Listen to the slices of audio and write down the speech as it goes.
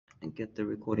and get the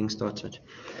recording started.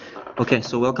 Okay,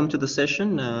 so welcome to the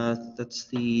session. That's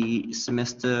the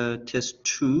semester test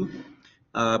 2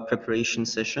 preparation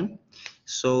session.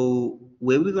 So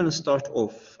where we're going to start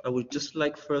off, I would just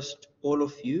like first all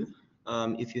of you,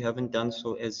 if you haven't done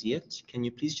so as yet, can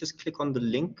you please just click on the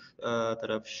link that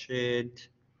I've shared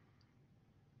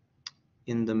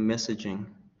in the messaging,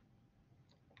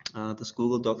 this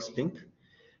Google Docs link.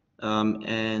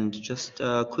 And just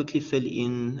quickly fill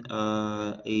in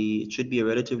it should be a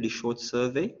relatively short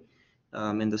survey,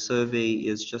 and the survey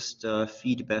is just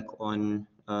feedback on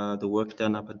the work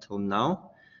done up until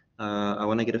now. I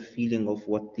want to get a feeling of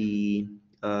what the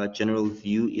general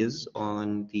view is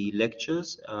on the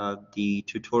lectures, the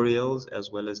tutorials,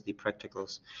 as well as the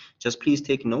practicals. Just please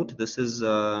take note, this is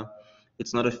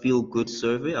it's not a feel-good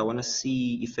survey. I want to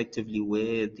see effectively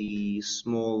where the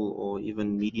small or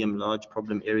even medium, large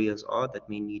problem areas are that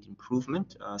may need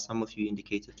improvement. Some of you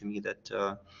indicated to me that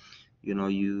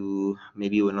you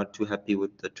maybe were not too happy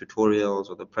with the tutorials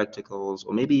or the practicals,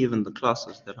 or maybe even the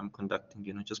classes that I'm conducting.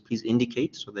 Just please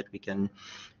indicate so that we can,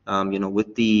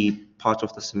 with the part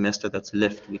of the semester that's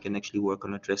left, we can actually work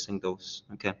on addressing those.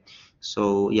 Okay,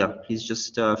 so yeah, please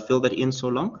just fill that in so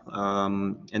long,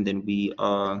 and then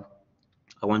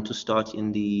I want to start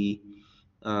in the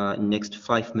next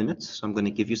 5 minutes. So I'm going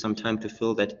to give you some time to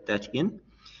fill that in.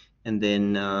 And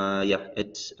then, yeah,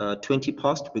 at 20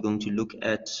 past, we're going to look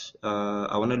at,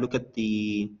 I want to look at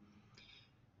the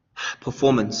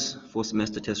performance for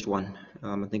semester test 1.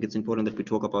 I think it's important that we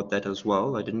talk about that as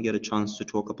well. I didn't get a chance to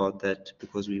talk about that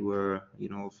because we were,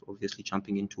 obviously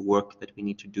jumping into work that we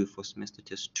need to do for semester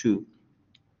test 2.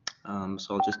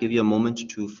 So I'll just give you a moment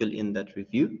to fill in that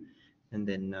review, and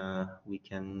then we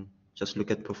can just look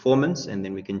at performance, and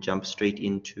then we can jump straight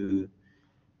into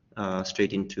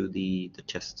the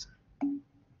tests.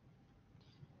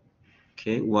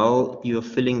 Okay, while you're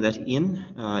filling that in,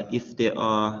 if there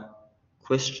are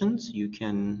questions, you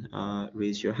can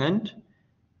raise your hand.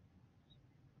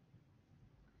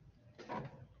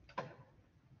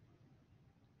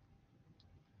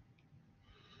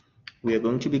 We are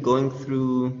going to be going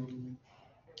through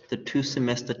the 2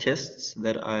 semester tests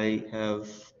that I have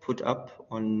put up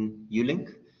on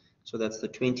Ulink. So that's the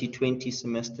 2020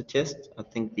 semester test. I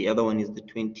think the other one is the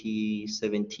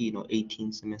 2017 or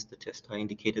 18 semester test. I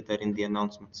indicated that in the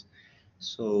announcements.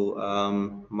 So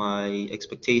my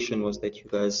expectation was that you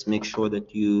guys make sure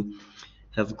that you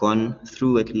have gone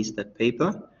through at least that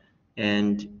paper,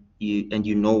 and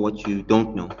you know what you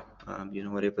don't know.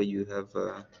 Whatever you have,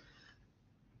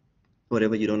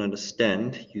 whatever you don't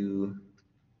understand,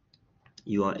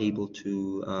 you are able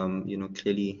to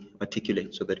clearly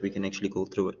articulate so that we can actually go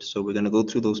through it. So we're going to go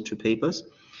through those 2 papers.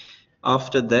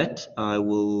 After that, I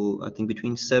think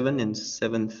between 7 and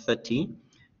 7:30,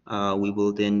 we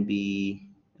will then be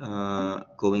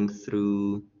going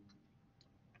through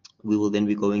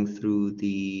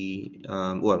the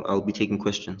well, I'll be taking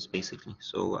questions basically.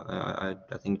 So I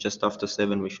think just after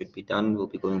 7 we should be done. We'll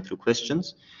be going through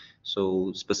questions.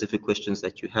 So specific questions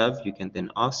that you have, you can then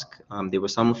ask. There were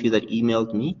some of you that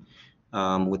emailed me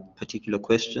with particular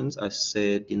questions. I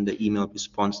said in the email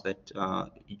response that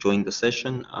you join the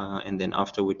session, and then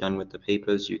after we're done with the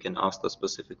papers, you can ask the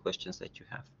specific questions that you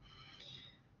have.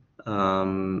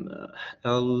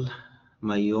 El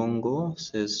Mayongo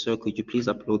says, sir, could you please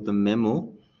upload the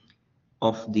memo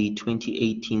of the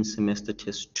 2018 semester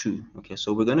test 2? Okay,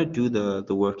 so we're going to do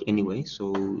the work anyway.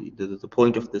 So the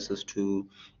point of this is to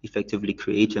effectively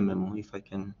create a memo, if I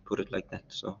can put it like that.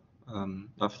 So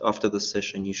after the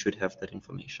session, you should have that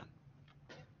information.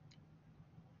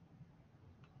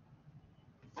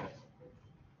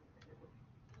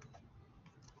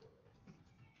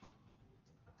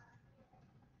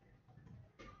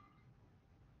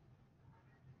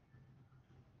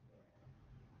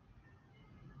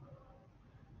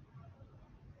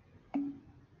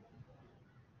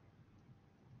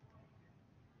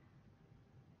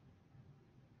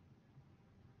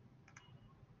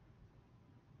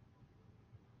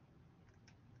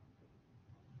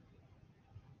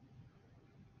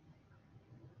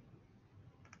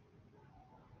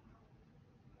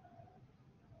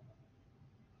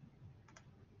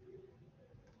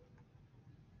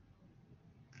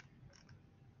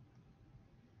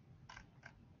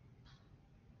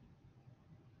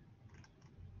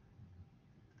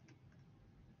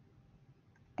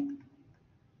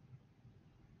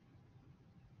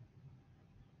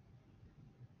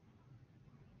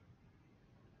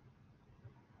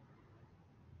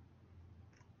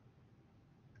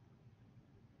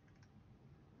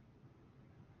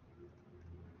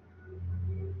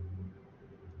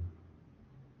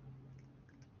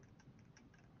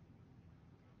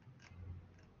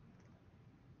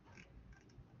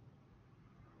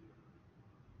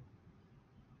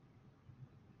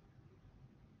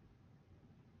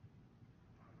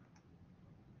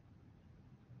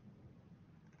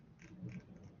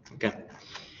 Okay.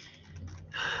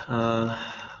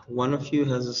 One of you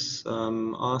has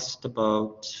asked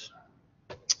about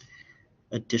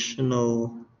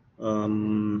additional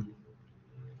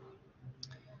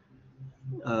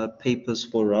papers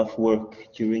for rough work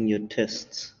during your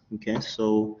tests. Okay,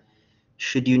 so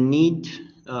should you need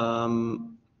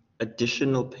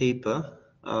additional paper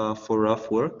for rough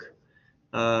work,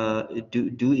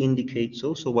 do indicate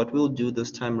so. So what we'll do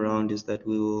this time around is that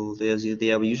there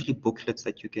are usually booklets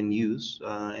that you can use,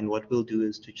 and what we'll do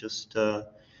is to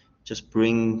just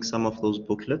bring some of those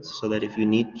booklets so that if you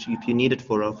need it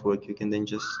for rough work, you can then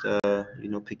just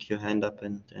pick your hand up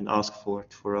and ask for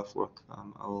it for rough work.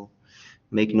 I'll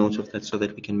make note of that so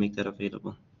that we can make that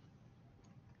available.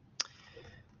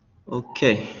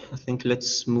 Okay, I think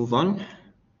let's move on.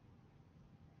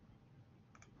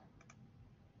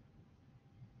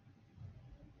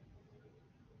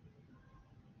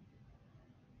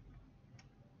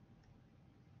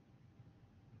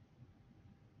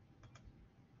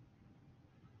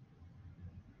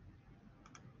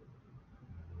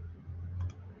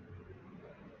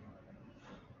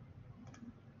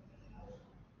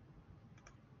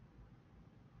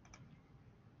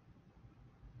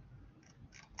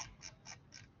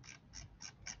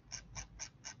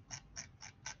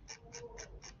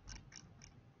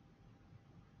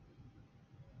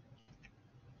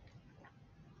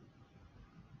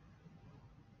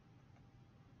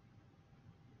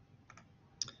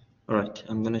 All right,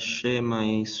 I'm going to share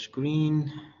my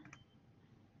screen.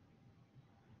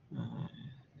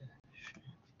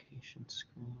 Application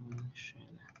screen, share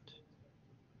that.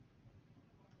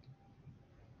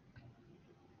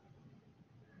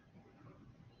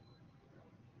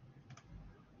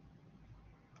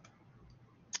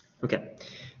 Okay,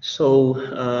 so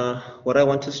what I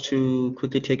want us to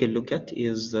quickly take a look at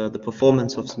is the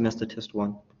performance of semester test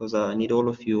one, because I need all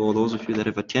of you, or those of you that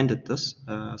have attended this.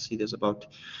 I see there's about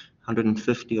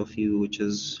 150 of you, which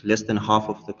is less than half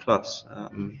of the class.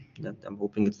 I'm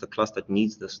hoping it's the class that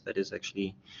needs this, that is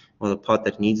actually, or the part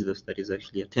that needs this, that is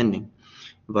actually attending.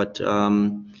 But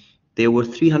there were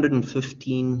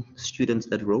 315 students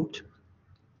that wrote,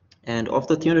 and of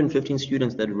the 315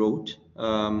 students that wrote,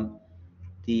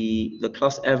 the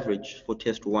class average for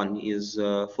test one is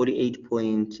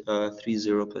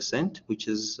 48.30%, which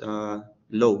is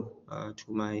low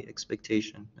to my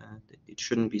expectation. It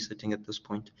shouldn't be sitting at this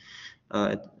point.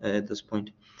 At this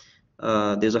point,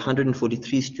 there's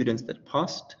 143 students that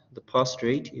passed. The pass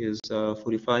rate is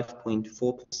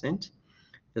 45.4%.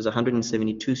 There's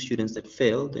 172 students that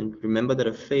failed, and remember that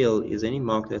a fail is any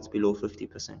mark that's below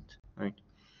 50%. Right.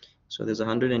 So there's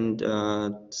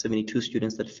 172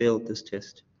 students that failed this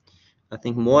test. I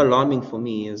think more alarming for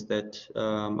me is that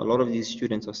a lot of these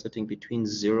students are sitting between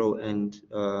 0 and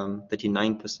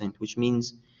 39%, which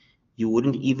means you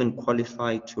wouldn't even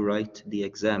qualify to write the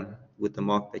exam with the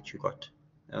mark that you got.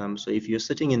 So if you're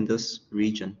sitting in this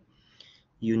region,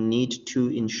 you need to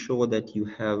ensure that you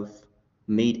have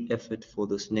made effort for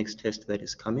this next test that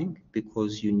is coming,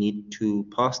 because you need to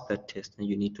pass that test, and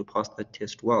you need to pass that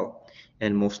test well.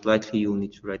 And most likely you'll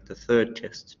need to write the third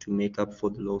test to make up for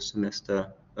the low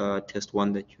semester test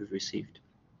one that you've received.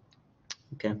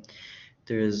 Okay.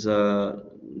 There's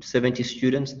 70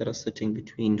 students that are sitting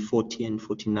between 40 and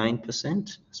 49%.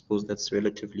 I suppose that's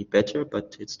relatively better,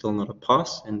 but it's still not a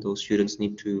pass, and those students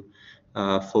need to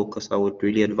focus. I would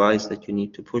really advise that you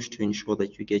need to push to ensure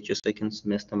that you get your second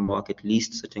semester mark at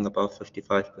least sitting above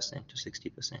 55% to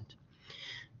 60%.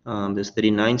 There's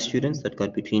 39 students that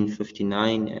got between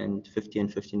 59 and 50 and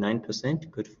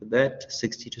 59%. Good for that.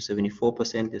 60 to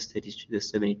 74%. There's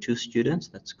 72 students.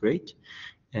 That's great.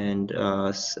 And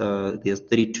there's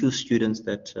 32 students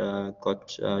that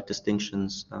got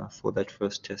distinctions for that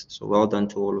first test. So well done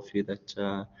to all of you that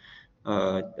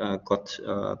got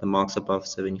the marks above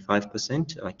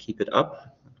 75%. Keep it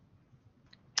up.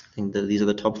 I think these are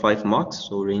the top 5 marks,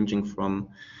 so ranging from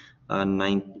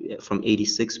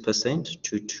 86%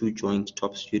 to 2 joint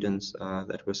top students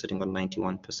that were sitting on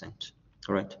 91%.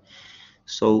 All right.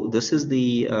 So this is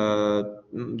the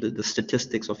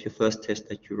statistics of your first test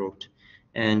that you wrote.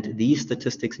 And these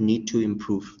statistics need to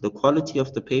improve. The quality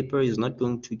of the paper is not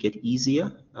going to get easier.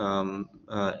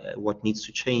 What needs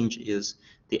to change is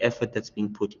the effort that's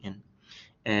being put in.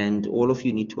 And all of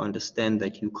you need to understand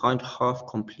that you can't half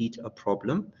complete a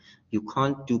problem. You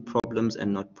can't do problems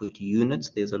and not put units.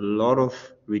 There's a lot of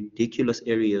ridiculous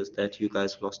areas that you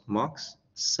guys lost marks,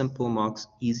 simple marks,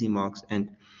 easy marks,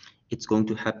 and it's going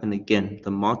to happen again.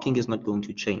 The marking is not going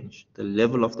to change. The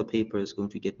level of the paper is going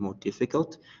to get more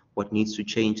difficult. What needs to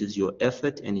change is your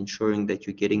effort and ensuring that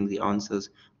you're getting the answers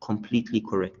completely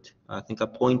correct. I think I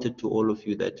pointed to all of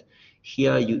you that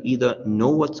Here, you either know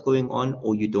what's going on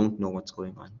or you don't know what's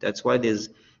going on. That's why there's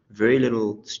very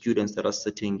little students that are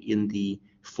sitting in the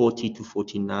 40 to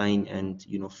 49 and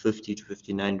 50 to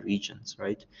 59 regions,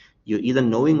 right? You're either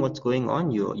knowing what's going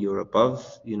on, you're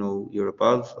above, you're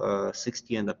above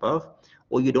 60 and above,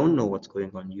 or you don't know what's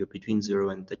going on. You're between 0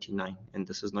 and 39, and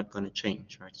this is not going to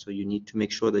change, right? So you need to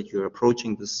make sure that you're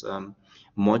approaching this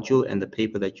module and the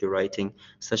paper that you're writing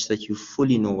such that you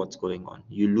fully know what's going on.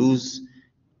 You lose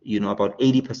about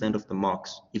 80% of the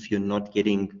marks if you're not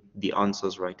getting the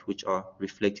answers right, which are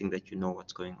reflecting that you know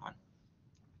what's going on.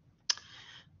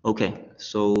 Okay,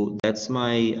 so that's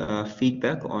my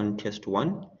feedback on test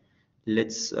 1.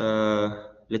 Let's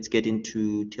get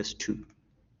into test 2.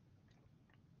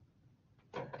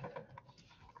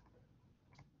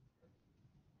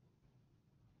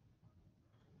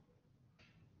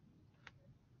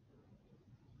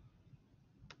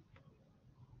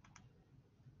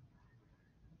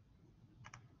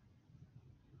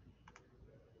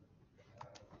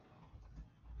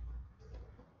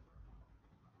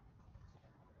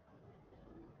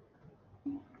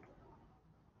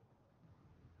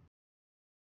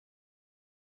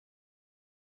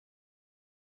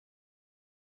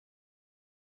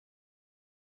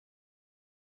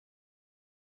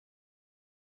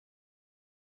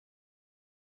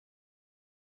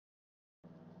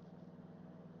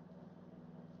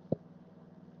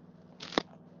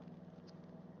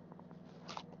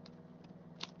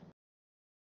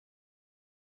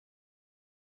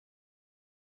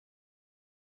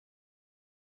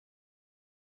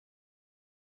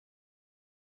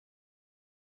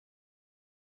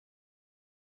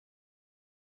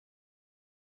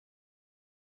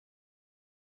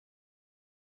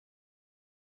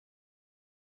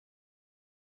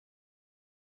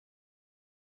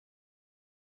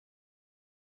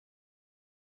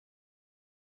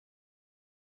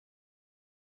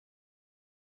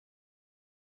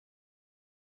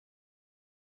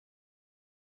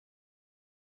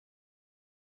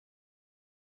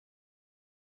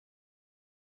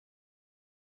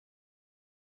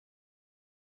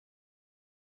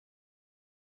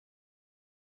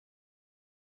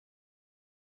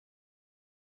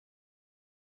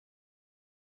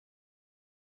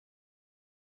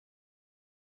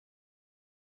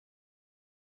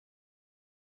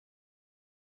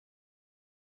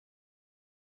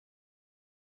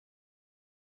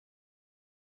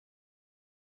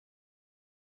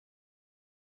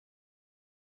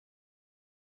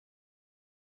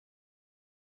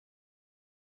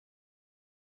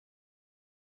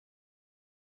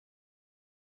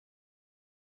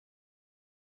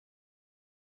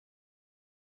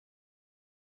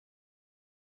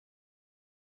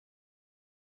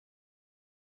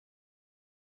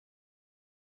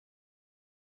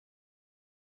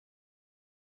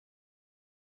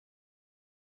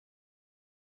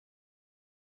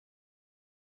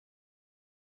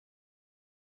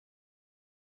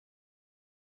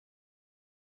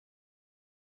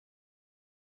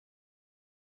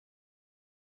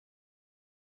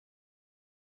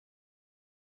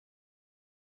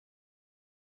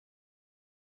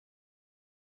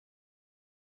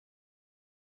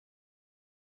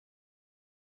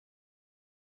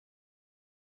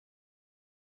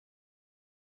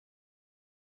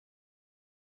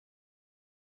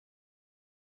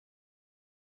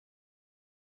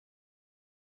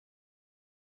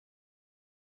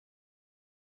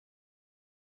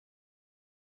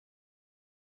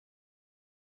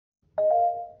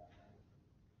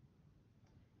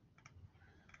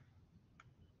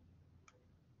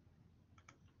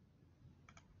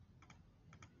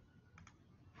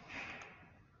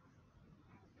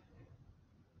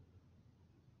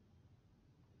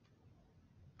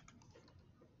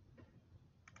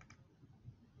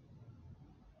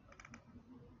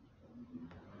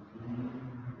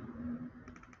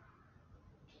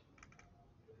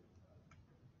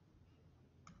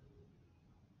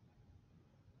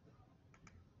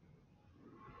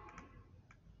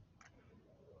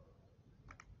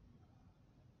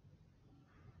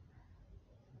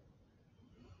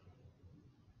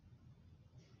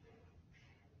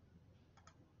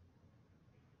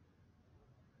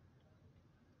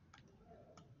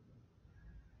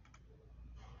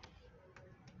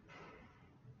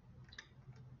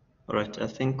 All right, I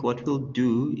think what we'll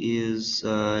do is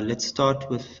let's start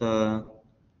with all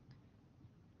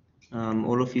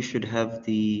of you should have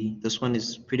this one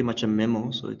is pretty much a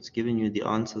memo, so it's giving you the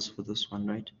answers for this one,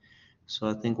 right? So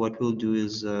I think what we'll do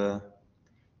is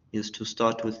to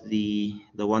start with the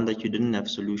one that you didn't have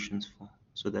solutions for.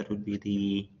 So that would be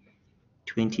the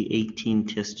 2018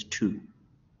 test 2.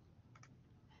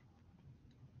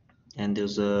 And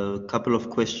there's a couple of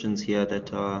questions here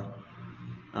that are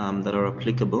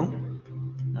applicable.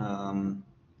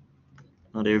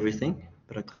 Not everything,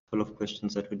 but a couple of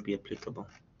questions that would be applicable.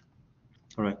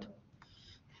 All right.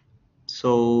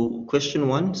 So question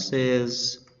 1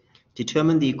 says,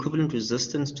 determine the equivalent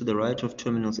resistance to the right of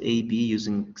terminals A, B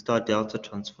using star delta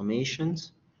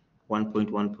transformations.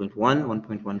 1.1.1,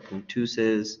 1.1.2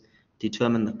 says,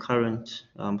 determine the current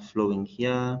flowing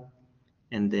here.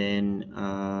 And then,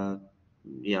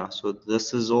 yeah, so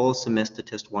this is all semester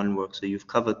test 1 work. So you've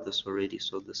covered this already.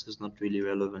 So this is not really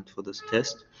relevant for this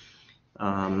test.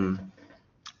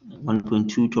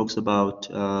 1.2 talks about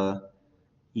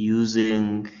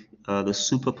using the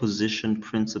superposition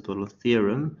principle or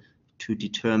theorem to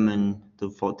determine the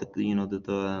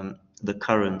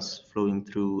currents flowing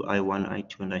through I1,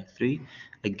 I2, and I3.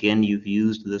 Again, you've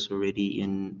used this already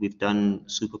we've done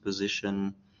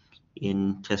superposition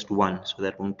in test 1, so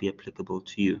that won't be applicable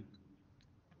to you.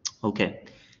 Okay,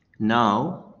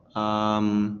 now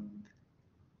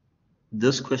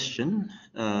this question,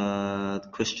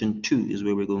 question 2 is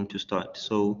where we're going to start.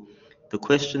 So the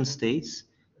question states,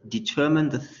 determine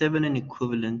the Thevenin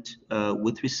equivalent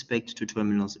with respect to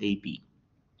terminals A, B.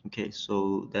 Okay,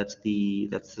 so that's the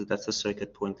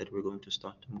circuit point that we're going to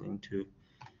start. I'm going to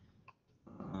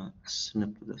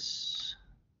snip this.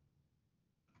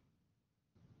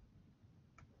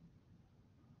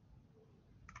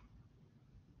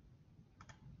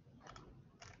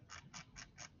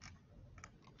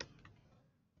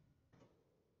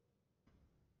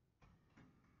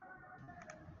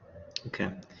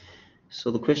 Okay, so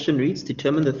the question reads,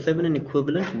 determine the Thevenin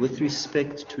equivalent with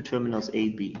respect to terminals A,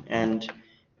 B. And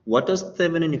what does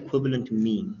Thevenin equivalent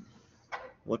mean?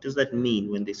 What does that mean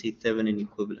when they say Thevenin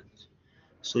equivalent?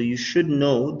 So you should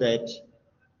know that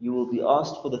you will be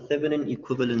asked for the Thevenin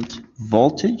equivalent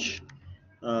voltage,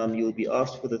 you will be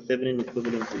asked for the Thevenin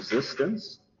equivalent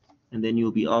resistance, and then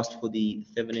you'll be asked for the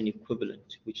Thevenin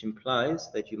equivalent, which implies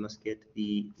that you must get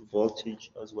the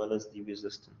voltage as well as the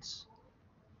resistance.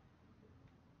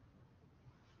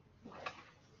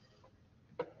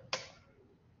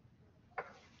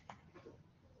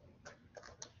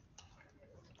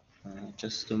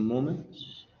 Just a moment.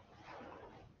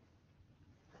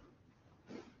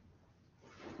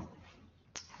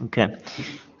 Okay,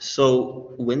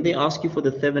 so when they ask you for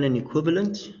the Thevenin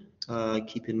equivalent,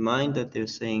 keep in mind that they're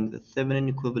saying the Thevenin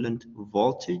equivalent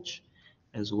voltage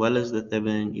as well as the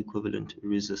Thevenin equivalent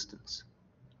resistance,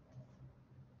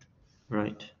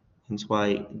 right? Hence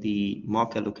why the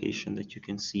mark allocation that you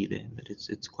can see there, that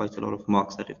it's quite a lot of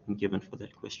marks that have been given for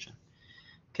that question.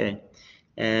 Okay,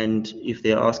 and if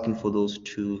they're asking for those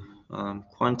two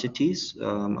quantities,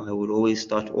 I would always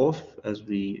start off as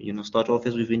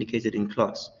we've indicated in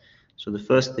class. So the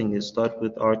first thing is start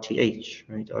with RTH,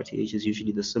 right? RTH is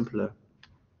usually the simpler,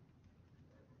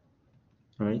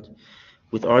 right?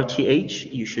 With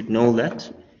RTH, you should know that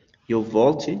your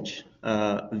voltage,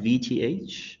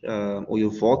 VTH, or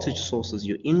your voltage sources,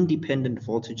 your independent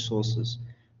voltage sources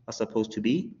are supposed to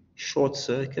be short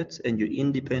circuits, and your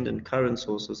independent current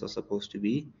sources are supposed to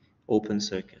be open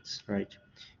circuits, right?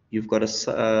 You've got a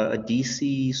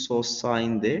DC source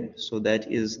sign there, so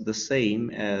that is the same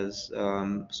as, so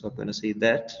I'm going to say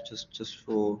that just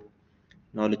for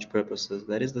knowledge purposes,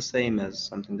 that is the same as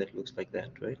something that looks like that,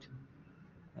 right?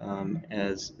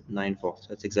 As 9 volts.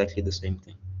 That's exactly the same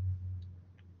thing.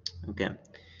 Okay,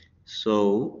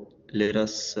 so let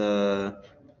us do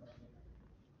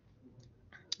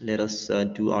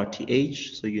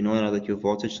RTH. So you know now that your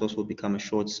voltage source will become a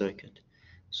short circuit.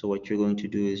 So what you're going to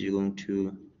do is you're going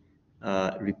to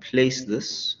replace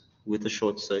this with a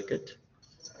short circuit.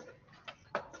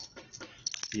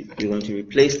 You're going to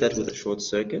replace that with a short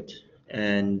circuit,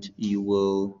 and you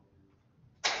will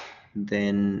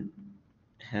then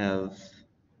have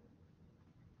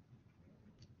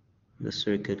the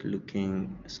circuit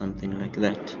looking something like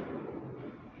that.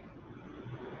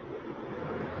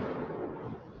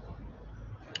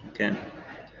 Okay,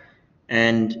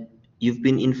 and you've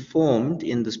been informed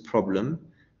in this problem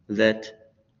that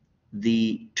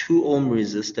the 2 ohm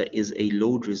resistor is a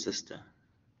load resistor,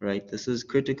 right? This is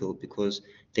critical because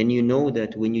then you know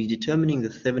that when you're determining the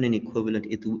Thevenin equivalent,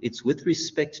 it's with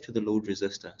respect to the load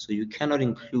resistor. So you cannot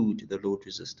include the load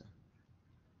resistor.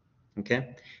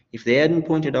 Okay, if they hadn't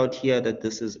pointed out here that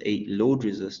this is a load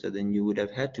resistor, then you would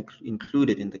have had to include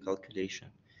it in the calculation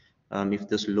if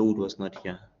this load was not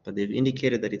here. But they've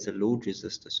indicated that it's a load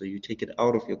resistor, so you take it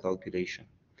out of your calculation.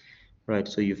 Right,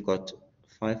 so you've got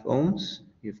 5 ohms,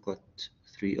 you've got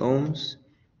 3 ohms,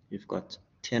 you've got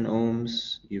 10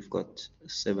 ohms, you've got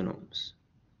 7 ohms.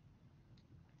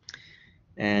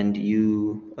 and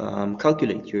you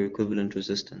calculate your equivalent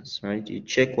resistance, right? You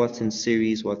check what's in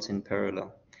series, what's in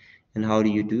parallel. And how do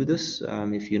you do this?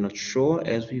 If you're not sure,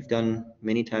 as we've done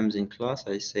many times in class,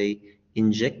 I say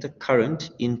inject a current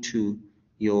into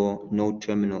your node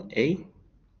terminal A,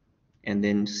 and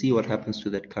then see what happens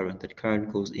to that current. That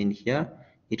current goes in here,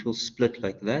 it will split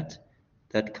like that.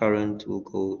 That current will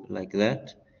go like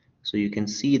that. So you can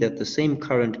see that the same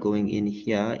current going in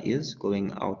here is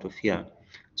going out of here.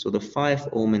 So the 5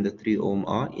 ohm and the 3 ohm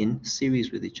are in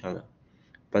series with each other.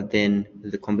 But then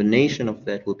the combination of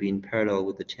that will be in parallel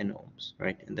with the 10 ohms,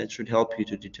 right? And that should help you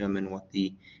to determine what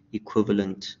the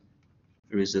equivalent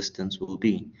resistance will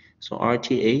be. So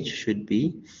RTH should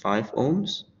be 5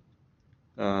 ohms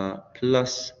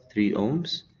plus 3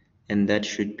 ohms, and that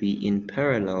should be in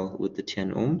parallel with the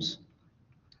 10 ohms.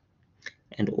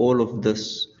 And all of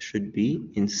this should be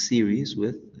in series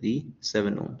with the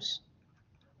 7 ohms.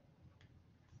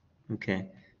 Okay,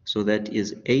 so that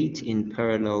is 8 in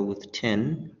parallel with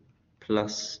 10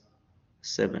 plus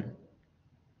 7.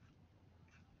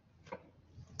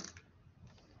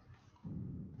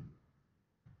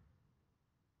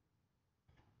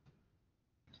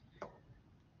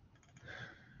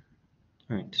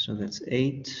 All right, so that's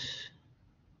 8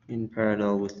 in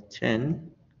parallel with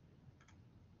 10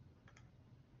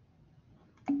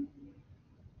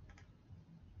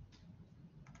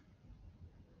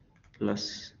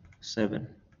 plus 7.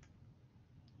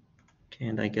 Okay,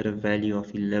 and I get a value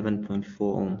of 11.4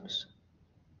 ohms.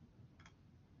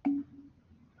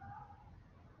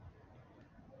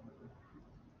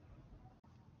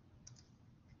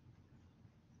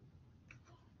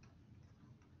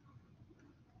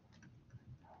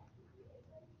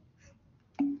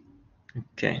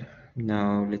 Okay,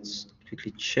 now let's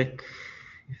quickly check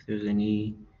if there's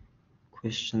any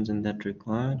questions in that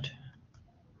regard.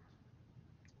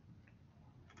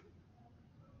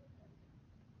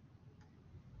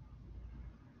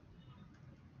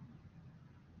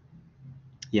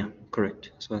 Yeah,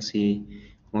 correct. So I see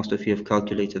most of you have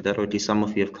calculated that, or at least some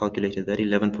of you have calculated that.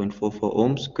 11.44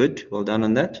 ohms. Good. Well done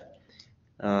on that.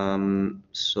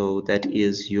 So that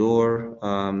is your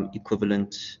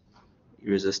equivalent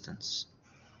resistance.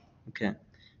 Okay.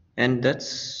 And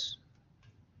that's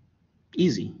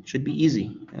easy. Should be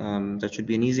easy. That should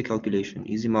be an easy calculation,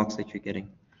 easy marks that you're getting.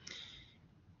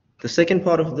 The second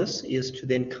part of this is to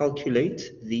then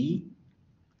calculate the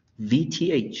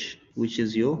VTH, which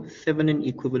is your Thevenin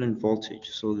equivalent voltage.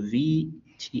 So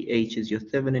VTH is your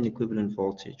Thevenin equivalent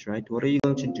voltage, right? What are you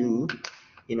going to do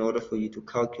in order for you to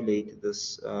calculate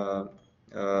this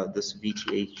this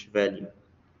VTH value?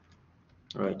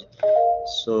 All right.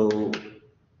 So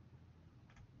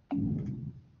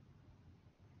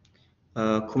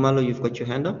Kumalo, you've got your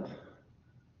hand up.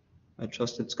 I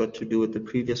trust it's got to do with the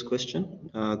previous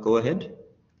question. Go ahead.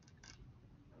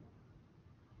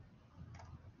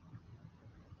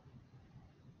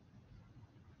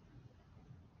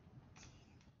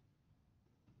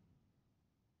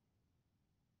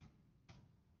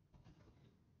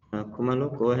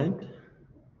 Kumalo, go ahead.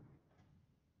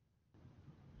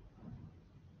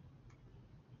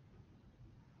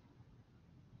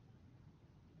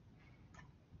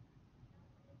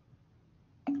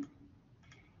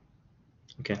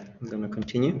 Okay, I'm going to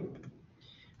continue.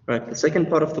 Right, the second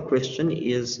part of the question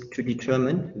is to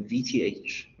determine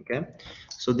VTH. Okay,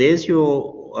 so there's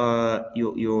your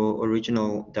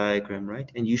original diagram,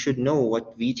 right? And you should know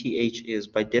what VTH is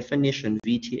by definition.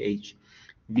 VTH,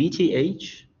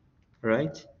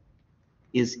 right,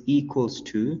 is equals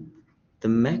to the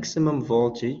maximum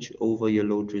voltage over your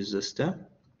load resistor,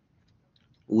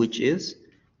 which is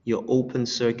your open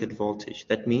circuit voltage.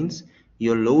 That means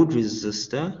your load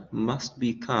resistor must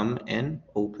become an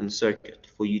open circuit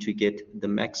for you to get the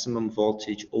maximum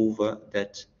voltage over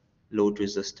that load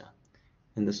resistor.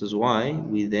 And this is why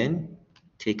we then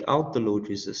take out the load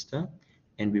resistor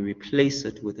and we replace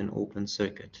it with an open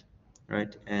circuit,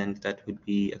 right? And that would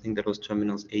be, I think that was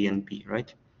terminals A and B,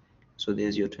 right? So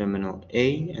there's your terminal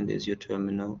A and there's your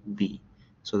terminal B.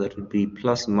 So that would be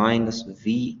plus minus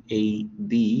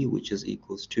VAB, which is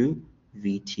equals to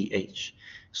VTH.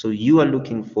 So you are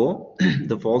looking for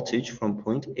the voltage from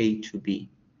point A to B.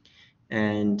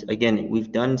 And again,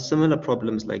 we've done similar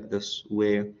problems like this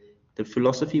where the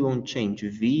philosophy won't change.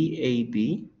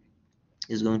 VAB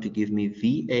is going to give me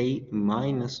VA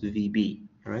minus VB,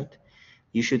 right?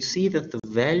 You should see that the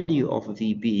value of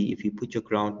VB, if you put your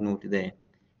ground node there,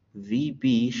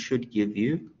 VB should give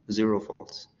you 0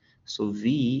 volts. So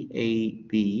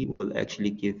VAB will actually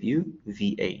give you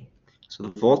VA. So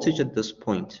the voltage at this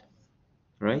point,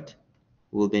 right,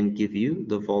 will then give you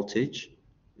the voltage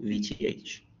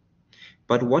VTH.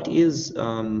 But what is,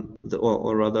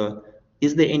 or rather,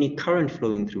 is there any current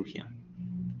flowing through here?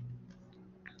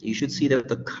 You should see that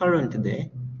the current there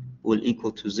will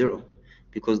equal to 0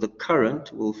 because the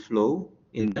current will flow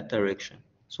in that direction.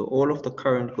 So all of the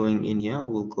current going in here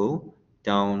will go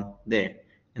down there,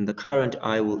 and the current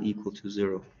I will equal to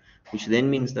 0, which then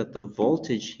means that the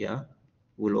voltage here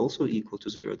will also equal to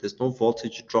 0. There's no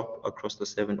voltage drop across the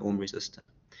 7 ohm resistor.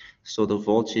 So the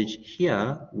voltage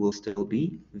here will still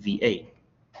be VA.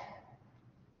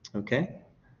 Okay?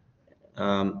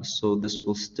 So this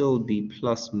will still be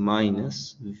plus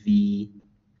minus VAB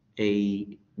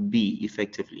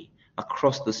effectively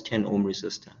across this 10 ohm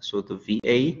resistor. So the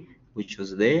VA, which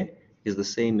was there, is the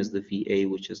same as the VA,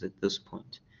 which is at this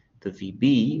point. The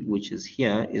VB, which is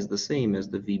here, is the same as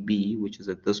the VB, which is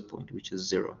at this point, which is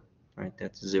 0. Right?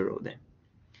 That's 0 there.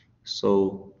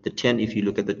 So the 10, if you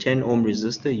look at the 10 ohm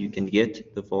resistor, you can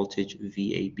get the voltage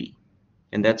VAB.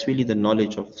 And that's really the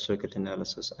knowledge of circuit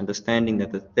analysis, understanding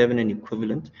that the Thevenin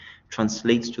equivalent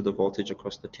translates to the voltage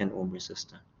across the 10 ohm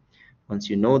resistor. Once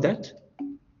you know that,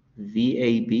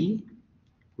 VAB,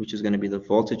 which is going to be the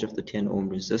voltage of the 10 ohm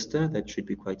resistor, that should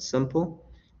be quite simple.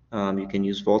 You can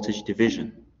use voltage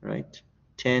division, right?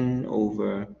 10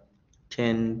 over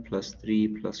 10 plus 3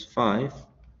 plus 5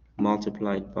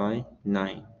 multiplied by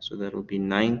 9. So that will be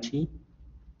 90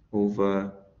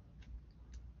 over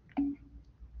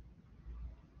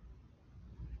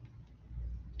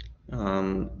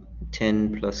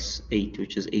 10 plus 8,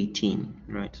 which is 18,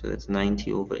 right? So that's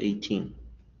 90 over 18.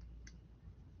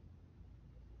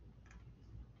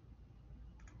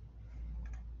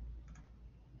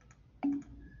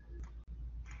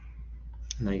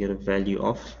 And I get a value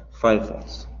of 5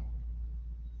 volts.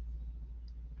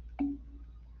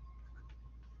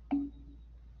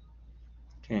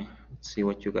 Okay, let's see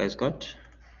what you guys got.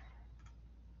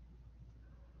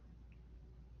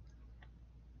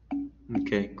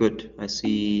 Okay, good. I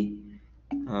see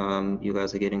you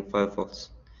guys are getting 5 volts.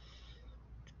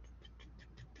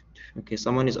 Okay,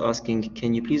 someone is asking,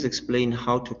 can you please explain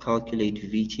how to calculate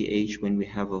VTH when we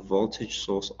have a voltage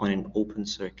source on an open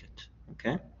circuit?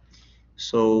 Okay,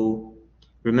 so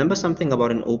remember something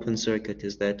about an open circuit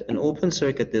is that an open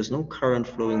circuit, there's no current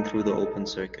flowing through the open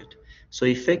circuit. So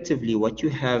effectively what you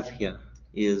have here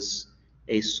is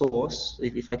a source.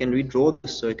 If I can redraw the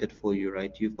circuit for you,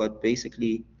 right, you've got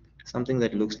basically something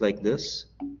that looks like this,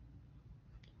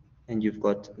 and you've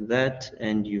got that,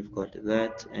 and you've got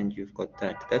that, and you've got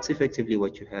that. That's effectively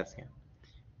what you have here.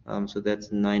 So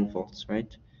that's 9 volts,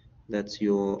 right? That's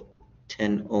your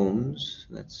 10 ohms,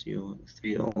 that's your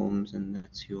 3 ohms, and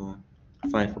that's your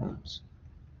 5 ohms.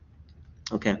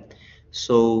 Okay,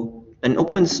 so an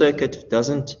open circuit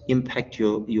doesn't impact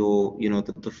your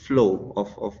the flow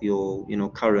of your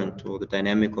current or the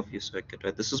dynamic of your circuit,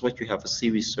 right? This is what you have, a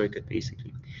series circuit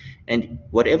basically, and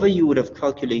whatever you would have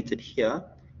calculated here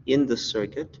in the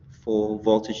circuit for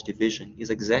voltage division is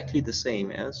exactly the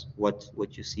same as what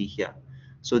you see here.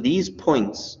 So these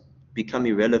points become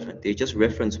irrelevant. They're just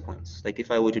reference points. Like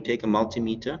if I were to take a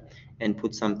multimeter and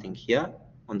put something here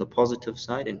on the positive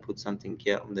side and put something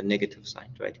here on the negative side,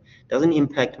 right? Doesn't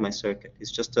impact my circuit.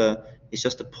 It's just a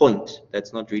point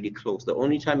that's not really closed. The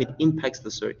only time it impacts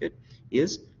the circuit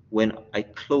is when I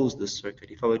close the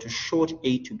circuit. If I were to short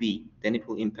A to B, then it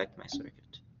will impact my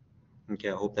circuit. Okay,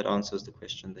 I hope that answers the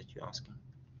question that you're asking.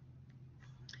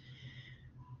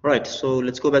 Right, so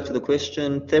let's go back to the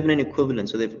question. Thevenin equivalent.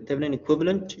 So the Thevenin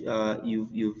equivalent,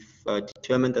 you've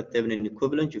determined the Thevenin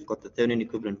equivalent. You've got the Thevenin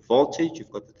equivalent voltage.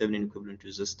 You've got the Thevenin equivalent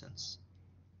resistance.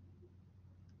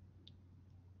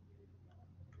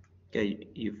 Okay,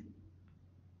 you've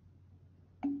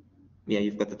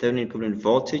got the Thevenin equivalent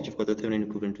voltage. You've got the Thevenin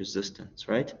equivalent resistance,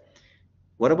 right?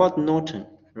 What about Norton,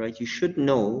 right? You should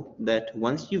know that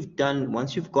once you've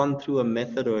gone through a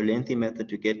method or a lengthy method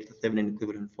to get the Thevenin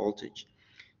equivalent voltage,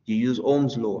 you use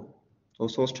Ohm's law or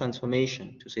source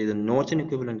transformation to say the Norton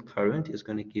equivalent current is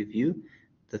going to give you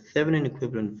the Thevenin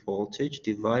equivalent voltage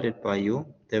divided by your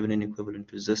Thevenin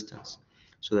equivalent resistance.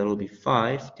 So that will be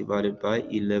 5 divided by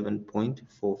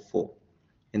 11.44,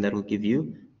 and that will give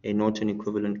you a Norton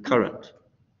equivalent current.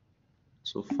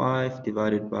 So 5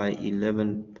 divided by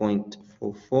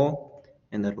 11.44,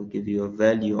 and that will give you a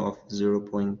value of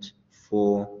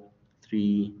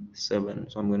 0.437.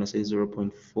 So I'm going to say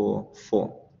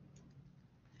 0.44.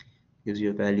 Gives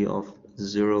you a value of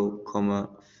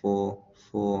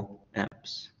 0.44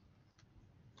 amps.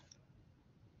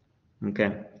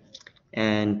 Okay,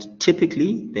 and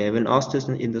typically they haven't asked us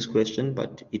in this question,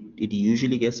 but it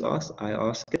usually gets asked. I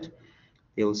ask it.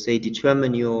 They will say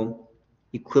determine your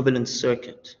equivalent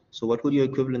circuit. So what would your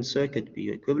equivalent circuit be?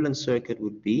 Your equivalent circuit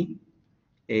would be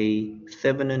a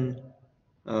Thevenin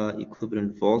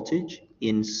equivalent voltage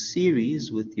in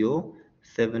series with your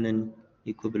Thevenin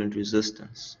equivalent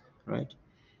resistance, right?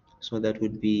 So that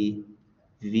would be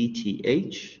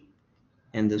VTH,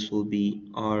 and this will be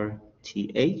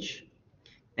RTH.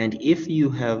 And if you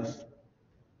have,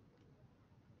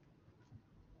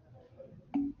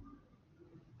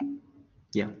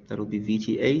 yeah, that'll be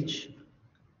VTH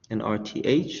and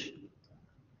RTH.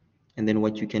 And then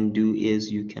what you can do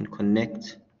is you can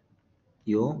connect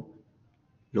your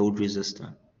load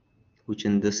resistor, which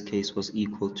in this case was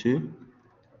equal to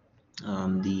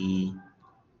the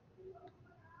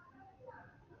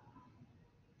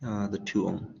 2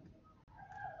 ohm.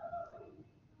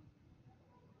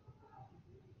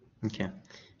 Okay,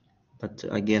 but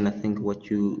again, I think what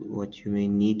you may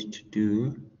need to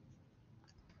do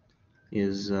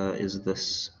is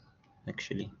this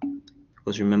actually,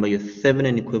 because remember your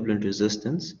Thevenin equivalent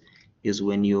resistance is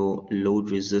when your load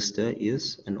resistor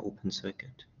is an open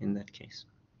circuit in that case.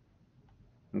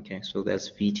 Okay, so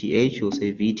that's VTH. You'll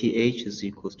say VTH is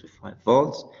equals to 5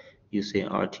 volts. You say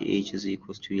RTH is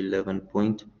equals to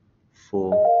 11.4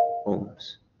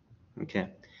 ohms. Okay,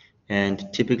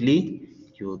 and typically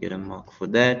you will get a mark for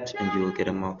that, and you will get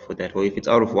a mark for that. Or if it's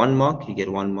out of 1 mark, you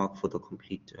get 1 mark for the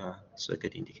complete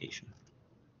circuit indication.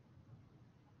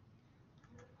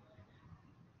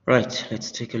 Right,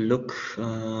 let's take a look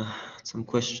at some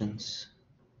questions.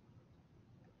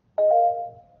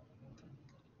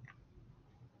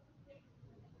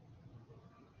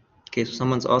 Okay, so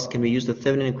someone's asked, can we use the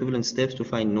Thevenin equivalent steps to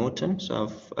find Norton?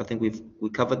 So I think we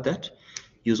covered that.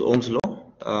 Use Ohm's law.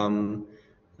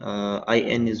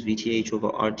 IN is VTH over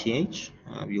RTH.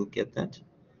 You'll get that.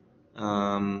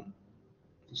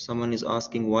 Someone is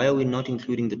asking, why are we not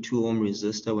including the 2 ohm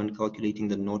resistor when calculating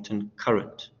the Norton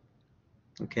current?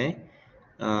 Okay,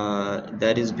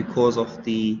 that is because of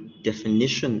the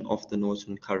definition of the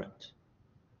Norton current.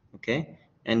 Okay,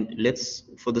 and let's,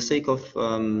 for the sake of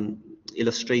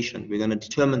illustration, we're going to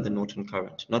determine the Norton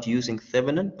current, not using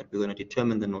Thevenin, but we're going to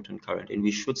determine the Norton current, and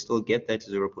we should still get that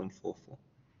 0.44.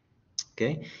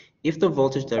 Okay, if the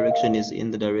voltage direction is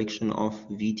in the direction of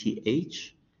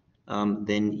VTH,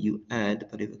 then you add,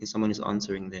 but if okay, someone is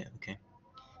answering there, okay.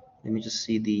 Let me just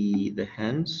see the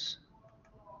hands.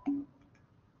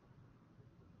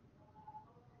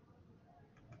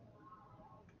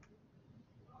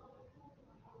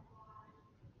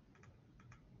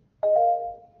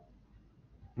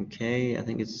 Okay, I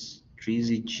think it's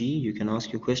Dreezy G. You can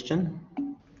ask your question.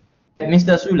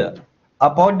 Mr. Sula,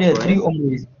 about the Go 3 ahead.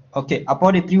 ohm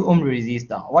about the 3 ohm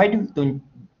resistor, why do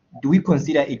we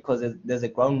consider it because there's a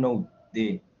ground node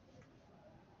there?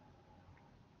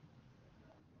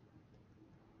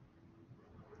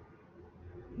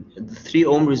 The 3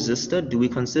 ohm resistor, do we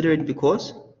consider it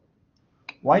because?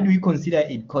 Why do we consider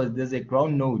it? Because there's a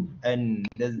ground node, and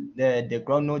there's the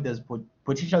ground node, there's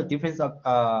potential difference of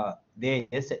there.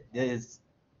 It's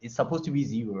supposed to be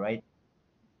 0, right?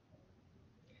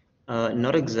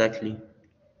 Not exactly.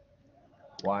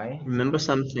 Why? Remember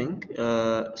something.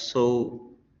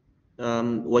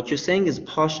 What you're saying is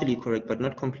partially correct, but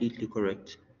not completely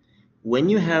correct. When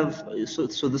you have, so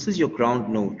this is your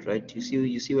ground node, right?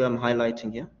 You see where I'm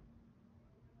highlighting here?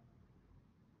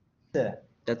 Sir.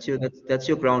 That's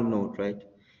your ground node, right?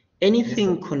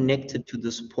 Anything connected to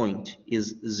this point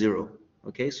is 0.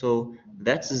 Okay, so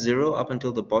that's 0 up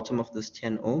until the bottom of this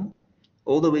 10 ohm.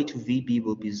 All the way to VB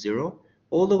will be 0.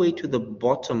 All the way to the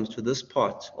bottom, to this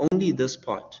part, only this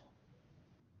part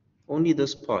of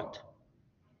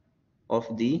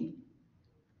the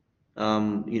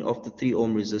of the 3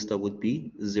 ohm resistor would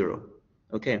be 0.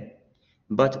 Okay,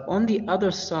 but on the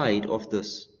other side of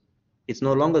this, it's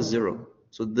no longer 0.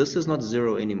 So this is not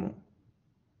 0 anymore.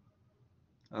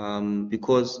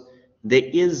 Because there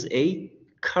is a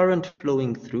current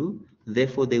flowing through,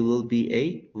 therefore there will be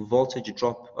a voltage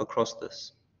drop across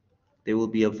this. There will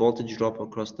be a voltage drop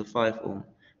across the 5 ohm.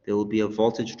 There will be a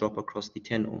voltage drop across the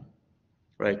 10 ohm,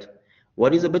 right?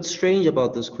 What is a bit strange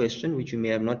about this question, which you may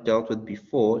have not dealt with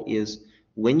before, is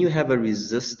when you have a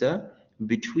resistor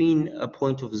between a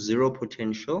point of 0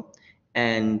 potential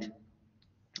and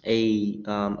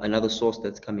another source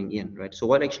that's coming in, right? So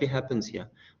what actually happens here?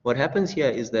 What happens here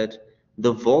is that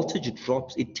the voltage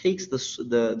drops. It takes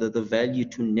the value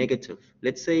to negative.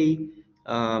 Let's say,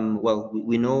 well,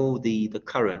 we know the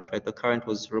current, right? The current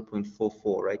was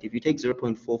 0.44, right? If you take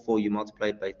 0.44, you multiply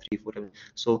it by 3, 4,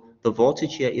 so the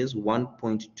voltage here is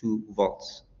 1.2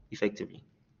 volts, effectively.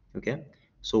 Okay.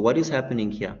 So what is happening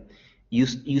here? You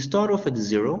start off at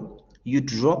 0. You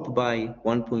drop by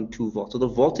 1.2 volts. So the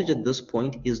voltage at this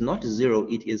point is not 0,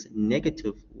 it is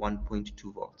negative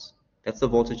 1.2 volts. That's the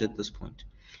voltage at this point.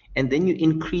 and then you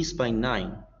increase by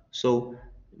 9. So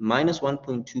minus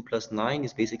 1.2 plus 9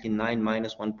 is basically 9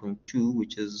 minus 1.2,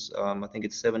 which is, I think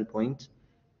it's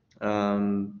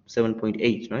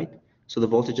 7.8, right? So the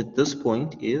voltage at this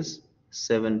point is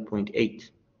 7.8,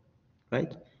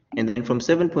 right? And then from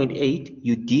 7.8,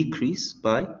 you decrease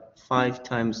by 5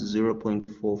 times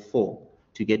 0.44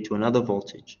 to get to another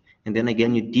voltage. And then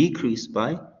again, you decrease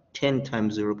by 10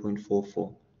 times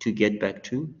 0.44 to get back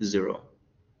to 0.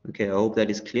 Okay, I hope that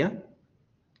is clear.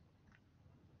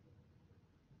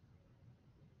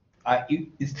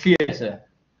 It's clear, sir.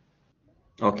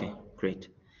 Okay, great.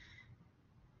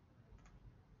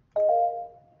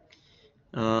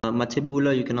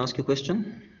 Matebula, you can ask your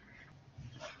question.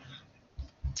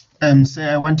 So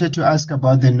I wanted to ask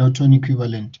about the Norton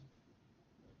equivalent.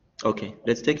 Okay,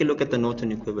 let's take a look at the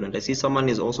Norton equivalent. I see someone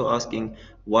is also asking,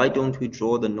 why don't we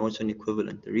draw the Norton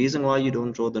equivalent? The reason why you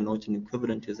don't draw the Norton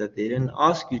equivalent is that they didn't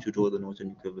ask you to draw the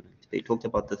Norton equivalent. They talked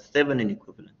about the Thevenin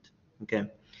equivalent. Okay,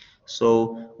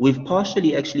 so we've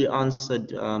partially actually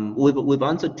answered, we've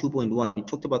answered 2.1. We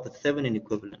talked about the Thevenin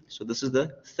equivalent. So this is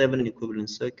the Thevenin equivalent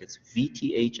circuits,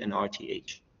 VTH and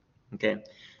RTH. Okay,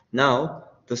 now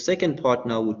the second part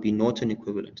now would be Norton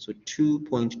equivalent. So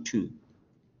 2.2.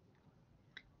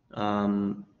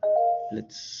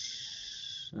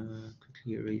 Let's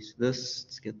quickly erase this.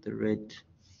 Let's get the red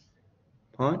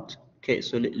part. Okay,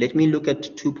 so let me look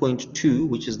at 2.2,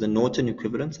 which is the Norton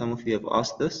equivalent. Some of you have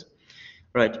asked this.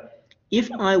 Right.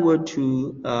 If I were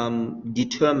to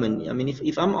determine, I mean,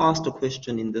 if I'm asked a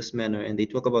question in this manner and they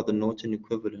talk about the Norton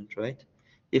equivalent, right?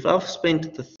 If I've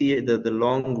spent the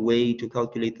long way to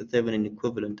calculate the Thevenin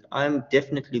equivalent, I'm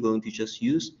definitely going to just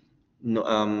use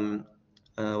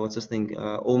what's this thing,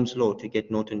 Ohm's law to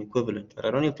get Norton equivalent. But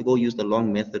I don't have to go use the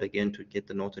long method again to get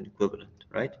the Norton equivalent,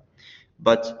 right?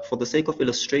 But for the sake of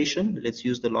illustration, let's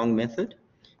use the long method.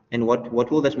 And what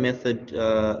will that method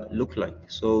look like?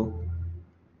 So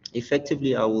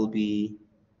effectively, I will be,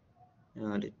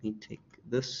 let me take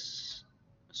this.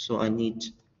 So I need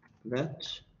that.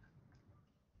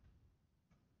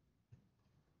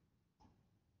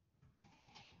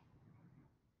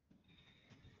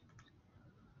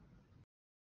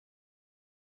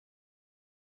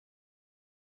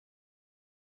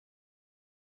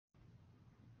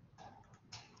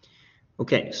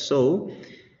 Okay, so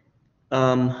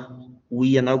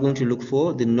we are now going to look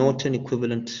for the Norton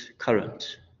equivalent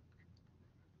current.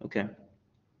 Okay.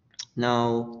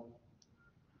 Now,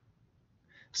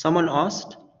 someone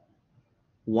asked,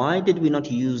 why did we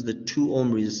not use the 2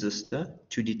 ohm resistor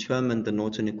to determine the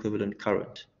Norton equivalent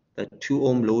current? That 2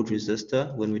 ohm load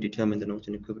resistor when we determine the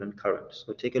Norton equivalent current.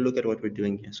 So take a look at what we're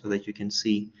doing here so that you can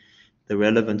see the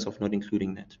relevance of not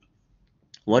including that.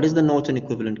 What is the Norton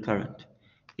equivalent current?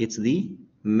 It's the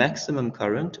maximum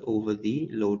current over the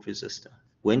load resistor.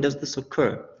 When does this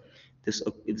occur? This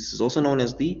is also known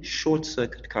as the short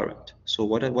circuit current. So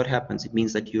what happens? It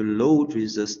means that your load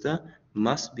resistor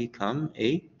must become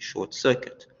a short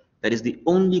circuit. That is the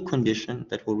only condition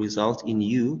that will result in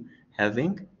you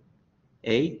having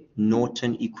a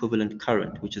Norton equivalent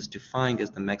current, which is defined as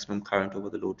the maximum current over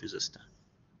the load resistor.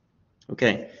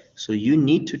 Okay, so you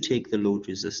need to take the load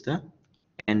resistor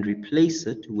and replace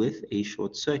it with a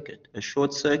short circuit. A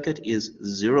short circuit is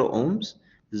 0 ohms.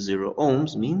 0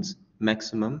 ohms means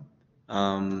maximum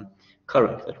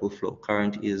current that will flow.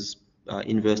 Current is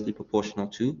inversely proportional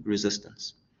to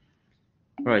resistance.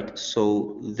 Right,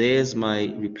 so there's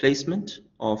my replacement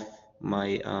of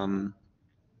my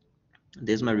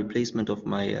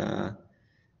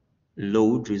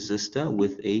load resistor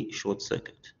with a short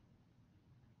circuit.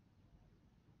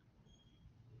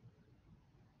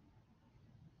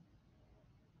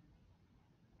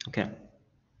 Okay.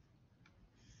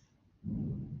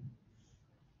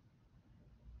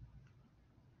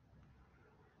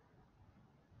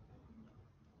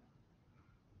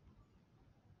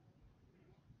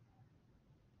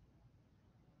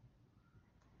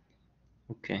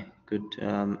 Okay, good.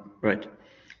 Right.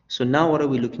 So now what are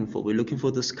we looking for? We're looking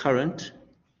for this current,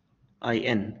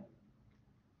 IN.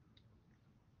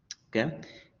 Okay.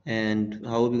 And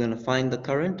how are we going to find the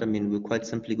current? I mean, we're quite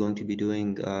simply going to be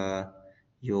doing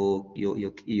your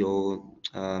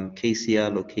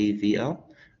KCL or KVL.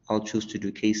 I'll choose to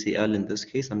do KCL in this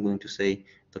case. I'm going to say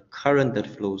the current that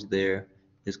flows there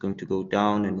is going to go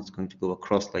down and it's going to go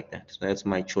across like that. So that's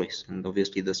my choice. And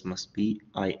obviously this must be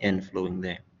IN flowing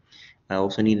there. I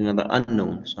also need another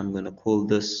unknown, so I'm going to call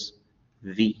this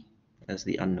V as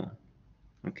the unknown.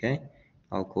 Okay,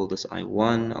 I'll call this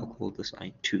I1, I'll call this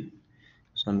I2.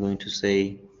 So I'm going to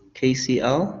say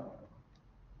KCL,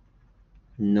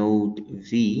 node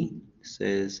V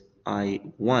says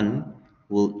I1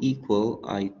 will equal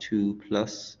I2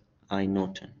 plus I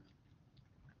Norton.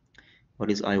 What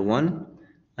is I1?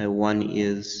 I1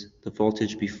 is the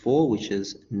voltage before, which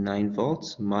is 9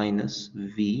 volts, minus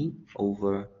V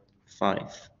over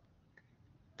 5,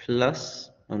 plus,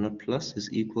 or not plus, is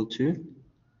equal to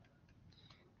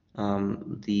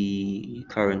the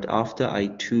current after.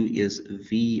 I2 is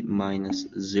V minus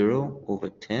 0 over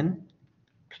 10,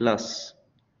 plus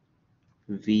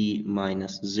V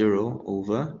minus 0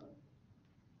 over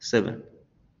 7.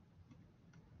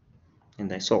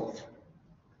 And I solve.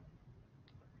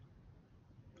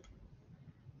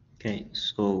 Okay,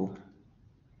 so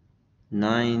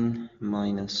 9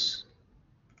 minus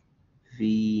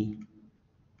V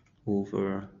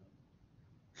over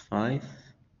 5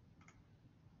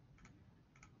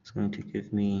 is going to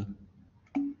give me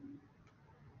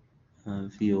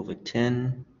V over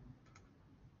 10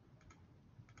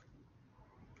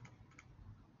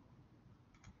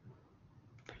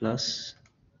 plus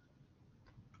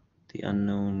the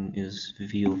unknown is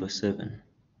V over 7.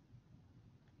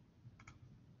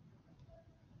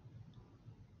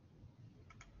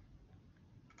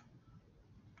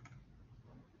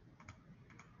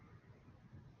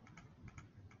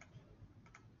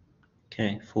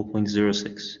 Okay,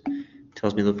 4.06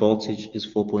 tells me the voltage is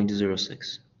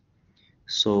 4.06.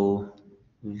 So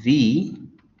V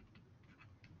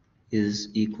is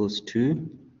equals to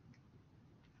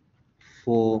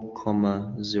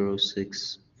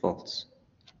 4.06 volts.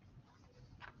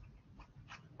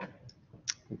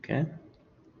 Okay.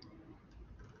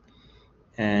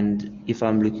 And if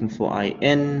I'm looking for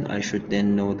IN, I should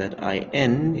then know that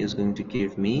IN is going to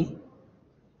give me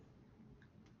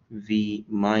V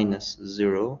minus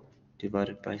 0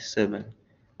 divided by 7,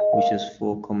 which is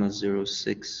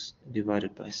 4.06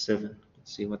 divided by 7.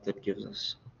 Let's see what that gives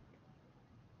us.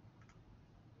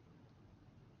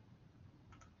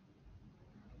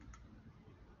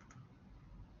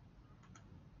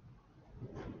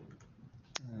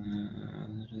 Uh,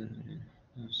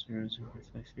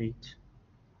 0.058.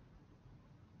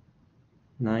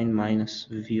 9 minus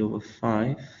V over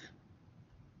 5,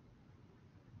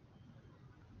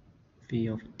 V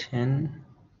over 10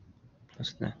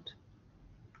 plus that.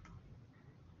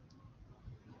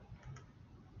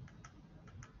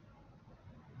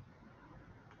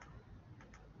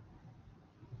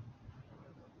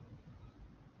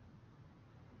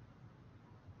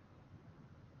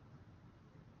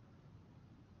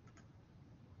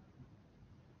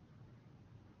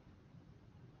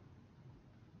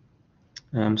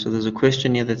 So there's a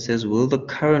question here that says, will the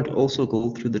current also go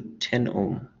through the 10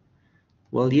 ohm?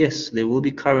 Well, yes, there will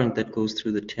be current that goes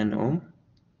through the 10 ohm.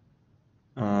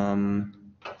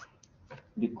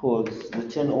 Because the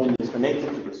 10 ohm is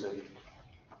connected to the circuit.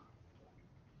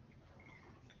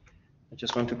 I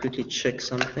just want to quickly check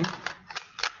something.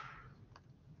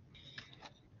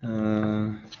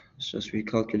 It's just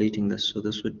recalculating this. So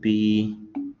this would be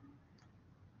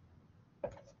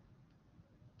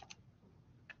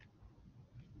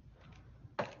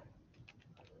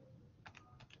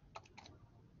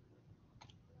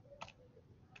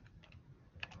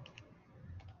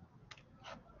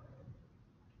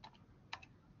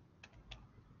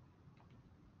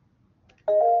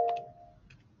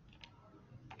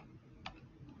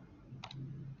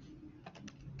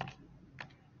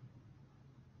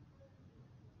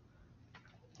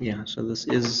yeah, so this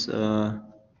is the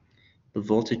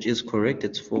voltage is correct.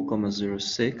 It's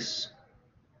 4.06.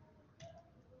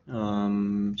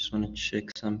 Just want to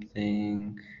check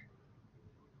something.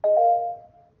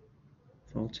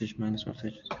 Voltage minus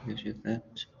voltage gives you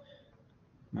that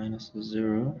minus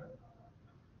 0.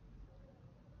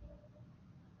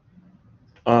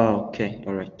 Oh, okay,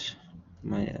 all right.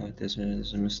 There's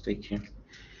a mistake here.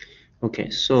 Okay,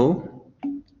 so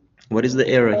what is the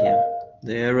error here?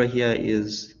 The error here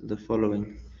is the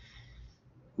following.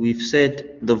 We've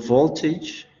said the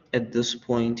voltage at this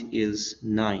point is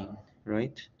 9,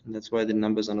 right? And that's why the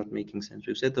numbers are not making sense.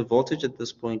 We've said the voltage at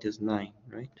this point is 9,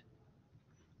 right?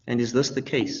 And is this the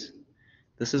case?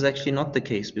 This is actually not the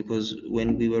case, because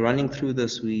when we were running through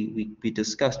this, we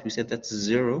discussed, we said that's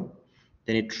 0,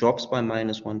 then it drops by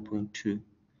minus 1.2,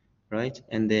 right?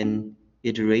 And then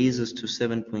it raises to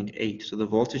 7.8. So the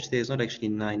voltage there is not actually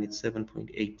 9, it's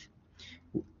 7.8.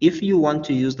 If you want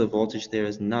to use the voltage there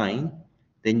as 9,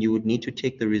 then you would need to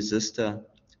take the resistor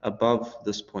above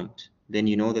this point. Then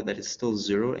you know that that is still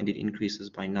 0 and it increases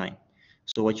by 9.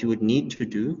 So what you would need to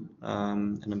do,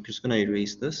 and I'm just going to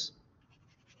erase this,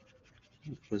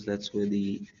 because that's where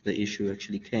the issue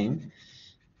actually came.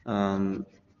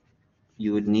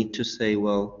 You would need to say,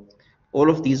 well, all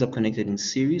of these are connected in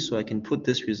series, so I can put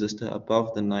this resistor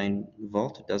above the 9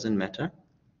 volt, it doesn't matter.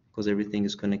 because everything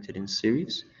is connected in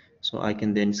series. So I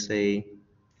can then say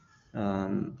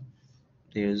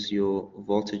there's your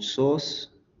voltage source,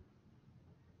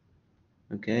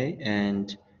 okay,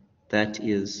 and that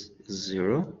is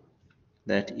 0.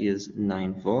 That is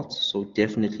 9 volts. So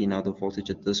definitely now the voltage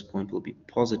at this point will be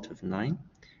positive 9.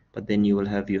 But then you will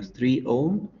have your 3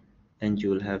 ohm and you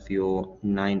will have your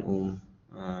 9 ohm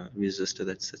resistor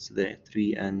that sits there,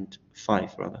 3 and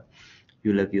 5 rather.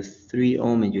 You'll have your 3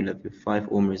 ohm and you'll have your 5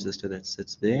 ohm resistor that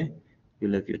sits there.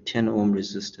 You'll have your 10 ohm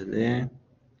resistor there,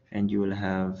 and you will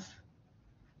have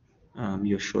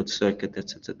your short circuit that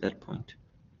sits at that point,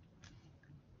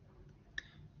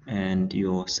 and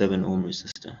your 7 ohm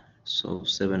resistor. So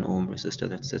 7 ohm resistor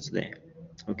that sits there.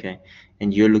 Okay,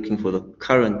 and you're looking for the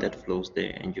current that flows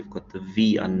there, and you've got the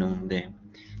V unknown there.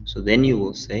 So then you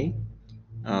will say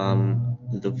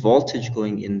the voltage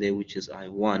going in there, which is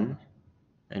I1,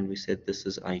 and we said this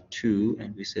is I2,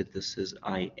 and we said this is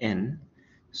IN.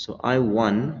 So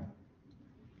I1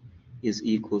 is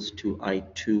equals to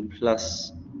I2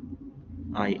 plus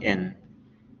IN,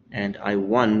 and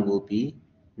I1 will be,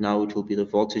 now it will be the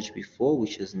voltage before,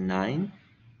 which is 9,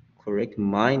 correct,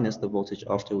 minus the voltage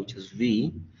after, which is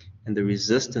V, and the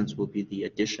resistance will be the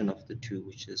addition of the two,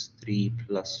 which is 3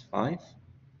 plus 5,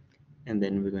 and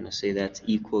then we're going to say that's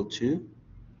equal to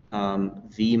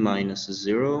V minus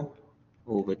 0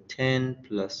 over 10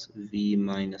 plus V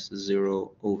minus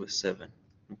 0 over 7.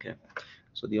 Okay,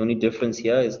 so the only difference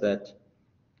here is that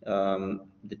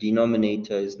the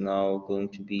denominator is now going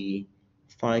to be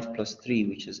 5 plus 3,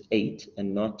 which is 8,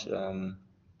 and not the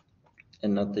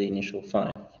initial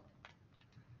 5.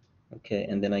 Okay,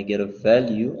 and then I get a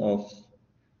value of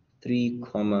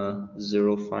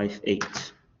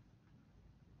 3,058.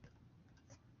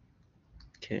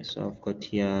 Okay, so I've got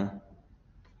here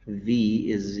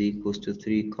V is equals to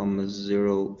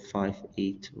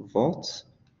 3,058 volts,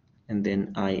 and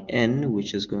then IN,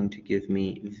 which is going to give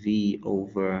me V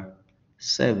over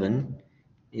 7,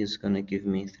 is going to give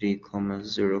me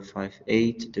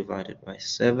 3,058 divided by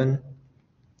 7,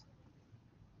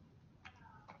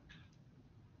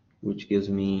 which gives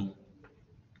me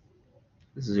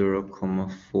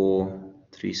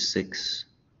 0,436,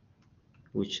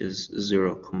 which is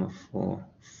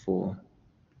 0,44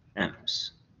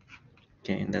 amps.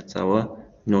 Okay, and that's our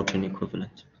Norton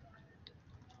equivalent.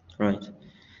 Right.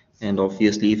 And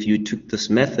obviously, if you took this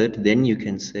method, then you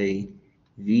can say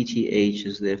VTH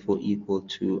is therefore equal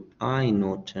to I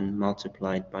Norton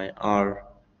multiplied by R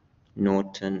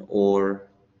Norton, or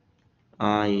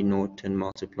I Norton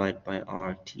multiplied by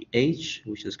RTH,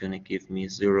 which is going to give me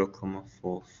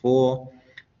 0,44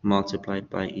 multiplied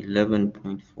by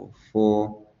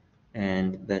 11.44,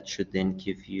 and that should then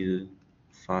give you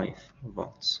 5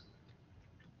 volts.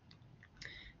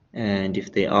 And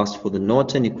if they asked for the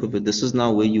Norton equivalent, this is now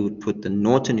where you would put the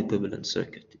Norton equivalent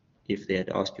circuit if they had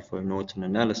asked you for a Norton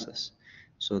analysis.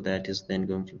 So that is then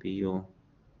going to be your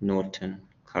Norton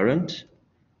current,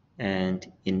 and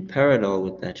in parallel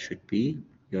with that should be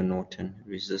your Norton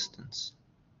resistance.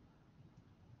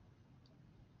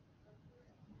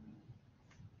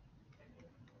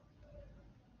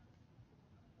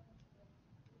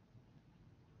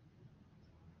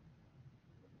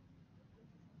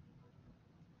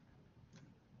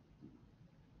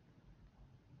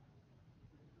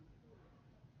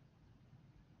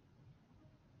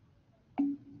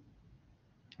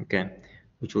 Okay,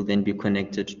 which will then be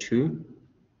connected to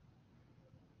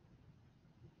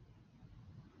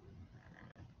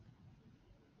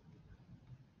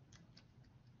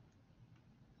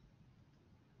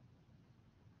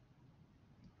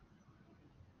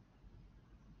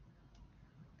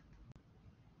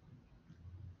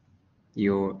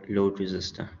your load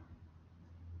resistor.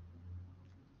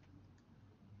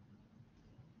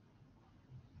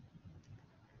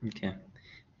 Okay,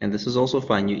 and this is also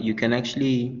fine. You can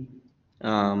actually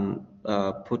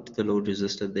put the load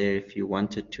resistor there if you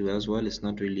wanted to as well. It's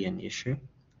not really an issue.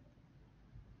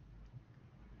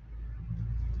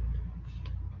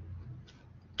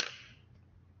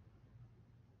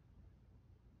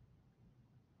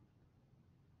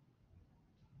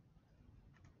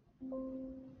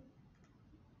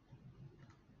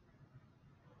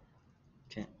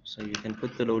 Okay, so you can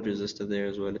put the load resistor there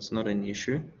as well. It's not an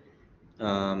issue,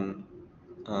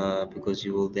 because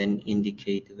you will then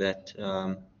indicate that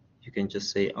you can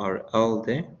just say RL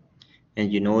there,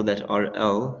 and you know that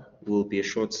RL will be a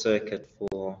short circuit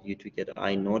for you to get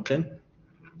I Norton,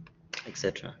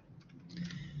 etc.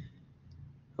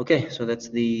 Okay, so that's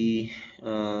the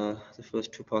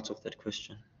first two parts of that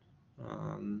question.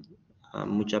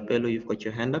 Mujapelo, you've got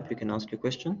your hand up. You can ask your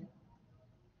question.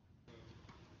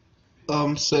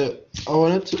 So I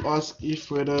wanted to ask if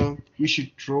whether we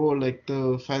should draw like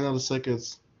the final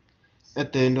circuits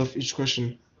at the end of each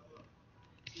question.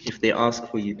 If they ask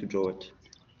for you to draw it.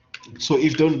 So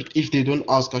if they don't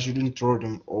ask, I shouldn't draw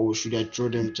them, or should I draw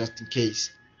them just in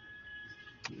case?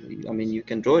 I mean, you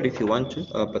can draw it if you want to,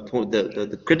 but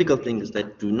the critical thing is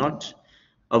that do not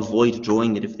avoid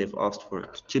drawing it if they've asked for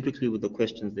it. Typically with the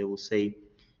questions, they will say,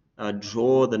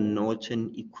 draw the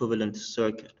Norton equivalent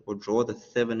circuit or draw the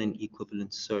Thevenin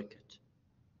equivalent circuit.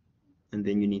 And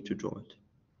then you need to draw it.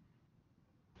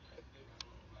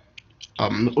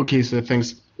 Okay, so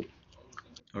thanks.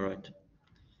 All right.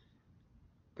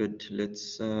 Good.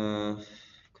 Let's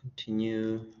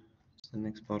continue to the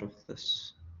next part of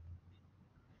this.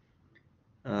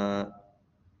 The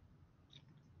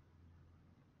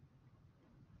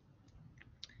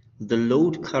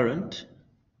load current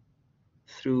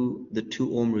through the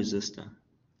 2 ohm resistor.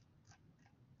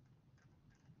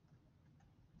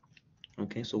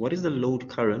 Okay, so what is the load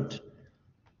current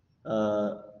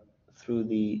through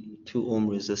the 2 ohm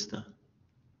resistor?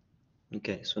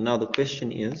 Okay, so now the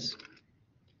question is,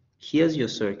 here's your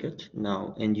circuit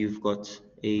now, and you've got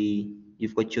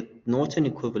your Norton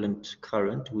equivalent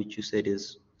current, which you said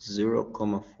is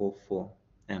 0.44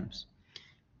 amps.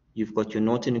 You've got your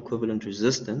Norton equivalent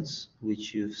resistance,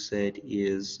 which you've said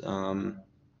is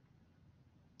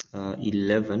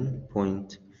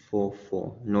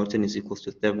 11.44. Norton is equals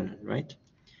to Thevenin, right?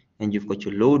 And you've got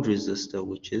your load resistor,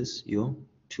 which is your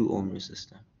 2 ohm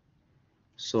resistor.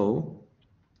 So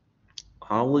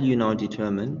how will you now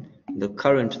determine the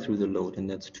current through the load? And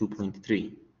that's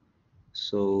 2.3.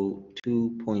 So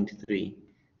 2.3,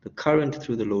 the current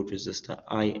through the load resistor,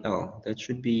 IL, that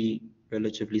should be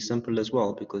relatively simple as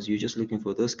well, because you're just looking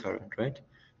for this current, right?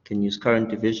 You can use current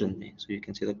division there. So you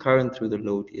can say the current through the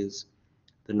load is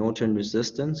the Norton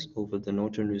resistance over the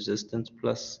Norton resistance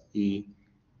plus the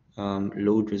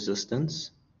load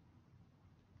resistance,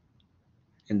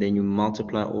 and then you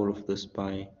multiply all of this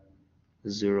by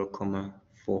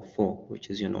 0.44, which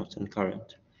is your Norton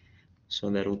current. So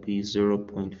that will be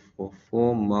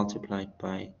 0.44 multiplied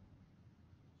by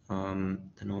the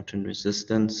Norton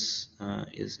resistance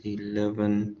is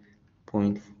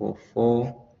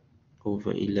 11.44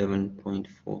 over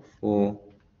 11.44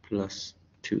 plus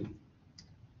 2.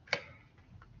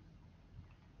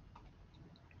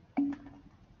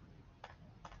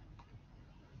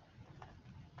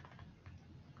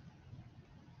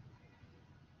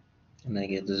 And I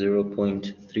get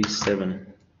 0.37.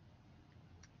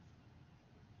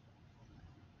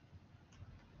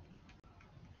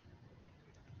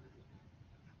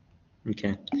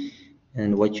 Okay,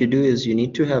 and what you do is you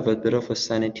need to have a bit of a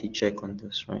sanity check on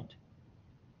this, right?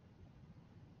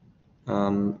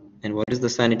 And what is the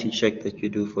sanity check that you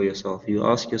do for yourself? You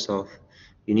ask yourself,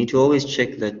 you need to always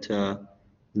check that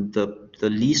the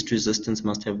least resistance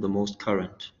must have the most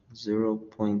current,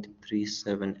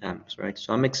 0.37 amps, right?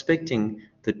 So I'm expecting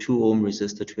the 2 ohm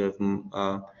resistor to have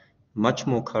much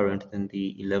more current than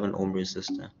the 11 ohm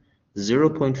resistor.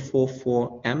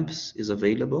 0.44 amps is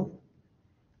available,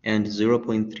 and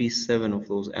 0.37 of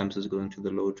those amps is going to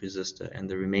the load resistor, and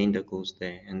the remainder goes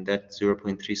there, and that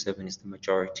 0.37 is the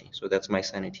majority. So that's my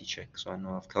sanity check, so I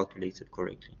know I've calculated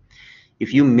correctly.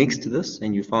 If you mixed this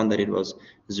and you found that it was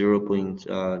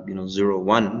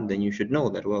 0.01, then you should know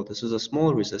that, well, this is a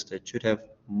small resistor, it should have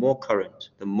more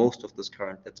current, the most of this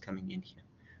current that's coming in here.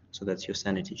 So that's your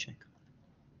sanity check.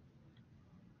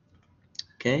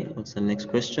 Okay, what's the next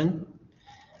question?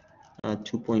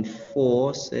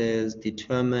 2.4 says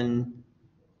determine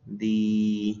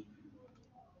the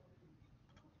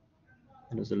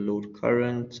load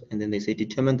current, and then they say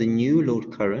determine the new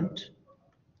load current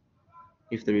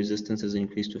if the resistance is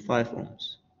increased to 5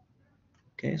 ohms.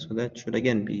 Okay, so that should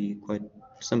again be quite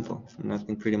simple.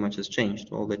 Nothing pretty much has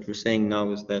changed. All that we're saying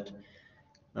now is that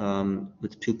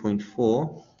with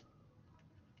 2.4,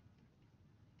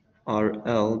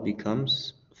 RL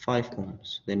becomes 5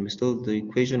 ohms. Then the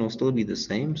equation will still be the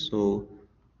same. So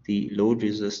the load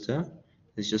resistor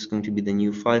is just going to be the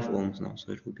new 5 ohms now.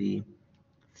 So it will be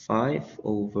 5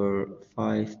 over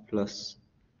 5 plus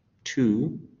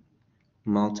 2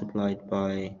 multiplied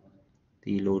by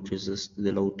the load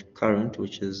current,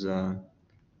 which is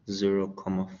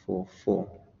 0.44,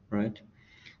 right?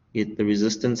 The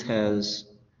resistance has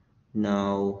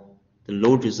now, the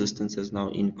load resistance has now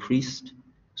increased,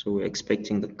 so we're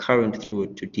expecting the current through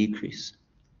it to decrease.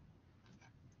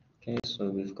 Okay,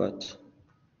 so we've got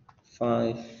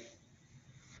 5,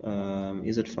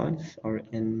 is it 5?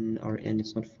 Rn,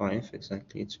 it's not 5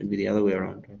 exactly, it should be the other way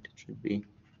around, right? It should be,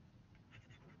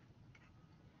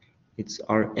 it's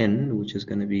Rn, which is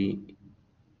going to be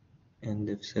And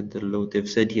they've said they've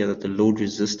said here that the load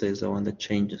resistor is the one that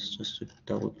changes, just to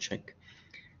double check.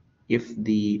 If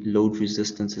the load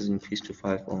resistance is increased to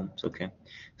 5 ohms, okay.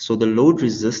 So the load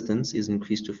resistance is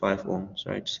increased to 5 ohms,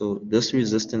 right? So this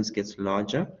resistance gets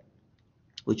larger,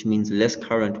 which means less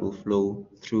current will flow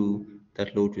through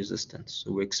that load resistance.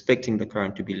 So we're expecting the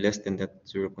current to be less than that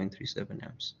 0.37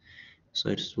 amps. So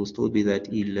it will still be that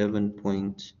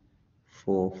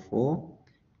 11.44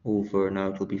 over, now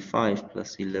it will be 5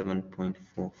 plus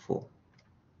 11.44.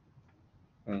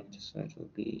 Right, so it will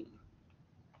be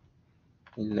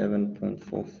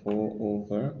 11.44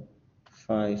 over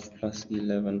 5 plus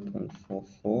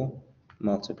 11.44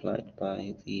 multiplied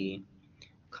by the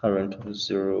current of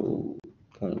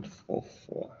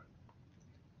 0.44.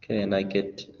 Okay, and I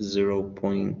get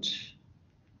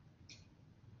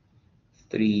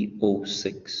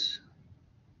 0.306.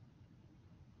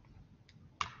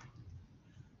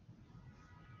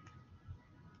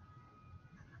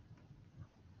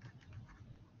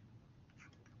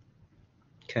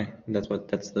 Okay,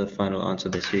 that's the final answer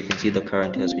there. So you can see the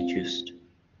current has reduced.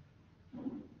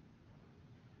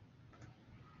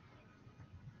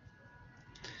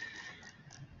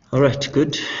 All right,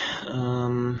 good.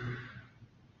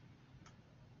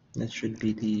 That should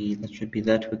be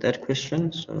that with that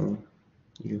question. So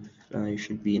you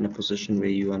should be in a position where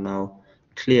you are now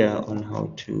clear on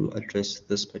how to address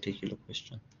this particular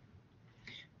question.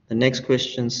 The next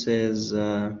question says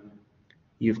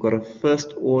you've got a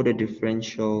first order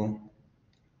differential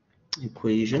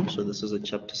equation. So this is a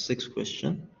chapter 6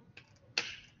 question.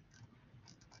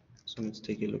 So let's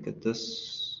take a look at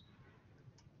this.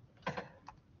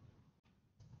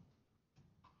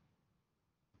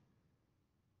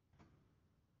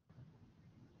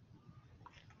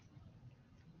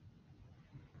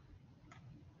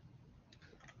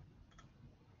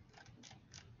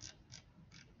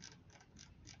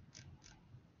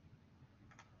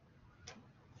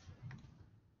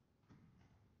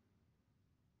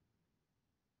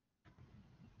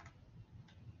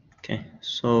 Okay,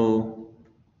 so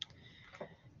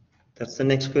that's the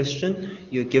next question.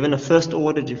 You're given a first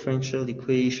order differential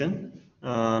equation,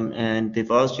 and they've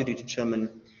asked you to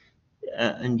determine,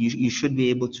 and you should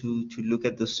be able to look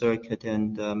at the circuit,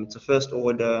 and it's a first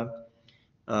order.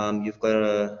 You've got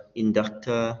an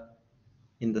inductor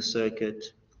in the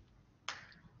circuit,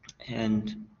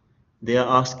 and they're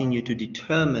asking you to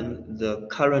determine the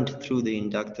current through the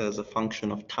inductor as a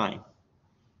function of time.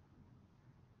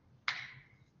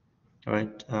 All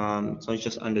right, so it's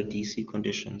just under DC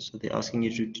conditions. So they're asking you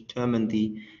to determine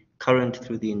the current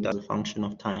through the inductor as a function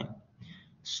of time.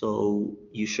 So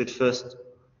you should first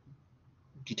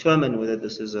determine whether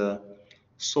this is a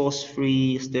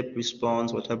source-free step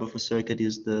response, what type of a circuit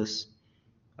is this,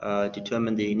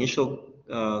 determine the initial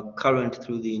current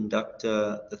through the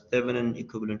inductor, the Thevenin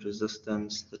equivalent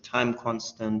resistance, the time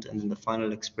constant, and then the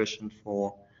final expression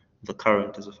for the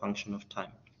current as a function of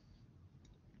time.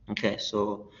 Okay,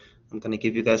 so I'm going to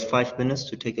give you guys 5 minutes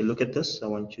to take a look at this. I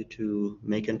want you to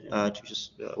make an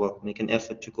make an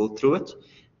effort to go through it,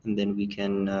 and then we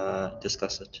can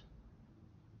discuss it.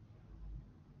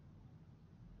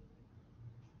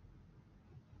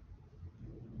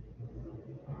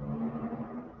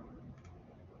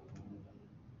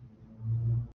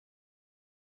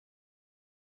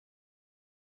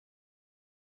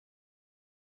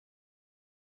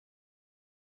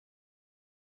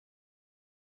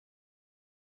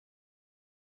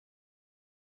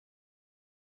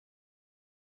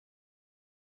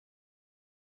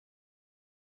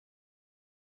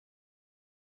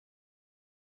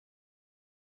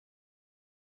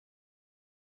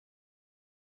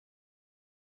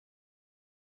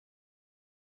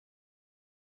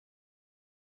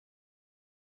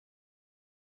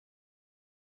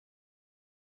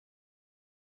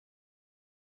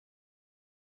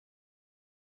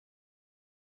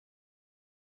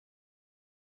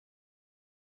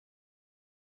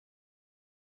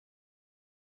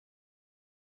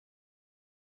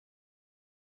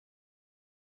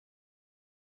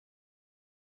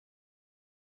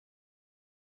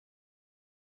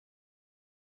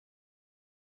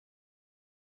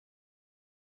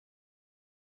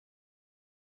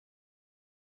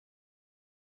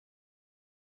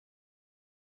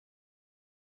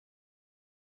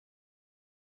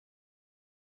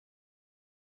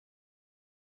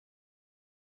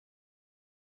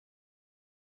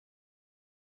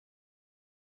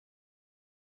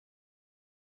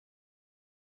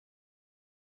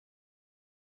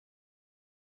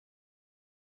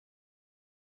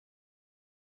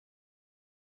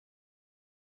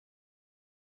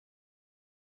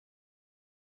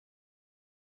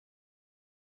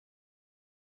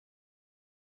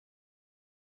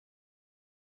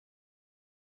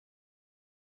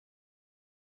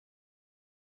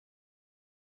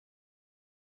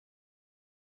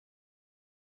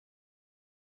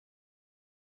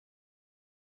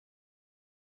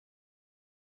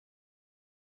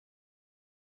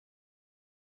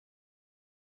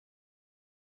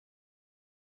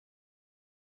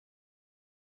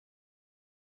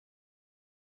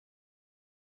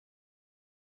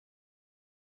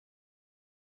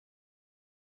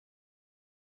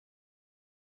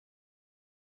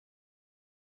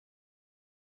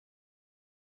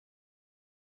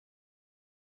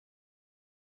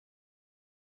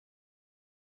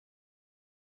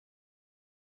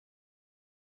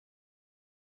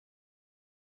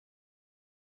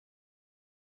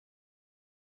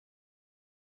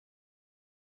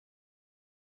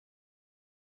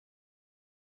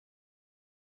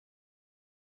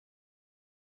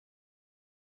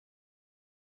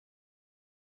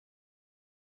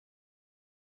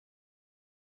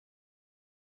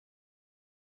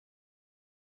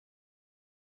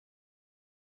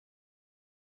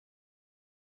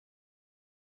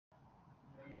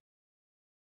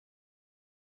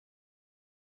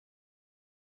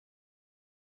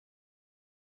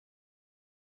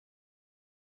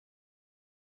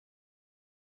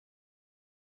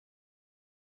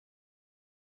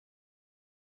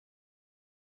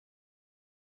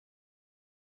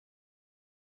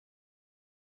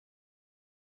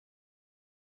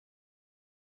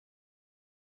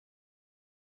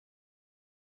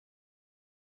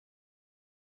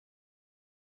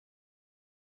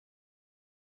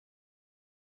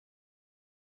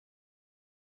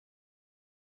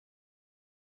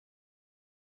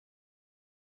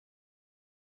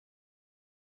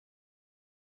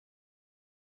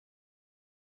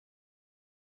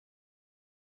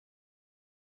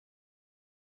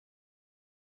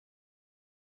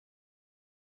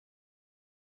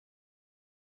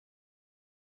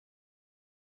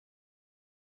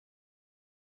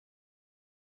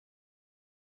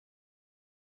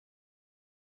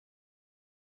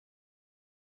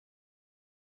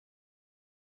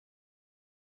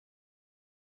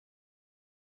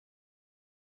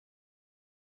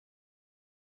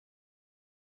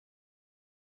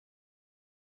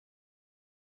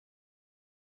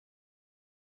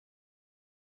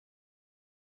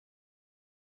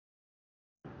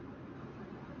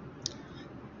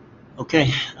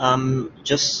 Okay,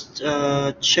 just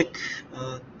check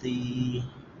the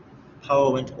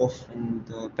power went off and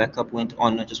the backup went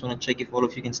on. I just want to check if all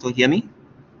of you can still hear me.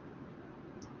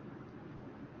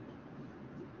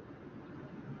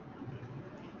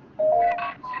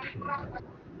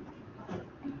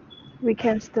 We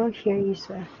can still hear you,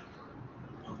 sir.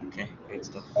 Okay, great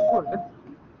stuff.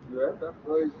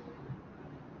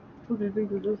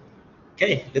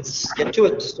 Okay, let's get to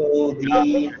it. So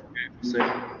the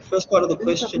first part of the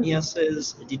question here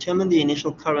says, determine the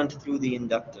initial current through the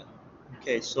inductor.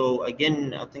 Okay, so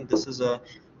again, I think this is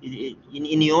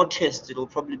in your test, it'll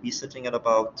probably be sitting at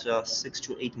about 6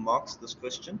 to 8 marks, this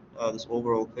question, this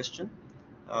overall question.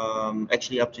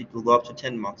 Actually, it will go up to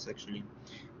 10 marks, actually.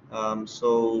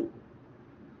 So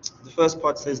the first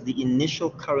part says the initial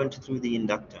current through the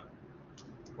inductor.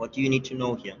 What do you need to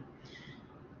know here?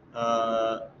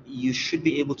 You should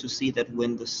be able to see that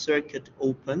when the circuit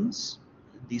opens,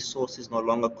 the source is no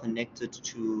longer connected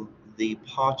to the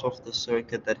part of the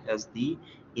circuit that has the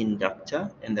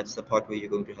inductor, and that's the part where you're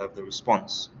going to have the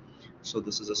response. So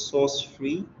this is a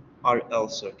source-free RL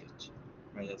circuit,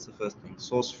 right? That's the first thing,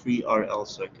 source-free RL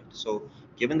circuit. So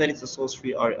given that it's a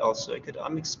source-free RL circuit,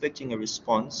 I'm expecting a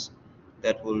response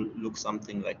that will look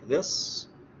something like this,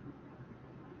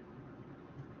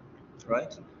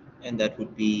 right? And that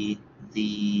would be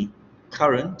the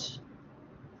current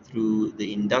through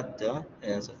the inductor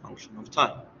as a function of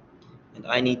time. And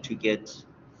I need to get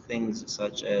things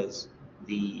such as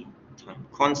the time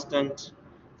constant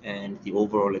and the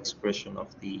overall expression of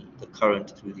the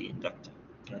current through the inductor.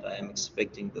 And I am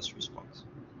expecting this response.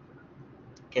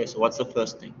 Okay, so what's the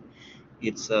first thing?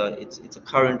 It's a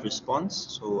current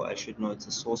response, so I should know it's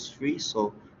a source free.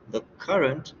 So the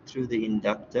current through the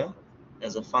inductor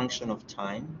as a function of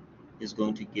time is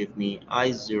going to give me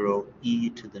I0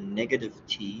 e to the negative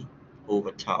t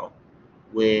over tau,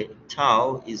 where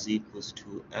tau is equals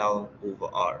to L over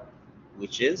R,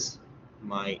 which is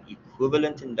my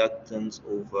equivalent inductance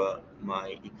over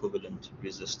my equivalent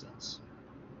resistance.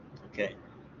 Okay,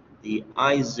 the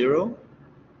I0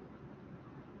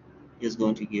 is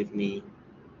going to give me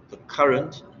the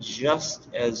current just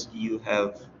as you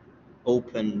have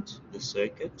opened the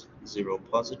circuit, 0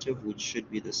 positive, which should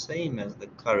be the same as the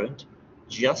current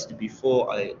just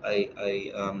before I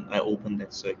open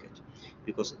that circuit,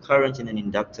 because current in an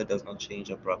inductor does not change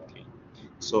abruptly.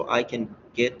 So I can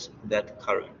get that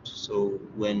current. So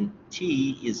when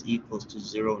t is equals to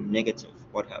 0 negative,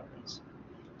 what happens?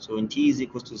 So when t is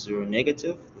equals to 0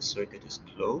 negative, the circuit is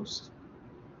closed.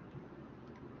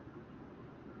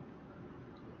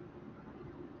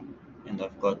 And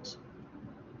I've got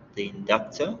the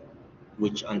inductor,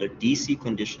 which under DC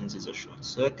conditions is a short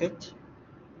circuit.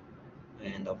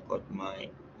 And I've got my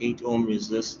 8 ohm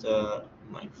resistor,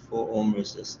 my 4 ohm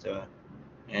resistor,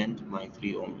 and my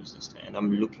 3 ohm resistor. And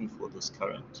I'm looking for this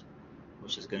current,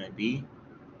 which is going to be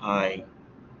I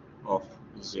of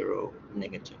 0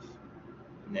 negative.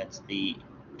 And that's the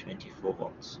 24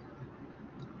 volts.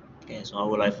 Okay, so how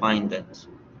will I find that?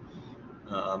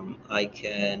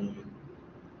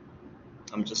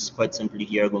 I'm just quite simply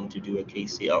here going to do a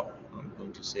KCL. I'm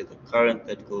going to say the current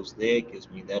that goes there gives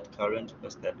me that current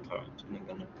plus that current, and I'm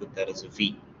going to put that as a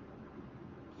V.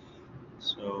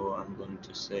 So I'm going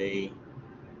to say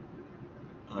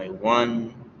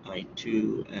I1,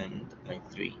 I2, and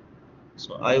I3.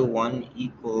 So I1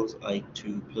 equals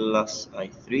I2 plus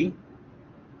I3.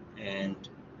 And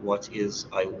what is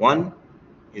I1?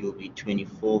 It'll be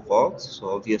 24 volts. So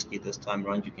obviously this time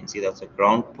around you can see that's a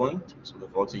ground point. So the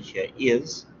voltage here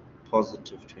is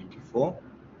positive 24.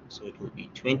 So it will be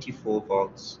 24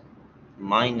 volts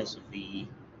minus V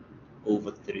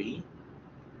over 3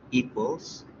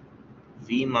 equals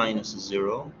V minus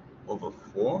 0 over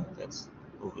 4, that's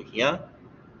over here,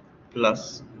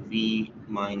 plus V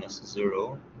minus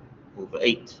 0 over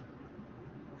 8.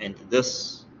 And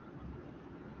this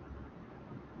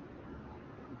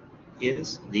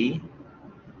is the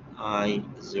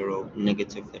I0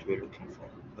 negative that we're looking for.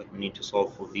 But we need to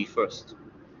solve for V first.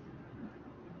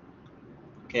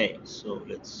 Okay, so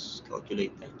let's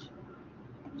calculate that.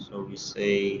 So we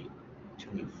say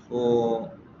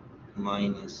 24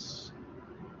 minus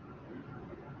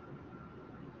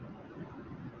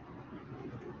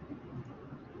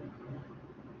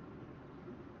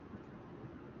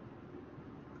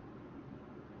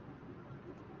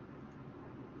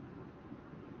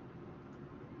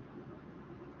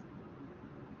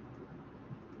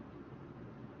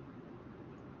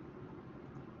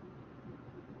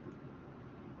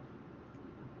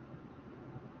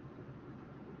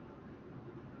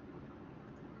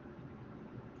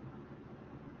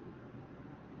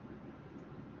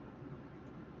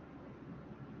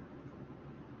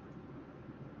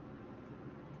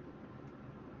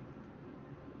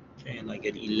Okay, and I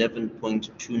get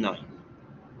 11.29.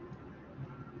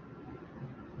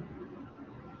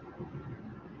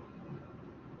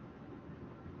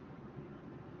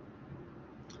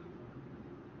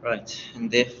 Right, and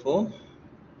therefore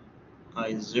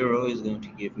I0 is going to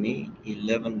give me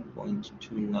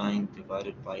 11.29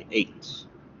 divided by 8.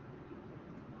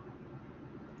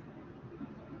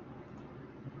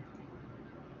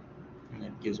 And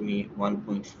that gives me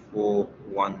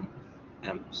 1.41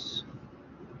 amps.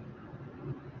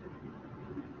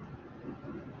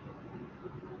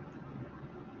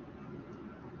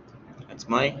 That's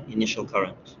my initial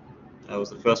current. That was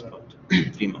the first part,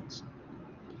 3 months.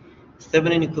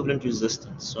 Thevenin equivalent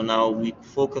resistance. So now we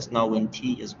focus now when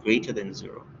T is greater than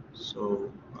 0.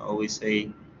 So I always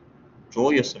say, draw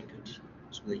your circuit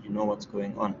so that you know what's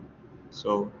going on.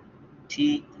 So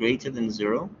T greater than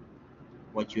 0,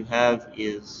 what you have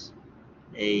is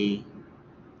an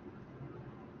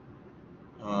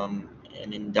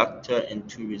inductor and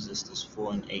 2 resistors,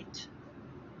 4 and 8.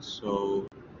 So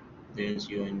there's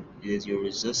your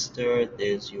resistor,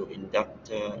 there's your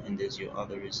inductor, and there's your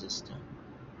other resistor.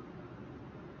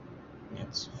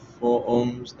 That's 4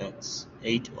 ohms, that's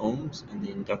 8 ohms, and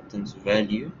the inductance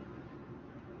value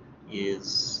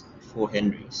is 4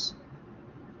 henries.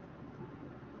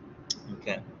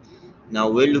 Okay, now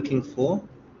we're looking for,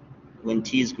 when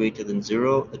T is greater than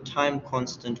 0, the time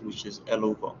constant, which is L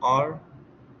over R,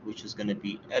 which is going to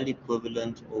be L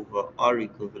equivalent over R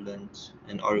equivalent,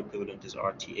 and R equivalent is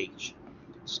RTH.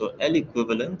 So L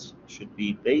equivalent should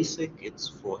be basic, it's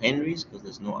 4 henries because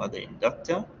there's no other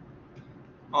inductor.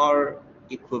 R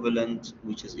equivalent,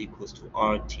 which is equals to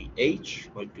RTH,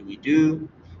 what do?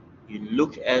 You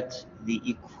look at the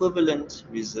equivalent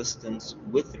resistance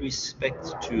with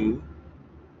respect to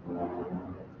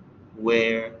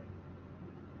where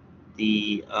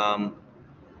the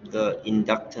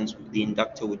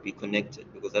inductor would be connected,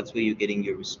 because that's where you're getting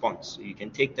your response. So you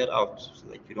can take that out so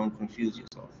that you don't confuse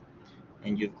yourself.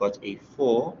 And you've got a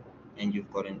 4 and you've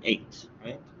got an 8,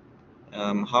 right?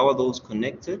 How are those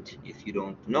connected? If you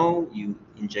don't know, you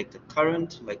inject a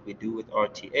current like we do with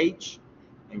RTH,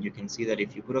 and you can see that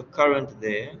if you put a current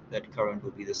there, that current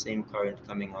will be the same current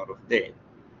coming out of there.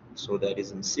 So that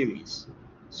is in series.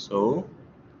 So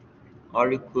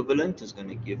R equivalent is going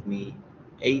to give me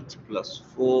 8 plus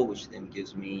 4, which then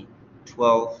gives me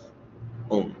 12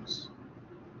 ohms.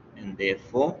 And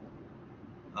therefore,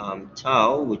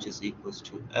 tau, which is equals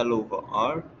to L over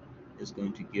R, is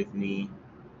going to give me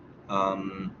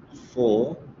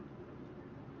 4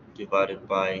 divided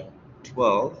by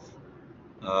 12,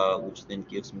 which then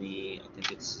gives me, I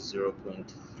think it's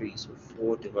 0.3. So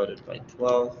 4 divided by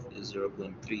 12 is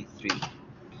 0.33.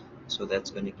 So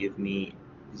that's going to give me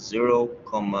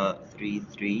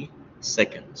 0.33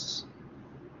 seconds.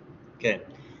 Okay,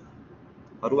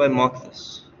 how do I mark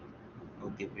this? I'll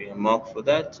give you a mark for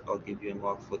that. I'll give you a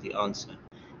mark for the answer.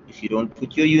 If you don't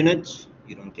put your unit,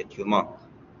 you don't get your mark,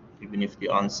 even if the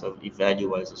answer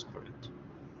value-wise is correct.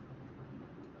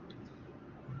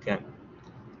 Okay.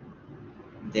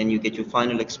 Then you get your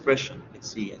final expression.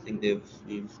 Let's see. I think this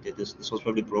was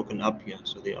probably broken up here.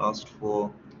 So they asked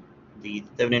for the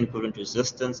Thevenin equivalent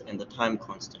resistance and the time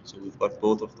constant. So we've got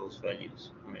both of those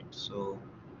values, right? So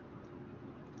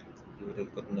you would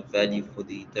have gotten a value for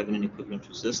the Thevenin equivalent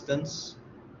resistance.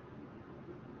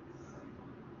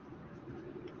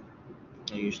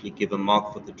 I usually give a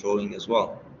mark for the drawing as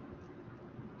well.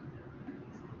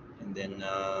 And then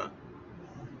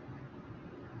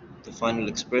the final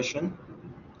expression.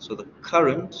 So the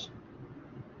current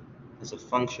as a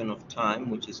function of time,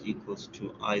 which is equals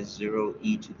to I0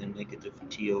 e to the negative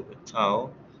t over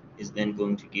tau, is then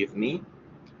going to give me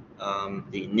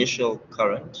the initial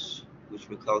current, which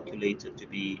we calculated to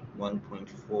be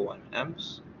 1.41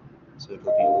 amps. So it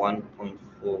will be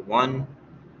 1.41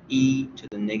 e to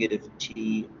the negative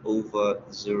t over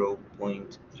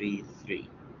 0.33,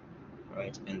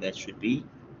 right? And that should be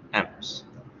amps.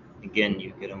 Again,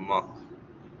 you get a mark.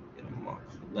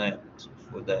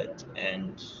 For that,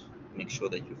 and make sure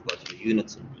that you've got your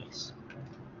units in place.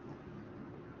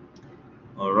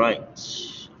 All right,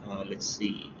 let's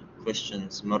see.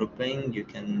 Questions, Marupeng, you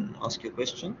can ask your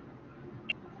question.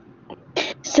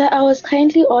 Sir, I was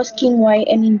kindly asking why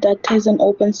an inductor is an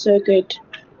open circuit.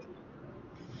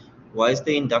 Why is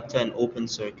the inductor an open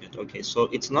circuit? Okay, so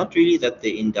it's not really that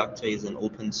the inductor is an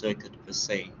open circuit per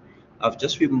se. I've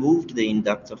just removed the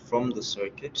inductor from the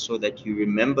circuit so that you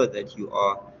remember that you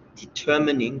are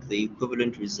determining the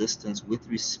equivalent resistance with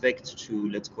respect to,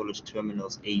 let's call it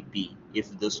terminals A, B,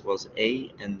 if this was A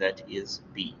and that is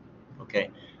B. Okay,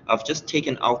 I've just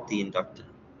taken out the inductor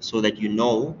so that you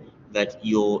know that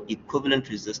your equivalent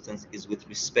resistance is with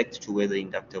respect to where the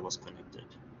inductor was connected.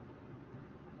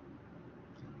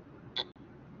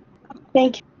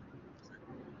 Thank you.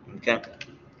 Okay.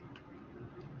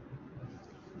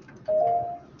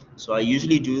 So I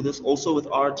usually do this also with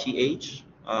RTH.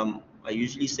 I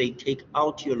usually say take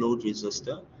out your load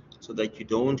resistor so that you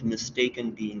don't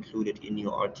mistakenly include it in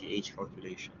your RTH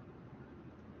calculation.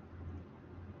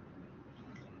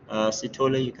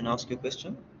 Sitole, you can ask your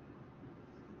question.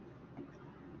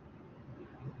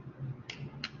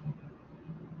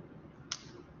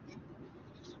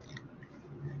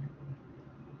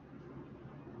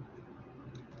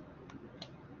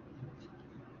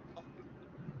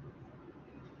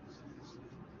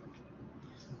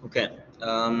 Okay.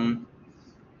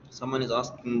 Someone is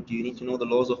asking, do you need to know the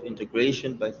laws of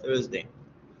integration by Thursday?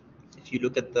 If you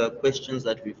look at the questions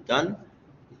that we've done,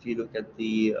 if you look at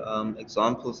the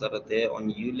examples that are there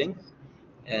on Ulink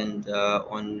and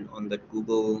on the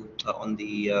Google on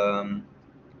the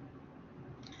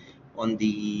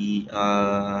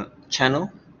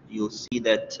channel, you'll see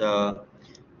that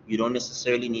you don't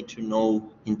necessarily need to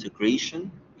know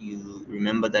integration. You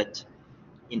remember that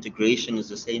integration is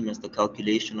the same as the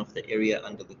calculation of the area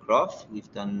under the graph. We've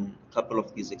done a couple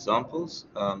of these examples,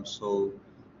 so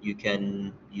you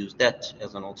can use that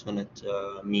as an alternate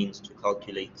means to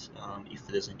calculate if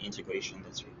there's an integration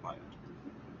that's required.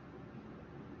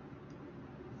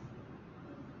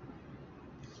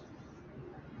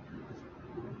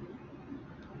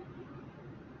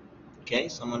 Okay,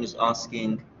 someone is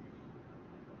asking,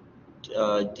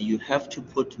 do you have to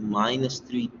put minus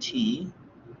 3t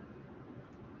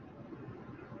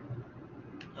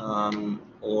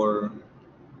or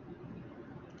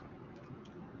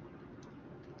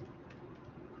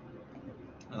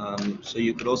so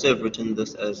you could also have written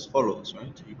this as follows,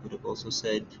 right? You could have also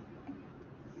said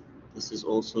this is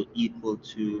also equal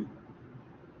to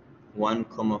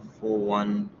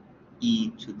 1,41 e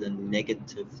to the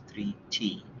negative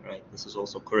 3t, right? This is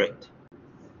also correct.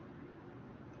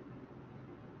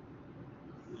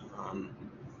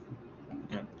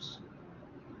 Yes.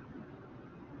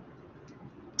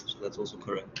 So that's also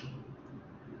correct.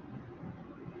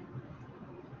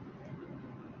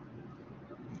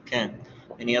 Okay,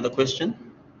 any other question?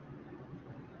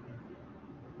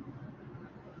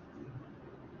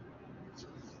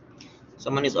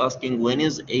 Someone is asking, when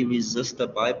is a resistor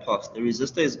bypassed? The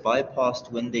resistor is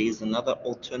bypassed when there is another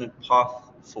alternate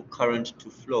path for current to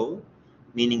flow,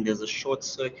 meaning there's a short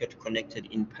circuit connected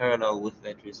in parallel with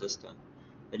that resistor.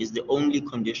 That is the only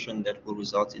condition that will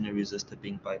result in a resistor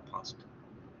being bypassed.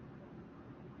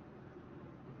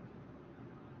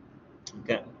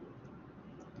 Okay.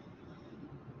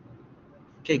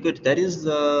 Okay, good. That is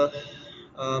the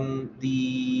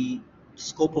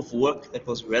scope of work that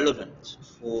was relevant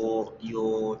for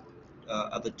your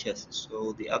other tests.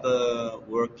 So the other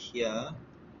work here,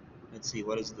 let's see,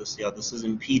 what is this? Yeah, this is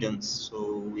impedance.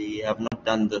 So we have not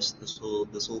done this. This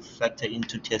will factor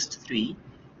into test 3.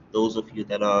 Those of you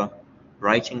that are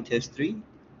writing test 3,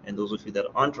 and those of you that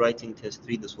aren't writing test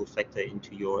 3, this will factor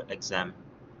into your exam.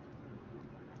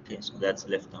 Okay, so that's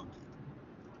left out.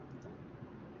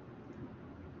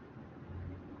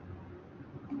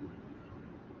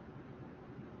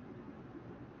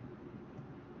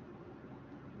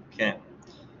 Okay.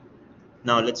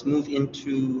 Now let's move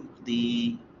into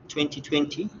the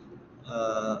 2020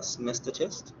 semester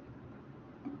test.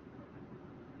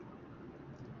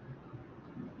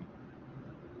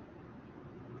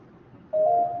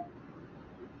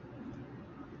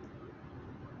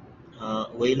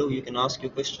 Wailo, you can ask your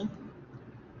question.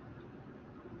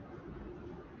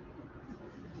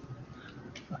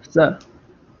 Sir,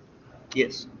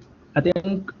 Yes. I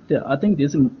think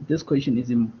this question is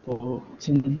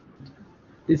important.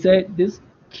 They said this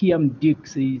Kiam Dick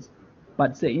says,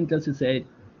 but say Intel said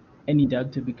any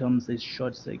inductor becomes a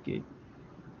short circuit.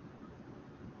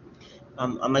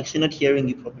 I'm actually not hearing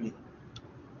you properly.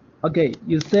 Okay,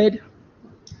 you said.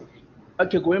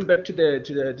 Okay, going back to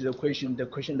the question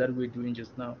that we're doing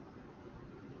just now.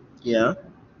 Yeah.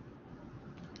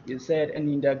 You said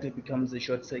any inductor becomes a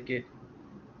short circuit.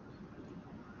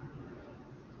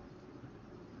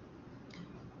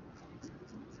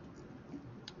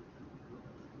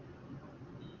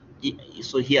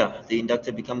 So here, the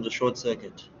inductor becomes a short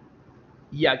circuit.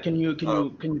 Yeah, can you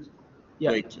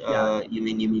yeah, Wait, yeah. you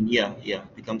mean yeah,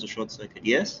 becomes a short circuit.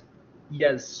 Yes.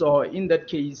 Yes, so in that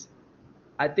case,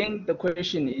 I think the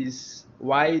question is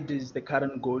why does the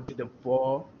current go to the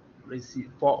 4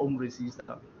 ohm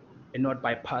resistor and not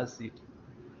bypass it?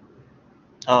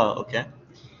 Oh, okay.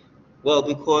 Well,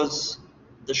 because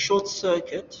the short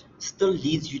circuit still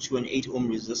leads you to an 8 ohm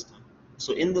resistor.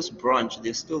 So in this branch,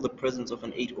 there's still the presence of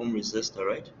an 8 ohm resistor,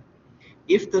 right?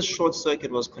 If the short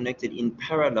circuit was connected in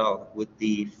parallel with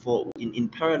the 4 ohm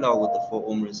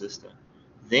resistor,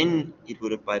 then it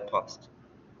would have bypassed.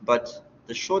 But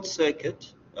the short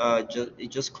circuit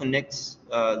it just connects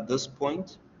this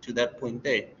point to that point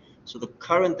there. So the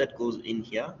current that goes in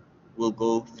here will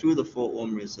go through the 4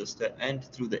 ohm resistor and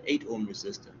through the 8 ohm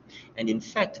resistor. And in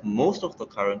fact, most of the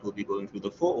current will be going through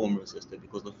the 4 ohm resistor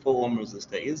because the 4 ohm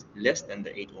resistor is less than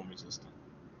the 8 ohm resistor.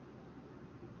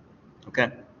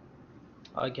 Okay.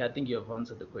 Okay, I think you have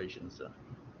answered the question, sir.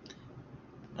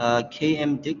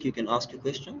 KM Dick, you can ask your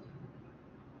question.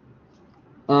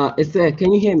 Sir,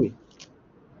 can you hear me?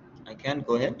 I can,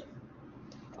 go ahead.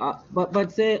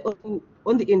 But say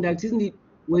on the index, isn't it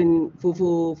when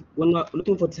when we're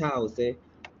looking for tau, say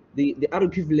the R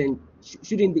equivalent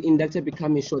shouldn't the inductor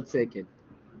become a short circuit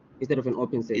instead of an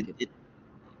open circuit?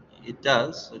 It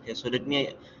does. Okay, so let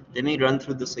me run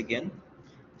through this again.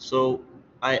 So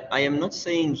I am not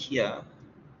saying here,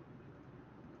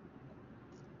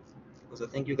 because I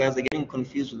think you guys are getting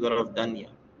confused with what I've done here.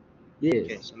 Yes.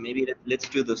 Okay, so maybe let's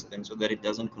do this then so that it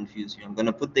doesn't confuse you. I'm going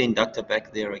to put the inductor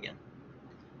back there again.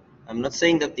 I'm not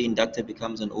saying that the inductor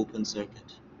becomes an open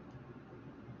circuit.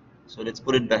 So let's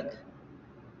put it back.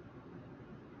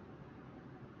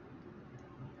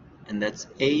 And that's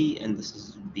A and this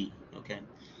is B. Okay,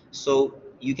 so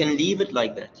you can leave it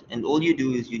like that. And all you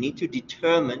do is you need to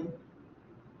determine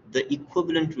the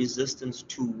equivalent resistance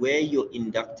to where your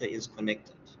inductor is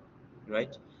connected,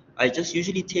 right? I just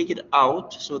usually take it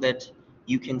out so that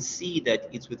you can see that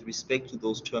it's with respect to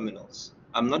those terminals.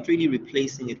 I'm not really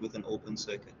replacing it with an open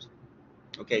circuit.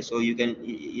 Okay, so you can,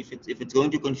 if it's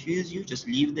going to confuse you, just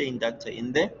leave the inductor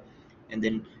in there, and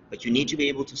then, but you need to be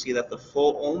able to see that the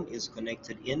 4 ohm is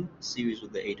connected in series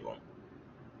with the 8 ohm.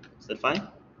 Is that fine?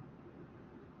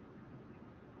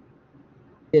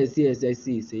 Yes, I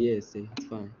see. So yes, it's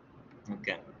fine.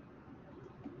 Okay.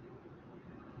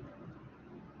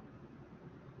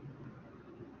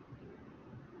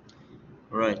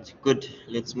 Right, good.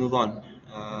 Let's move on.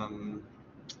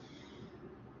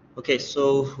 Okay,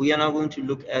 so we are now going to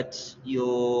look at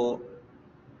your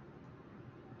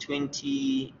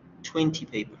 2020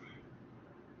 paper.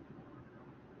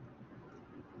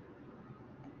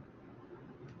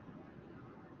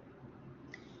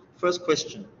 First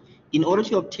question. In order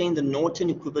to obtain the Norton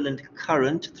equivalent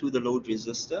current through the load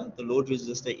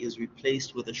resistor is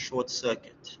replaced with a short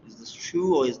circuit. Is this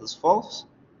true or is this false?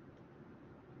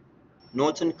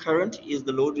 Norton current, is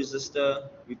the load resistor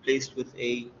replaced with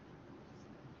a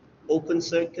open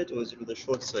circuit or is it with a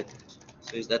short circuit?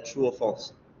 So is that true or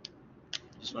false?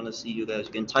 Just want to see you guys.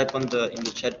 You can type in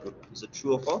the chat group. Is it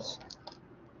true or false?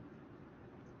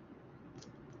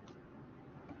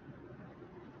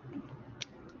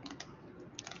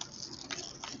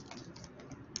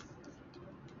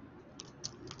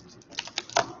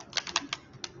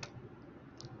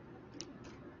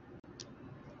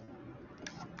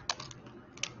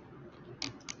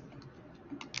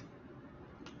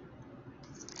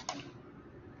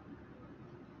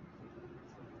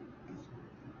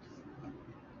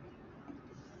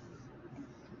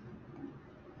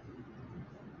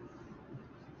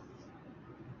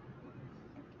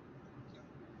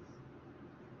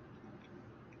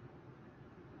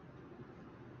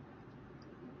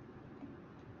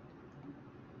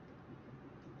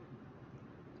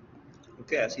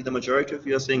 Okay, I see the majority of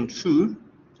you are saying true.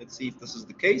 Let's see if this is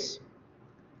the case.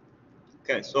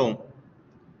 Okay, so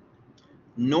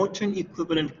Norton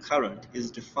equivalent current is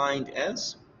defined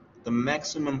as the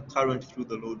maximum current through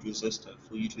the load resistor.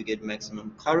 For you to get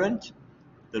maximum current,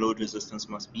 the load resistance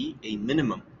must be a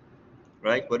minimum,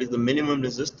 right? What is the minimum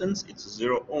resistance? It's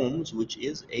 0 ohms, which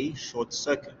is a short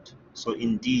circuit. So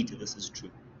indeed, this is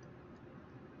true.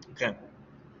 Okay,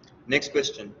 next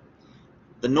question.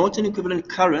 The Norton equivalent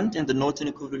current and the Norton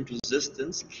equivalent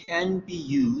resistance can be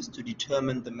used to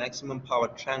determine the maximum power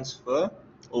transfer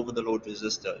over the load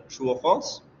resistor. True or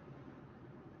false?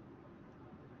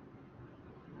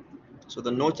 So the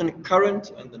Norton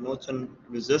current and the Norton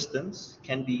resistance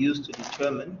can be used to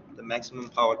determine the maximum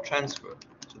power transfer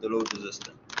to the load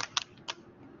resistor.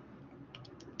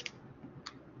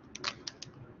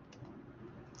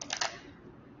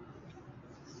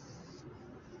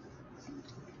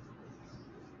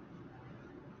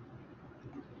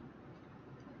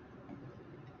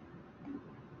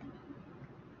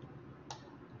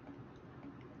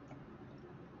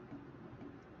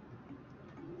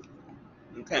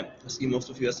 Okay, I see most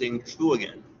of you are saying true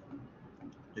again.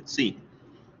 Let's see.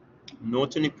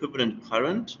 Norton equivalent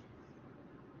current.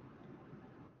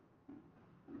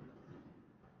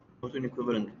 Norton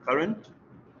equivalent current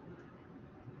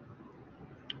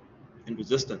and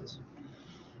resistance.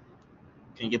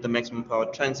 You can get the maximum power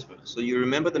transfer. So you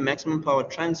remember the maximum power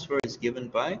transfer is given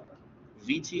by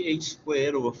VTH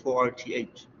squared over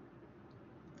 4RTH.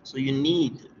 So you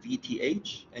need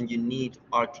VTH and you need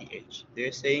RTH.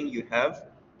 They're saying you have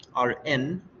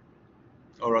Rn,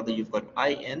 or rather you've got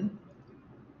In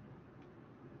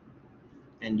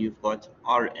and you've got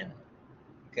Rn,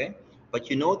 okay? But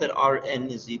you know that Rn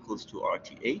is equals to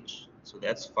RTH, so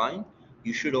that's fine.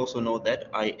 You should also know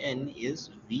that In is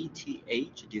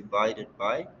VTH divided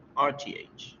by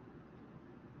RTH,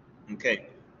 okay?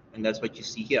 And that's what you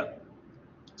see here.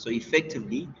 So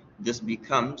effectively, this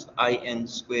becomes In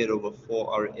squared over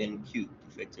 4Rn cubed,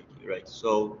 effectively, right?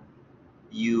 So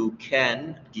you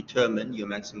can determine your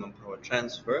maximum power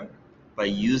transfer by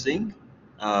using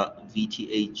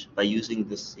VTH, by using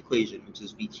this equation, which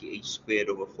is VTH squared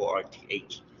over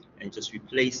 4RTH, and just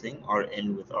replacing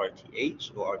Rn with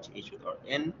RTH or RTH with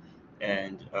Rn,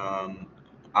 and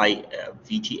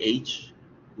VTH,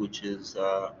 which is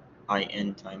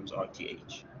In times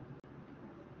RTH.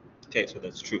 Okay, so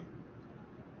that's true.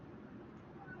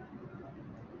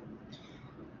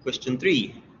 Question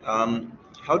 3.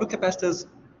 How do capacitors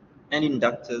and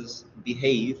inductors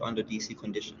behave under DC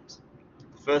conditions?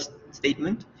 First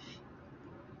statement,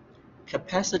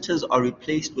 capacitors are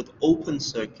replaced with open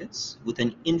circuits with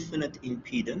an infinite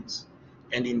impedance,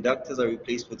 and inductors are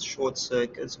replaced with short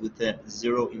circuits with a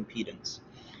zero impedance.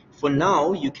 For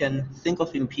now, you can think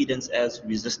of impedance as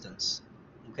resistance,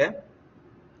 okay?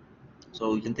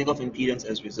 So you can think of impedance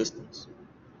as resistance.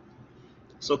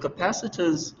 So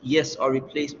capacitors, yes, are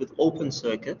replaced with open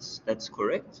circuits, that's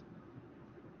correct.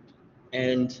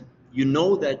 And you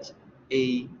know that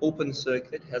a open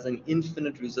circuit has an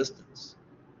infinite resistance.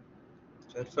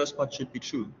 So that first part should be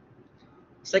true.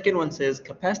 Second one says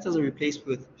capacitors are replaced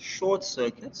with short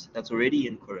circuits. That's already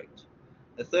incorrect.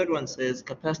 The third one says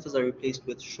capacitors are replaced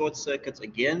with short circuits.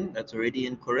 Again, that's already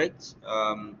incorrect,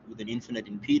 with an infinite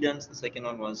impedance. The second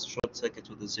one was short circuits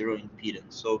with a zero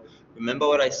impedance. So remember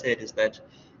what I said is that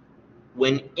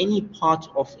when any part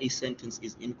of a sentence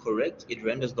is incorrect, it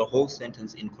renders the whole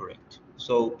sentence incorrect.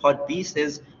 So part B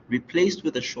says replaced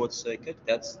with a short circuit.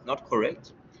 That's not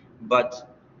correct,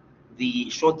 but the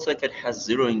short circuit has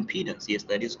zero impedance. Yes,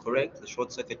 that is correct. The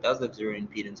short circuit does have zero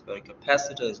impedance, but a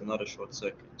capacitor is not a short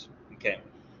circuit. Okay,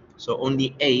 so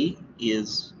only A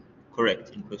is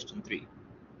correct in question 3.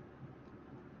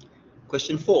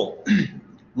 Question 4.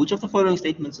 Which of the following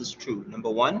statements is true? Number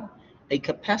 1, a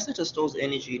capacitor stores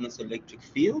energy in its electric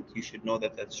field. You should know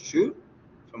that that's true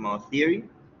from our theory.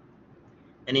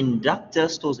 An inductor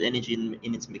stores energy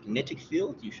in its magnetic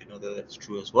field. You should know that that's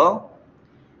true as well.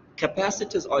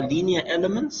 Capacitors are linear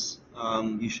elements.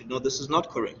 You should know this is not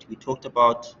correct. We talked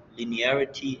about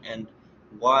linearity and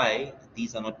why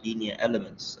these are not linear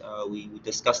elements. We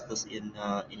discussed this in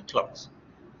class.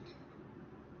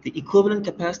 The equivalent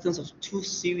capacitance of two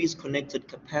series connected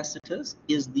capacitors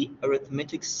is the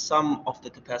arithmetic sum of the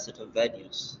capacitor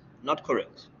values. Not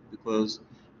correct, because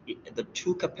the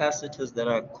two capacitors that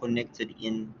are connected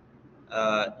in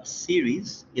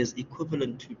series is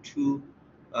equivalent to two,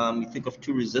 you think of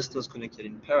two resistors connected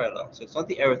in parallel. So it's not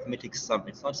the arithmetic sum,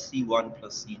 it's not C1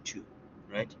 plus C2,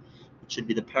 right? It should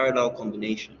be the parallel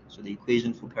combination, so the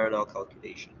equation for parallel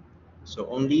calculation. So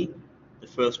only the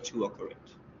first two are correct.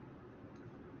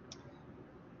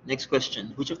 Next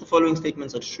question, which of the following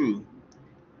statements are true?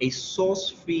 A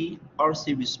source-free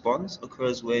RC response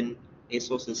occurs when a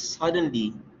source is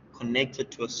suddenly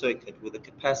connected to a circuit with a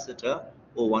capacitor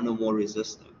or one or more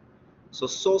resistor. So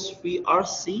source-free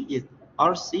RC is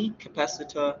RC,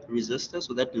 capacitor, resistor.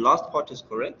 So that last part is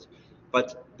correct,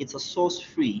 but it's a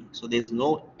source-free, so there's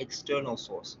no external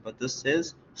source. But this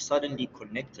says suddenly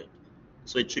connected.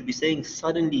 So it should be saying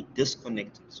suddenly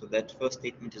disconnected. So that first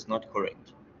statement is not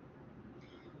correct.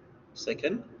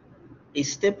 Second, a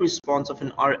step response of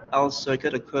an RL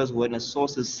circuit occurs when a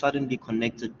source is suddenly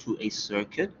connected to a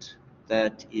circuit.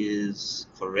 That is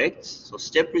correct. So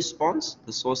step response,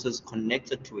 the source is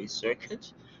connected to a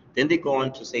circuit. Then they go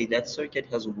on to say that circuit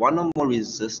has one or more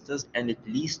resistors and at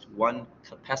least one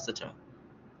capacitor.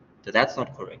 So that's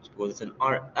not correct because it's an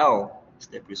RL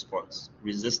step response,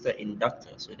 resistor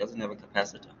inductor, so it doesn't have a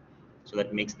capacitor. So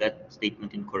that makes that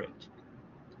statement incorrect.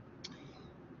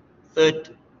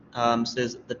 Third,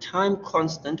 says the time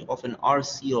constant of an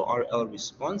RC or RL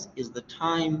response is the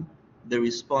time the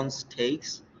response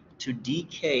takes to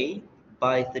decay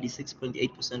by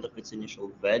 36.8% of its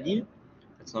initial value.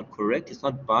 That's not correct. It's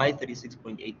not by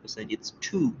 36.8%, it's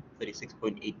to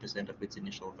 36.8% of its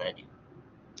initial value.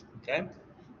 Okay?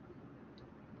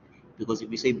 Because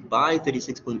if you say by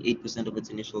 36.8% of its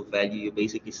initial value, you're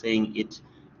basically saying it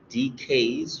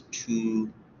decays to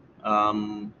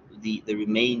the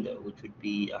remainder, which would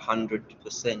be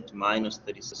 100% minus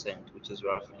 30%, which is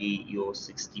roughly your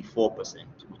 64%,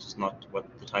 which is not what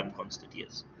the time constant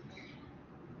is.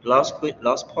 Last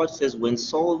part says when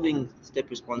solving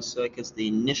step response circuits, the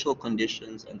initial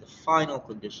conditions and the final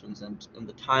conditions and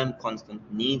the time constant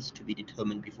needs to be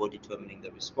determined before determining the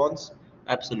response.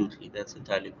 Absolutely, that's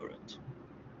entirely correct.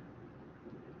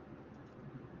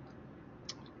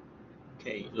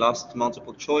 Okay, last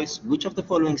multiple choice. Which of the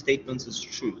following statements is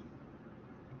true?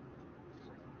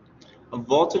 A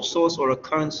voltage source or a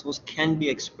current source can be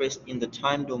expressed in the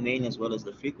time domain as well as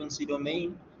the frequency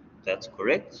domain. That's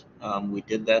correct. We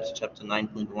did that chapter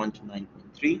 9.1 to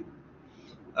 9.3.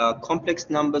 Complex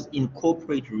numbers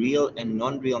incorporate real and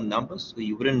non-real numbers, so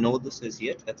you wouldn't know this as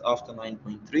yet. That's after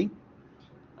 9.3.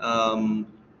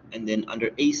 And then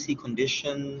under AC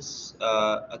conditions,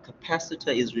 a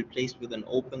capacitor is replaced with an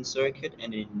open circuit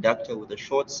and an inductor with a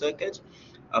short circuit.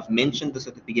 I've mentioned this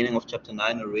at the beginning of chapter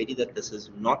 9 already, that this is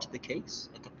not the case.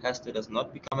 A capacitor does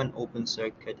not become an open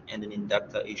circuit and an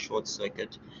inductor a short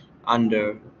circuit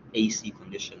under AC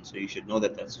conditions. So you should know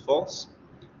that that's false.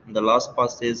 And the last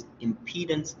part says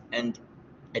impedance and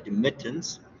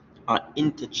admittance are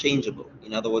interchangeable.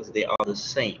 In other words, they are the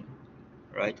same,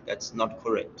 right? That's not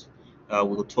correct.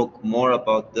 We'll talk more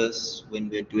about this when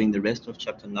we're doing the rest of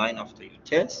chapter 9 after your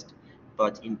test.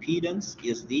 But impedance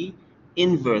is the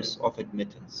inverse of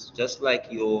admittance, just like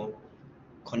your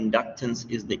conductance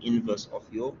is the inverse of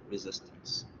your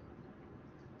resistance.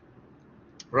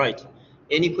 Right.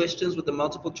 Any questions with the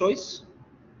multiple choice?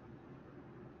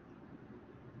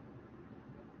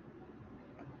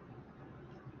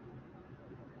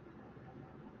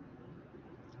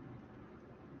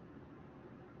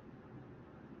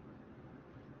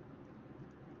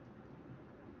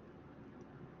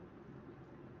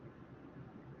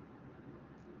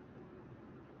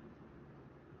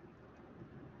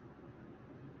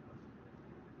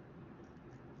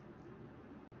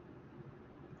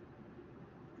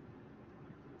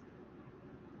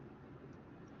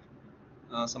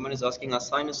 Someone is asking, are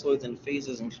sinusoids and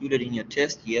phases included in your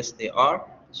test? Yes, they are.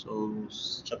 So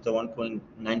chapter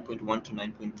 1.9.1 to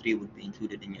 9.3 would be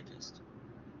included in your test.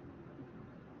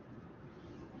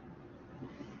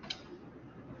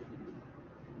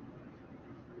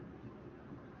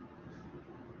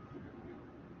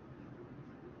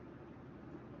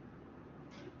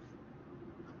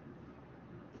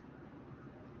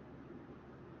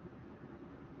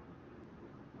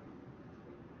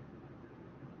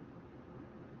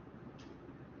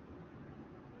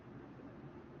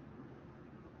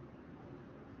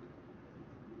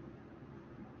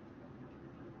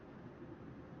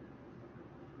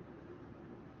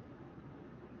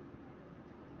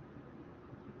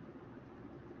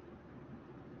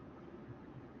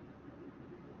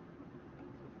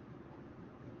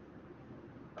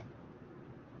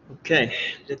 Okay,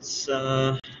 let's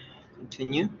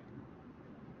continue.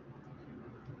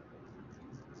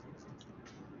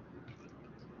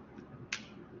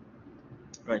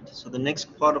 Right, so the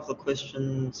next part of the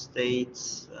question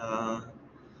states,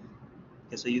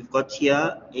 okay, so you've got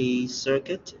here a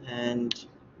circuit and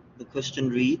the question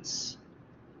reads,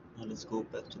 let's go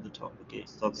back to the top. Okay, it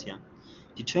starts here.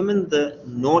 Determine the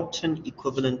Norton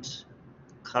equivalent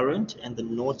current and the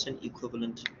Norton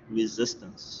equivalent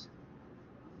resistance.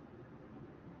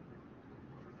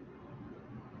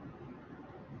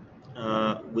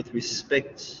 With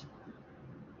respect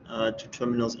to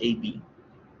terminals AB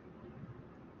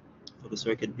for the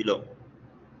circuit below.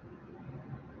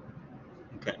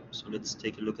 Okay, so let's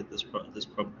take a look at this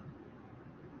problem.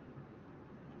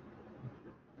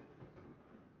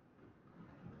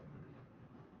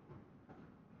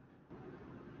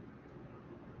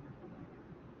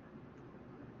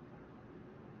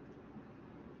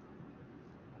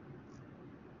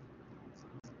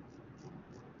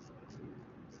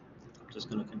 I'm just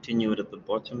going to continue it at the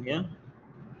bottom here.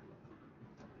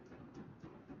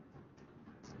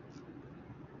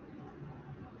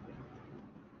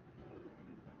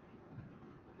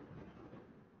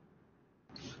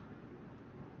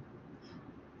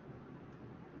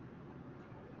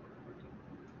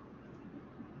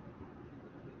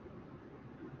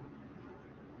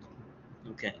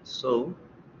 Okay, so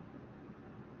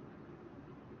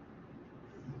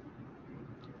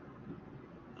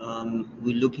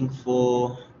we're looking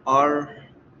for R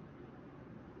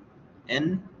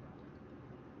N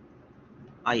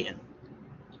I N.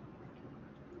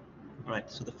 All right,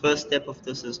 so the first step of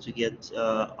this is to get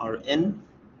Rn,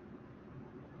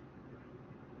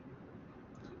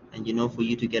 and you know, for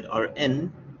you to get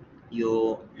Rn,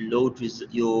 your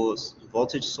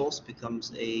voltage source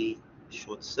becomes a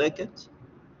short circuit,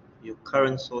 your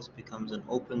current source becomes an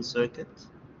open circuit,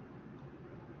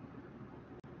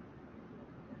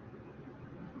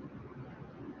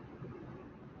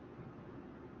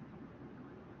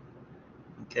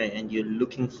 okay, and you're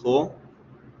looking for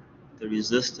the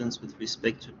resistance with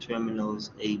respect to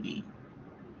terminals AB.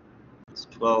 It's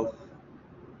 12,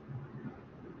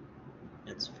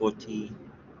 that's 40,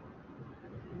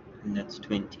 and that's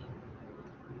 20.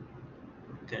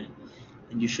 Okay,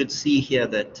 and you should see here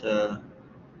that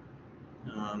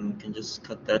you can just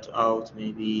cut that out,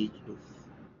 maybe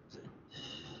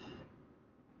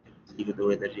leave it the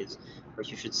way that it is. But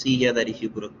you should see here that if you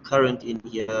put a current in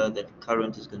here, that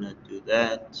current is going to do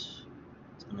that.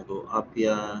 It's going to go up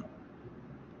here,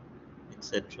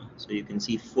 etc. So you can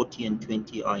see 40 and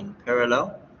 20 are in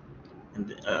parallel,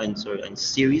 and in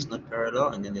series, not parallel,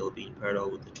 and then they will be in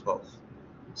parallel with the 12.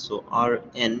 So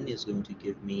Rn is going to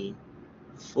give me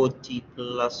 40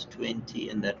 plus 20,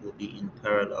 and that will be in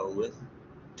parallel with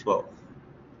 12.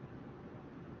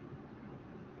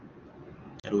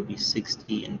 That will be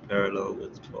 60 in parallel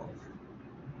with 12.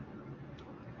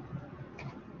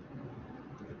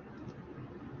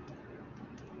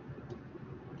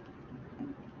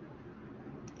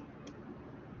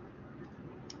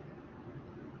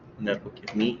 And that will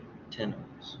give me 10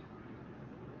 ohms.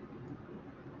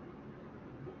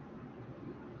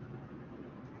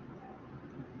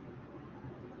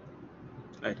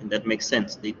 Right, and that makes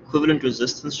sense. The equivalent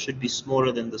resistance should be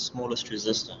smaller than the smallest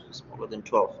resistor, smaller than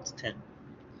 12, it's 10.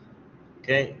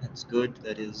 Okay, that's good.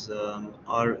 That is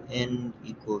Rn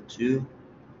equal to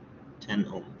 10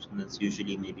 ohms, and that's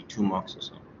usually maybe 2 marks or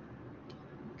so.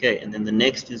 Okay, and then the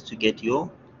next is to get your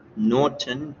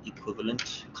Norton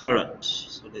equivalent current.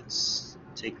 So let's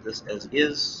take this as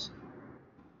is,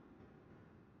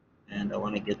 and I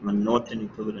want to get my Norton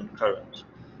equivalent current.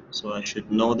 So I should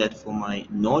know that for my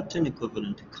Norton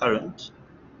equivalent current,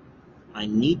 I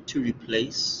need to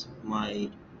replace my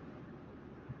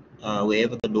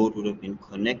wherever the load would have been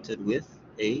connected with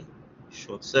a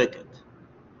short circuit,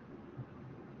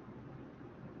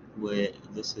 where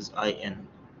this is IN.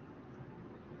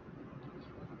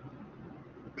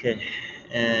 Okay,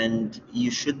 and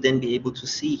you should then be able to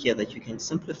see here that you can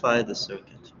simplify the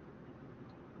circuit.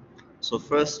 So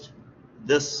first,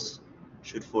 this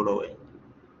should fall away,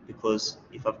 because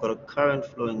if I've got a current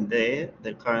flowing there,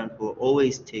 the current will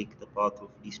always take the path of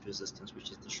least resistance, which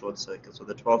is the short circuit. So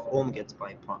the 12 ohm gets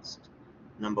bypassed,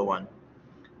 number one.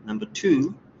 Number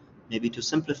two, maybe to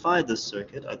simplify this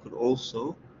circuit, I could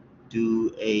also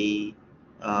do a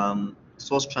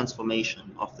source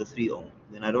transformation of the 3 ohm.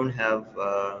 Then I don't have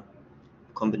a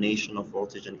combination of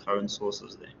voltage and current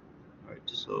sources there. Right,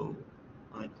 so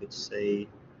I could say,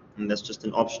 and that's just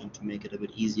an option to make it a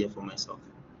bit easier for myself.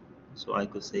 So I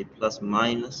could say plus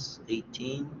minus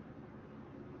 18.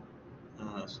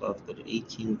 So I've got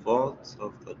 18 volts,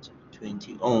 I've got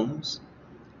 20 ohms,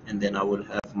 and then I will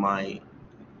have my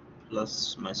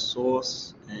plus my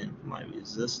source and my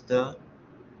resistor,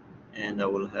 and I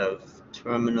will have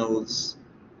terminals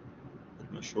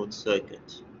with my short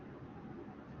circuit.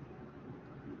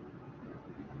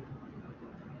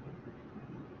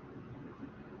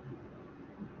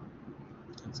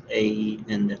 That's A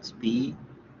and that's B,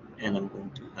 and I'm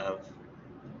going to have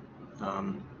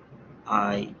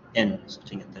IN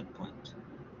sitting at that point,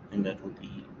 and that will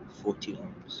be 40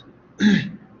 ohms.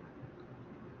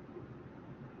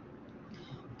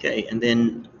 Okay, and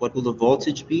then what will the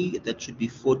voltage be? That should be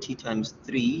 40 times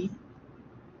 3.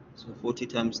 So 40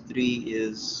 times 3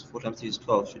 is 4 times 3 is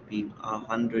 12. Should be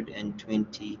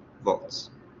 120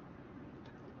 volts.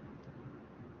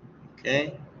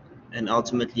 Okay, and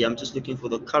ultimately I'm just looking for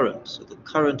the current. So the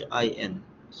current IN.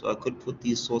 So I could put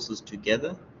these sources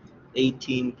together.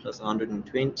 18 plus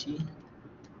 120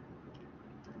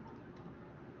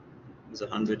 is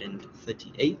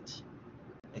 138.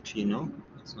 Actually, no,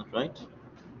 that's not right.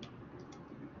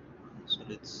 So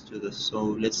let's do this. So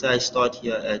let's say I start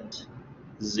here at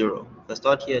 0. If I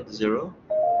start here at 0,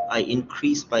 I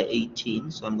increase by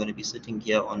 18. So I'm going to be sitting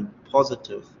here on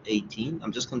positive 18.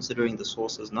 I'm just considering the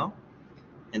sources now.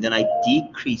 And then I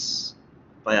decrease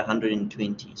by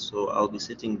 120. So I'll be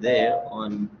sitting there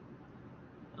on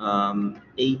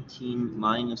 18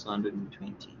 minus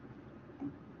 120.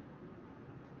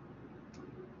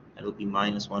 That'll be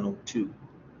minus 102.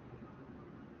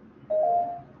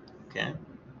 Okay.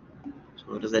 So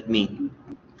what does that mean?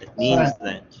 That means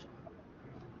that,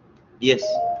 yes.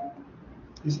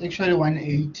 It's actually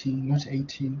 180, not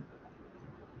 18.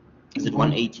 Is it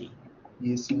 180?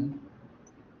 Yes, sir.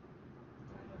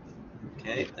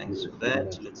 Okay, thanks for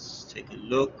that. Let's take a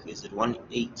look. Is it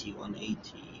 180?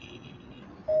 180?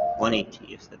 180,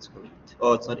 yes, that's correct.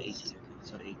 Oh, it's not 80. Okay,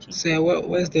 it's not 18. So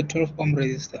where's the 12 ohm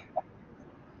resistor?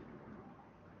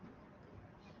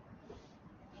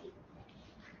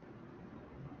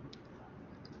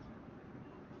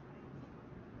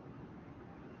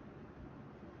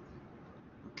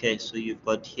 Okay, so you've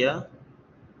got here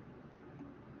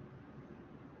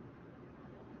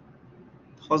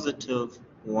positive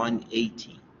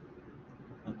 180.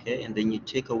 Okay, and then you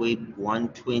take away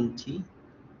 120.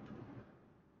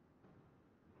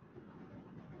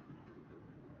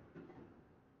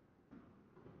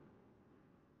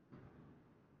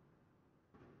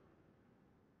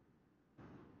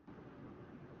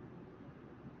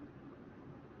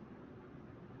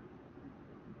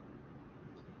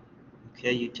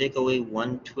 Okay, you take away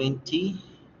 120,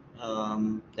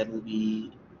 that will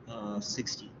be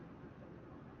 60.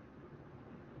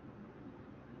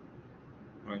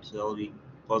 All right, so that will be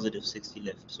positive 60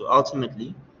 left. So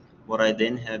ultimately, what I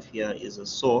then have here is a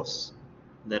source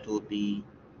that will be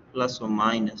plus and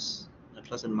minus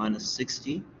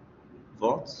 60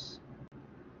 volts,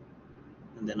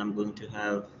 and then I'm going to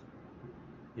have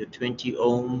your 20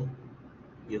 ohm,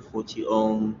 your 40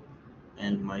 ohm,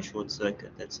 and my short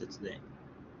circuit that sits there.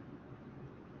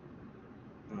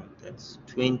 All right, that's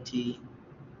 20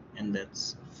 and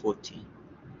that's 40.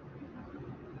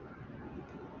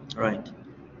 All right,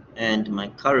 and my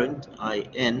current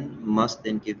IN must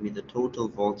then give me the total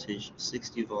voltage,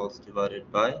 60 volts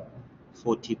divided by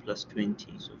 40 plus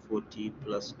 20, so 40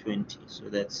 plus 20, so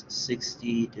that's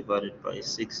 60 divided by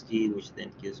 60, which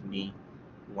then gives me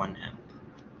 1 amp.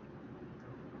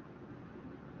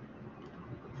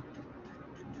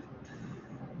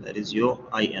 That is your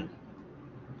IN.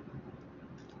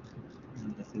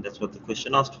 And I think that's what the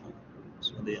question asked for.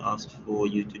 So they asked for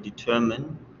you to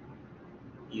determine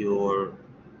your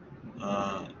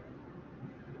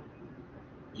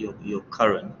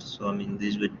current. So I mean,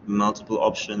 these were multiple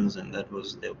options, and that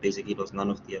was basically it was none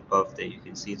of the above. There you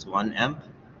can see it's 1 amp.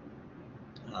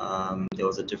 There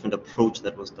was a different approach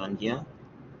that was done here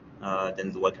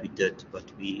than what we did,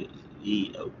 but we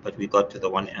got to the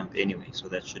 1 amp anyway, so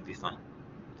that should be fine.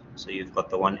 So you've got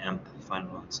the 1 amp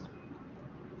final answer.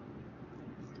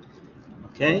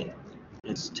 Okay,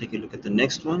 let's take a look at the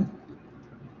next one.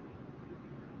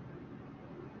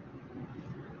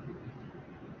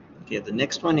 Okay, the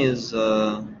next one is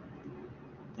I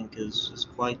think is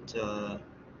quite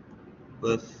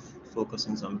worth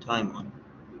focusing some time on.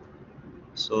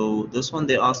 So this one,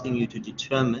 they're asking you to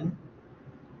determine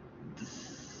the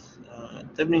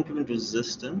Thevenin equivalent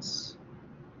resistance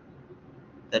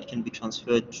that can be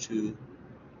transferred to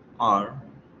R,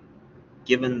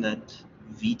 given that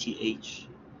VTH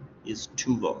is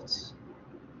 2 volts.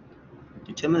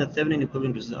 Determine the Thevenin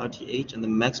equivalent resistance RTH and the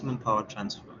maximum power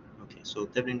transfer. Okay, so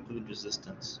Thevenin equivalent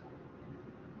resistance.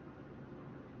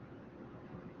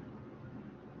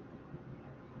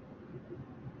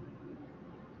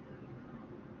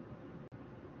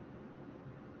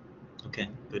 Okay,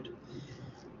 good.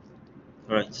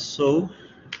 All right, so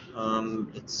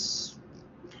let's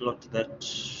plot that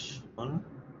one.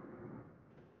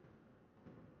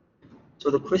 So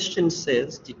the question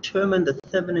says, determine the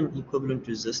Thevenin equivalent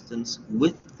resistance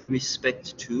with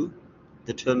respect to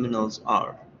the terminals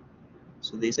R.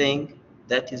 So they're saying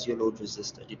that is your load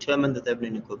resistor. Determine the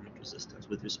Thevenin equivalent resistance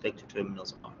with respect to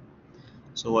terminals R.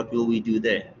 So what will we do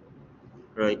there?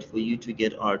 Right, for you to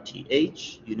get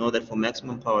RTH, you know that for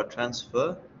maximum power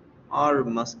transfer, R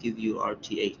must give you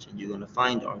RTH, and you're going to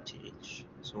find RTH.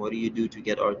 So what do you do to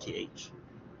get RTH?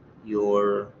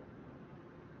 Your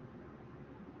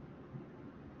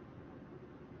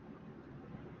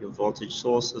voltage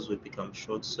sources will become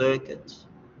short circuit.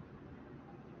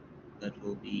 That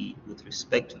will be with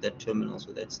respect to that terminal,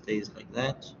 so that stays like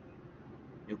that.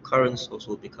 Your current source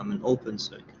will become an open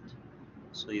circuit.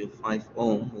 So your 5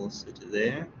 ohm will sit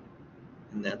there,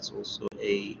 and that's also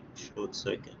a short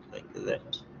circuit like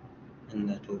that. And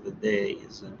that over there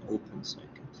is an open circuit.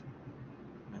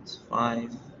 That's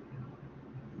 5,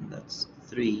 and that's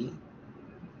 3,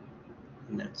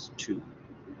 and that's 2.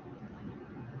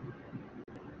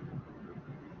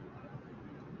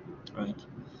 Right.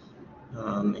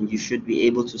 And you should be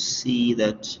able to see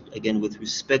that again with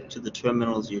respect to the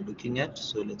terminals you're looking at.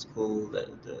 So let's call the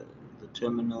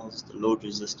terminals, the load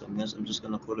resistor. I'm just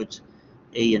going to call it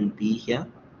A and B here,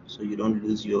 so you don't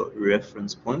lose your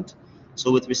reference point.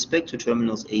 So with respect to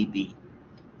terminals A, B,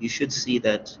 you should see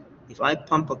that if I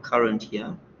pump a current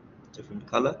here, different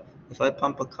color, if I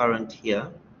pump a current here,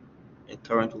 a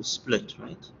current will split,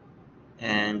 right?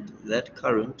 and that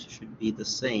current should be the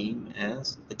same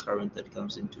as the current that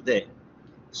comes into there.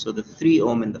 So the 3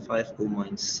 ohm and the 5 ohm are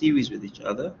in series with each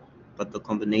other, but the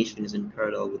combination is in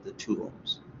parallel with the 2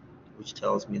 ohms, which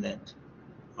tells me that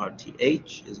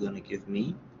RTH is going to give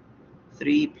me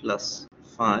 3 plus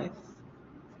 5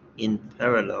 in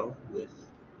parallel with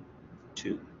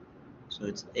 2. So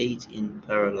it's 8 in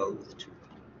parallel with 2.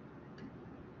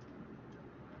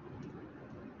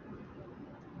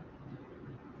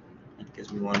 That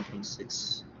gives me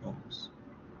 1.6 ohms.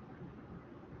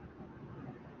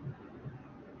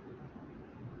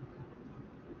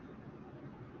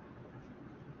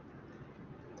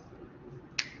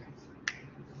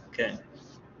 Okay.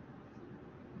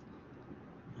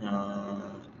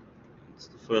 It's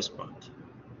the first part.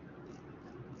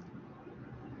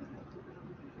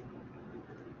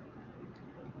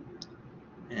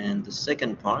 And the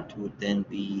second part would then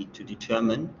be to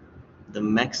determine the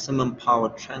maximum power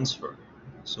transfer.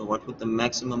 So what would the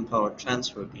maximum power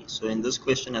transfer be? So in this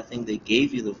question, I think they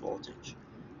gave you the voltage.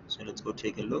 So let's go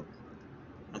take a look.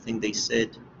 I think they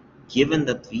said, given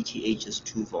that VTH is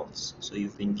 2 volts, so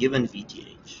you've been given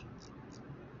VTH.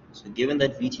 So given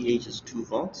that VTH is 2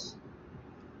 volts,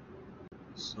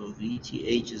 so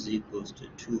VTH is equals to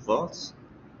 2 volts,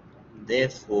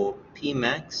 therefore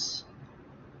Pmax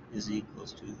is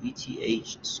equals to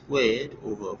VTH squared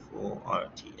over 4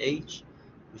 RTH,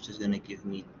 which is going to give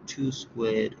me 2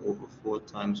 squared over 4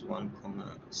 times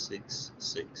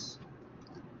 1,66.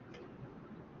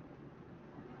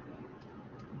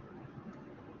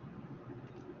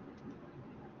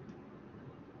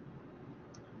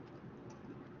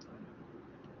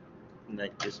 And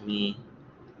that gives me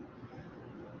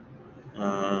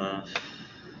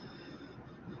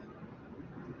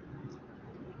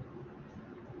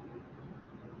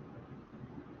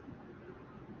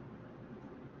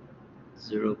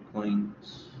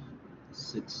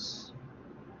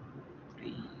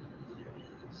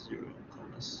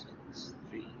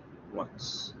 0.630,63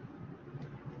 watts.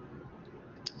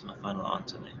 That's my final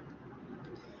answer there.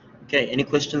 Okay, any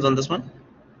questions on this one?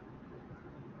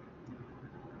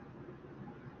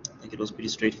 I think it was pretty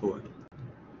straightforward.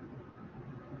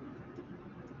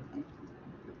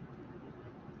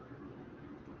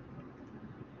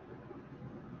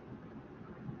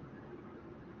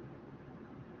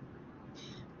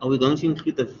 Are we going to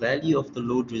include the value of the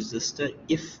load resistor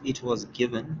if it was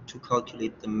given to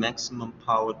calculate the maximum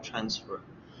power transfer?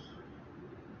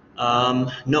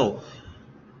 No.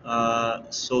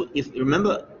 So if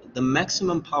remember, the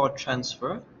maximum power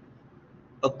transfer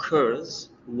occurs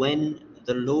when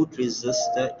the load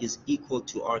resistor is equal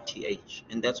to RTH,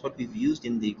 and that's what we've used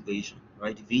in the equation,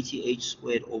 right? VTH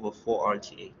squared over 4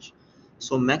 RTH.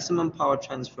 So maximum power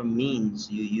transfer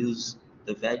means you use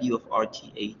the value of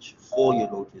RTH for your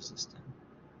load resistor.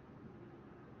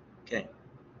 Okay.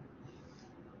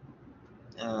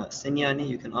 Senyani,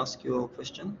 you can ask your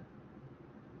question.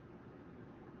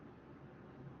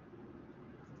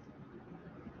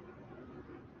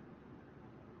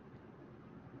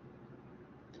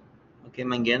 Okay,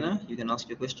 Mangena, you can ask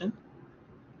your question.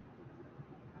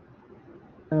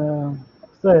 So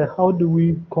how do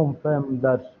we confirm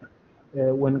that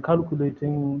when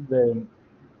calculating the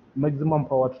maximum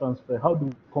power transfer, how do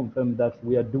we confirm that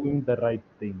we are doing the right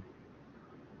thing?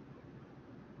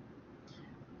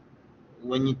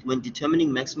 When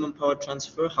determining maximum power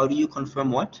transfer, how do you confirm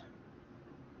what?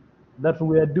 That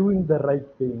we are doing the right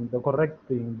thing, the correct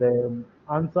thing, the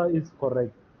answer is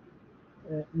correct.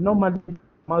 Normally,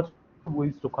 multiple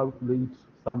ways to calculate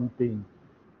something,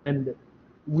 and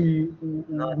we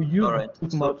use All right.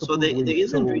 those So multiple there ways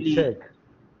isn't to really. check.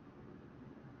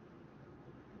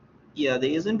 Yeah, there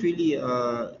isn't really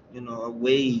a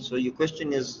way. So your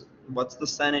question is, what's the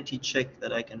sanity check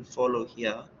that I can follow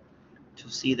here to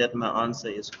see that my answer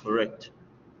is correct?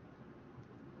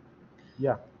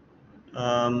 Yeah.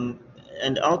 And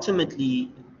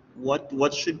ultimately,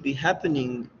 what should be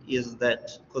happening is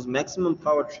that, because maximum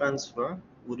power transfer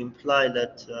would imply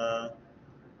that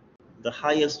the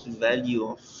highest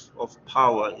value of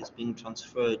power is being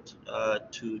transferred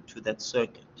to that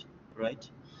circuit, right?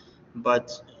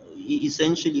 But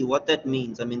essentially what that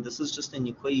means, I mean, this is just an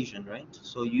equation, right?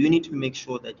 So you need to make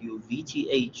sure that your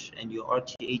VTH and your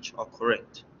RTH are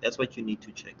correct. That's what you need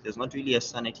to check. There's not really a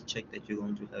sanity check that you're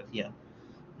going to have here.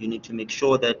 You need to make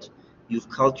sure that you've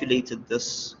calculated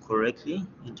this correctly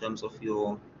in terms of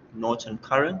your Norton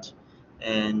current,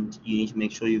 and you need to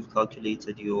make sure you've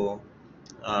calculated your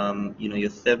your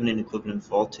Thevenin equivalent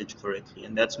voltage correctly,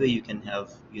 and that's where you can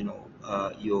have your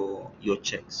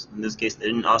checks. In this case, they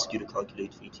didn't ask you to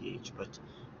calculate VTH, but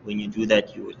when you do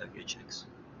that, you will have your checks.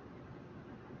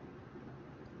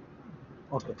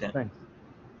 Okay, Okay. thanks.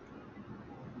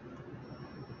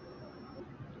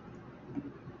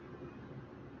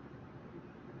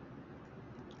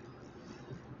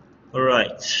 All right,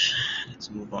 let's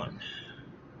move on.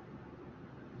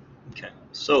 Okay,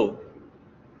 so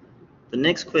the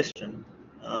next question,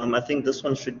 I think this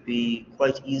one should be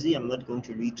quite easy. I'm not going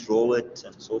to redraw it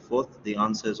and so forth. The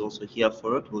answer is also here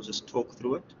for it. We'll just talk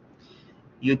through it.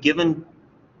 You're given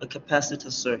a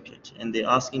capacitor circuit and they're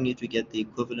asking you to get the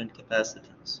equivalent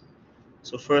capacitance.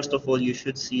 So first of all, you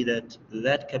should see that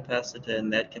that capacitor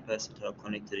and that capacitor are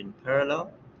connected in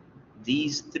parallel.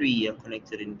 These three are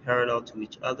connected in parallel to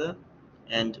each other,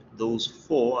 and those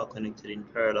four are connected in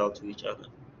parallel to each other.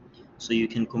 So you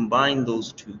can combine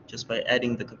those two just by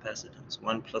adding the capacitance.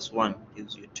 1 plus 1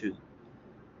 gives you 2.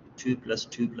 2 plus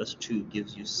 2 plus 2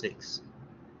 gives you 6.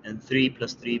 And 3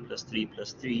 plus 3 plus 3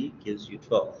 plus 3 gives you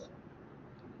 12.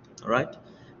 All right?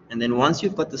 And then once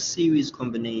you've got the series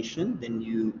combination, then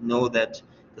you know that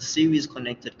the series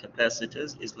connected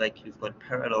capacitors is like you've got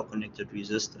parallel connected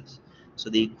resistors. So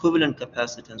the equivalent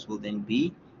capacitance will then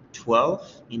be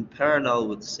 12 in parallel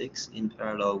with 6 in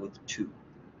parallel with 2.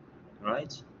 All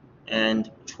right? And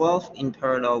 12 in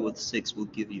parallel with 6 will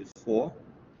give you 4.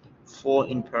 4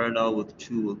 in parallel with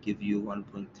 2 will give you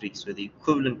 1.3. So the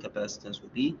equivalent capacitance will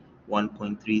be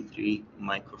 1.33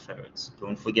 microfarads.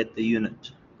 Don't forget the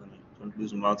unit. Don't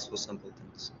lose marks for simple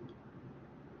things.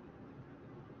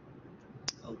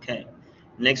 Okay,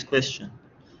 next question.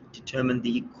 Determine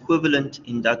the equivalent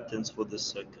inductance for this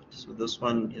circuit. So this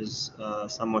one is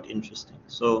somewhat interesting.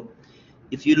 So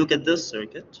if you look at this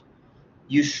circuit,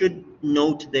 you should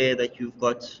note there that you've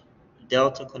got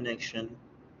delta connection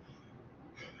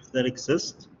that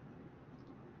exists,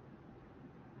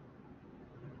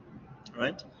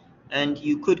 right? And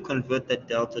you could convert that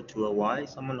delta to a Y.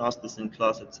 Someone asked this in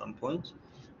class at some point.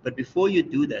 But before you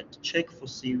do that, check for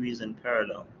series and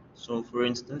parallel. So for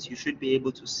instance, you should be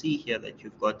able to see here that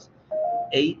you've got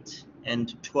 8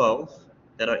 and 12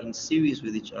 that are in series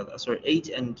with each other. Sorry, 8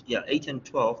 and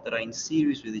 12 that are in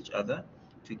series with each other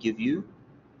to give you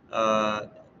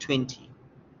 20,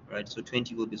 right? So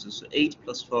 20 will be, so 8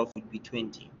 plus 12 would be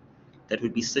 20. That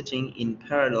would be sitting in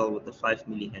parallel with the 5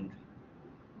 millihenry.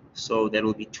 So that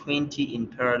will be 20 in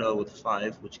parallel with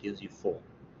 5, which gives you 4.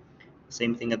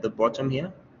 Same thing at the bottom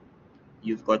here.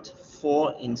 You've got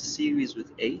 4 in series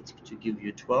with 8 to give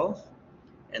you 12.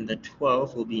 And the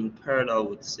 12 will be in parallel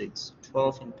with 6.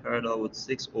 12 in parallel with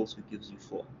 6 also gives you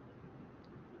 4.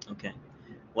 Okay.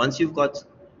 Once you've got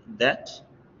that,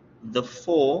 the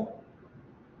 4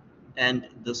 and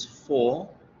this 4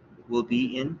 will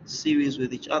be in series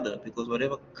with each other, because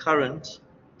whatever current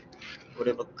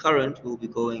will be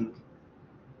going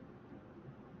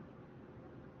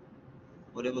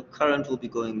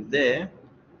there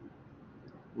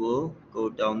will go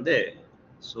down there.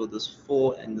 So this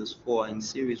 4 and this 4 are in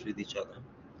series with each other,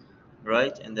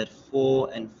 right? And that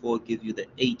 4 and 4 give you the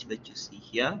 8 that you see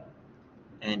here,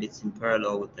 and it's in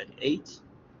parallel with that 8.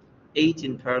 8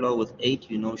 in parallel with 8,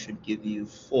 you know, should give you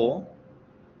 4,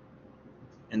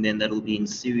 and then that will be in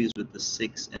series with the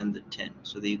 6 and the 10.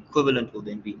 So the equivalent will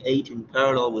then be 8 in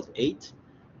parallel with 8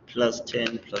 plus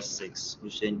 10 plus 6,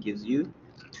 which then gives you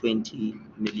 20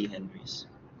 millihenries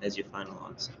as your final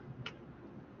answer.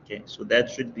 Okay, so that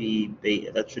should be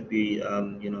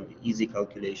easy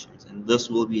calculations, and this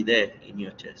will be there in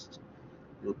your test.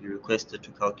 You'll be requested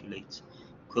to calculate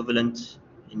equivalent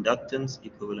inductance,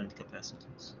 equivalent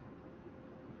capacitance.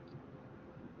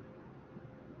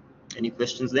 Any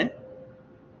questions there?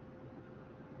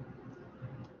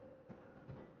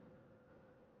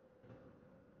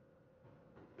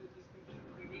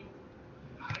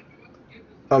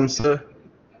 Sir,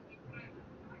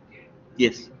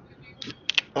 Yes.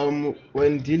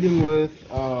 when dealing with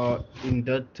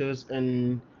inductors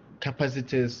and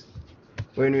capacitors,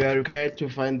 when we are required to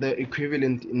find the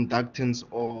equivalent inductance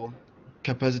or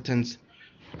capacitance,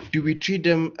 do we treat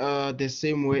them the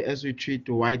same way as we treat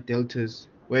the white deltas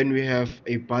when we have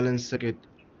a balanced circuit?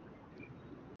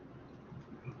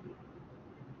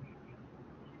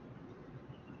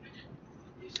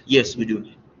 Yes, we do.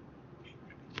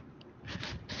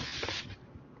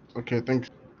 Okay, thanks.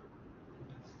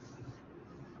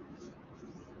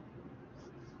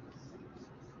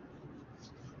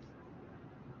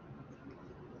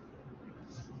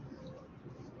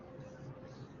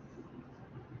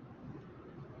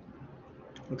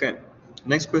 Okay,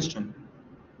 next question.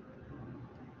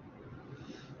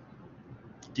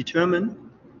 Determine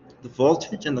the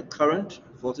voltage and the current,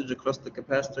 voltage across the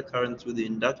capacitor, current through the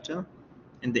inductor,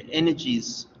 and the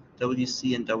energies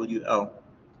WC and WL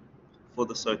for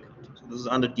the circuit. So this is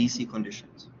under DC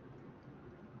conditions.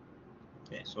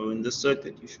 Okay, so in this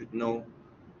circuit, you should know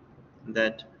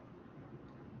that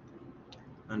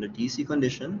under DC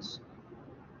conditions,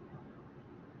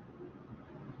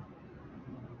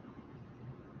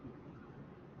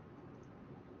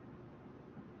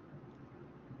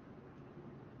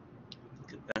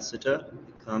 the capacitor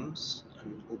becomes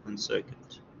an open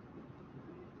circuit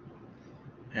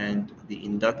and the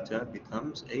inductor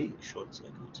becomes a short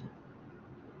circuit.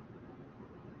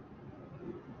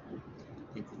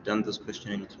 I think we've done this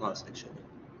question in class actually.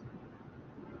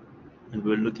 And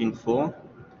we're looking for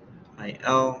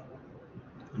IL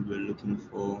and we're looking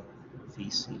for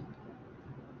VC.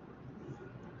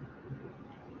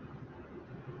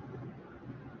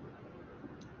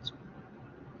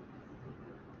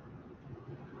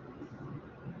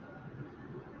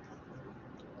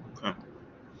 Okay.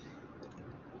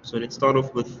 So let's start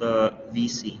off with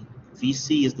VC.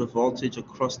 VC is the voltage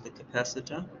across the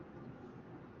capacitor.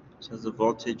 So it's the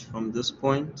voltage from this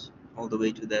point all the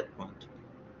way to that point.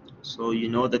 So you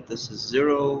know that this is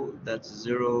 0, that's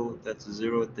 0, that's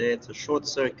 0 there. It's a short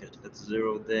circuit. That's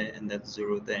 0 there and that's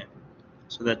 0 there.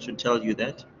 So that should tell you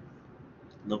that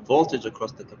the voltage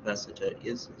across the capacitor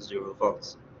is 0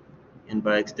 volts. And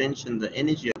by extension, the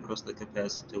energy across the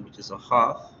capacitor, which is a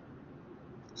half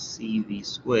CV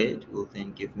squared, will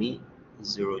then give me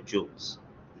 0 joules.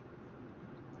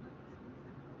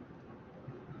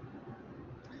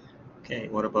 Okay,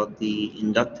 what about the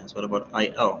inductance? What about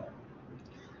IL?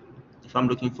 If I'm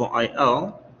looking for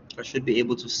IL, I should be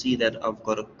able to see that I've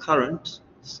got a current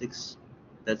 6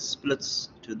 that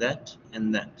splits to that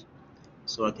and that.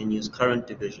 So I can use current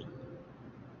division.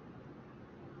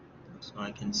 So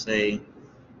I can say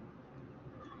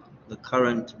the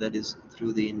current that is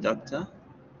through the inductor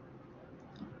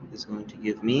is going to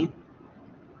give me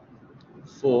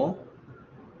 4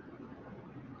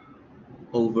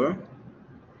 over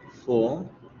 4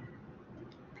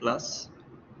 plus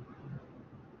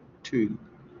 2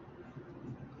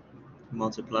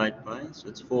 multiplied by, so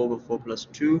it's 4 over 4 plus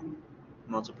 2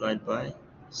 multiplied by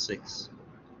 6.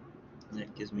 And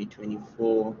that gives me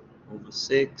 24 over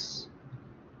 6.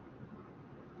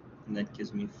 And that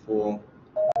gives me 4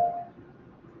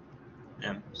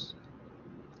 amps.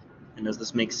 And does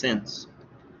this make sense?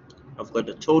 I've got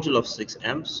a total of 6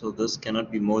 amps, so this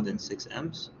cannot be more than 6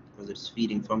 amps because it's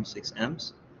feeding from 6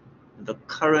 amps. The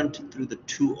current through the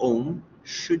 2 ohm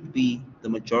should be the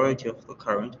majority of the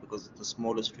current because it's the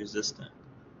smallest resistor.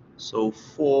 So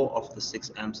 4 of the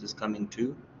 6 amps is coming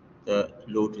to the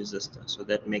load resistor, so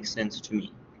that makes sense to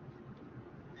me.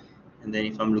 And then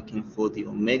if I'm looking for the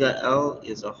omega L,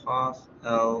 is a half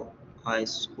L I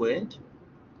squared,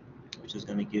 which is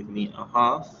going to give me a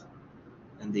half,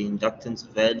 and the inductance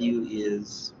value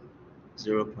is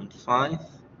 0.5,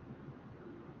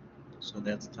 so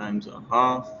that's times a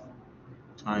half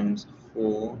times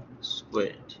 4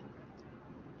 squared.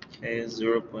 Okay,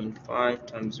 0.5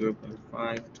 times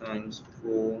 0.5 times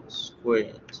 4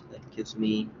 squared. That gives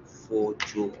me 4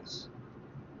 joules.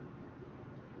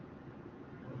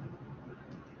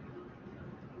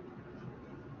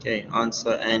 Okay,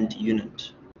 answer and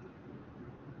unit.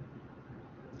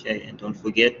 Okay, and don't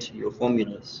forget your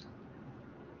formulas.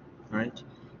 Right?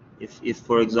 If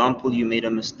for example you made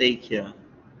a mistake here,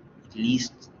 at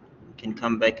least you can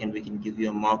come back and we can give you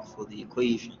a mark for the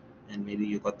equation, and maybe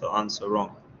you got the answer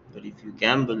wrong. But if you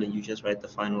gamble and you just write the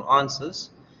final answers,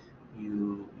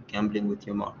 you're gambling with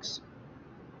your marks.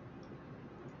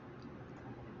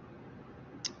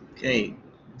 Okay,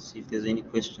 let's see if there's any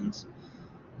questions.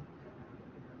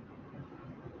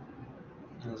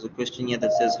 There's a question here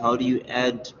that says, how do you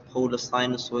add polar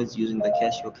sinusoids using the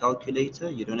Casio calculator?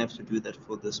 You don't have to do that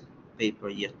for this paper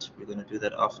yet. We're going to do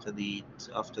that after the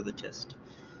test.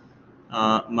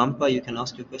 Mampa, you can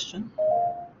ask your question.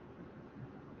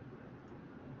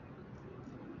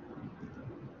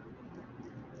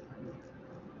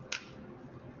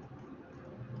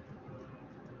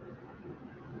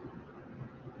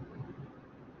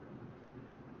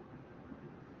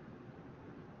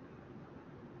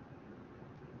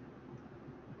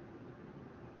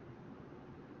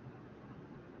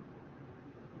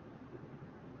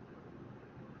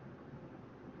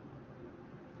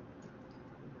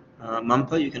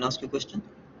 Mampa, you can ask your question.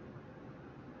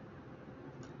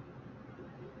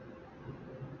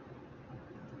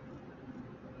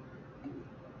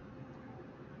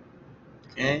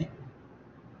 Okay,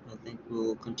 I think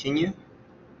we'll continue.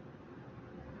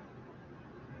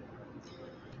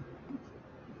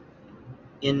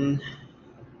 In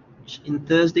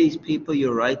Thursday's paper,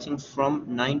 you're writing from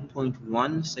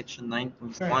 9.1, section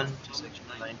 9.1 to section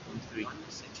 9.3.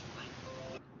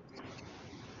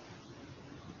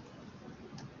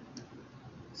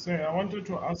 So I wanted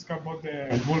to ask about the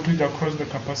voltage across the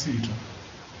capacitor.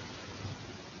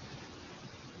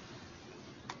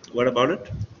 What about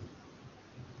it?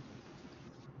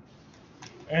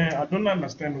 I don't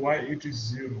understand why it is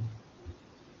 0.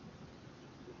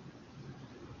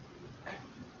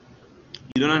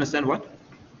 You don't understand what?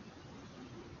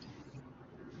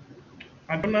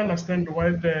 I don't understand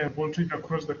why the voltage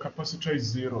across the capacitor is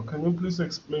 0. Can you please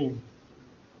explain?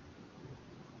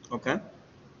 Okay.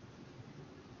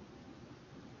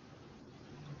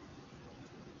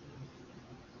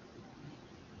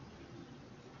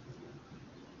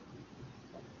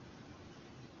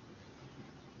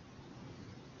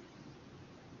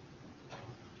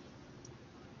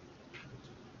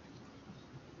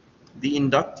 The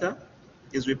inductor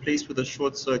is replaced with a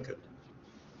short circuit,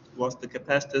 whilst the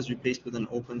capacitor is replaced with an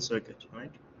open circuit,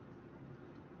 right?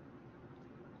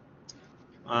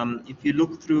 If you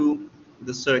look through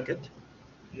the circuit,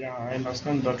 Yeah, I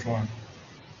understand that one.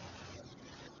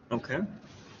 okay,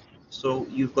 so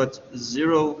you've got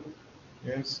 0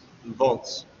 Yes.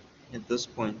 volts at this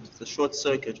point. It's a short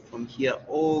circuit from here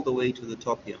all the way to the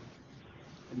top here.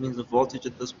 That means the voltage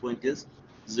at this point is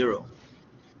 0.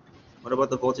 What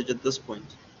about the voltage at this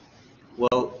point?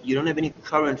 Well, you don't have any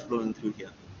current flowing through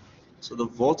here. So the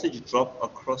voltage drop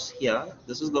across here,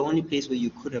 this is the only place where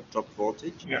you could have dropped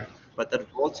voltage. Yeah. But that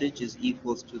voltage is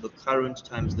equals to the current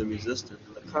times the resistance.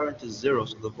 And the current is 0,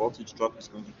 so the voltage drop is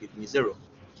going to give me 0.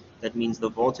 That means the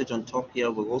voltage on top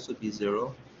here will also be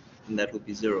 0, and that will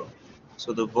be 0.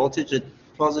 So the voltage at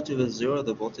positive is 0,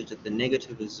 the voltage at the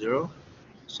negative is 0.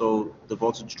 So the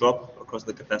voltage drop across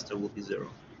the capacitor will be 0.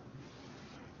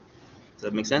 Does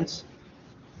that make sense?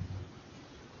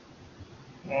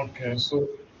 Okay, so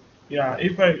yeah,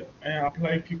 if I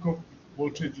apply Kirchhoff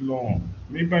voltage law,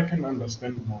 maybe I can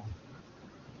understand more.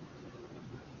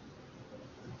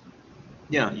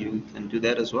 Yeah, you can do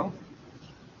that as well.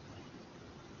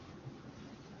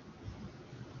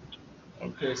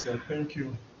 Okay, sir, thank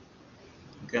you.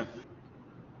 Okay.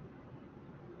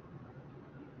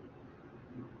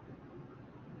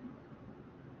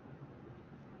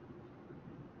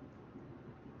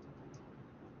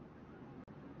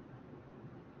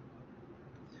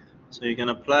 So you can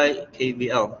apply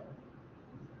KVL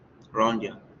around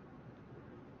here.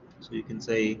 So you can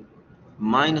say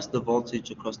minus the voltage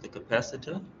across the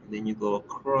capacitor, then you go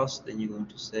across, then you're going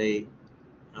to say,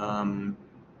 you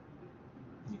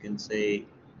can say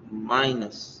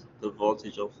minus the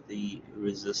voltage of the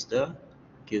resistor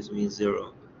gives me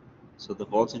 0. So the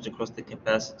voltage across the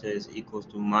capacitor is equals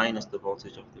to minus the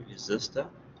voltage of the resistor,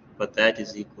 but that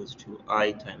is equals to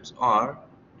I times R,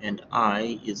 and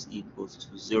I is equals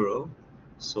to 0.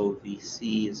 So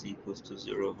VC is equals to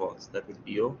 0 volts. That would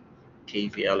be your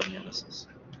KVL analysis.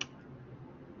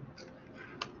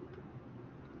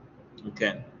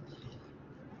 Okay.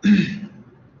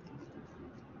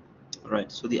 All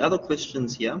right, so the other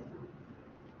questions here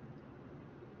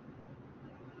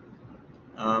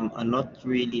are not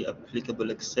really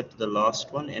applicable except the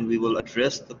last one, and we will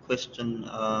address the question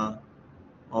of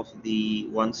the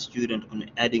one student on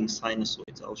adding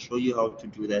sinusoids. I'll show you how to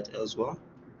do that as well,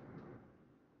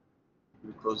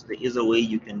 because there is a way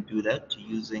you can do that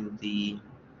using the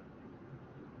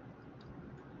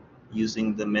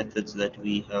methods that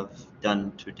we have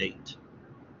done to date.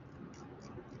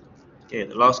 Okay,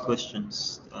 the last question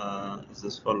is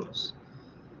as follows.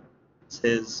 It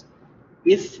says,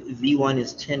 if V1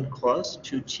 is 10 cos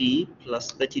 2t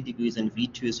plus 30 degrees and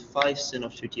V2 is 5 sin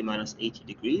of 2t minus 80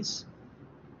 degrees,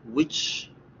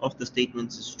 which of the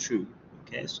statements is true?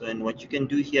 Okay, so and what you can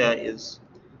do here is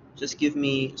just give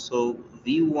me, so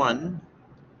V1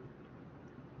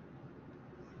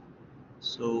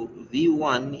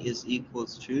 is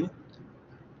equals to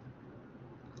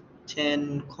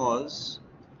 10 cos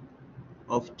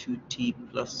of 2t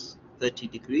plus 30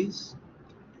 degrees,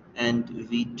 and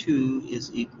V2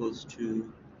 is equals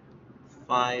to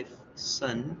 5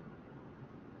 sin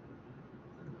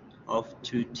of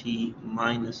 2t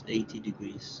minus 80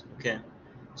 degrees. Okay,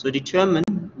 so determine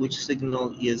which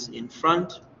signal is in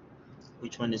front,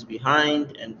 which one is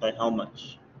behind, and by how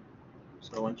much.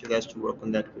 So I want you guys to work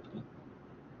on that quickly.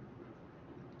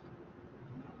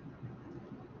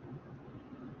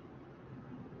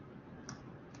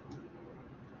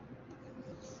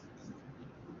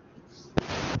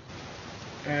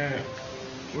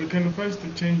 We can first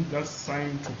change that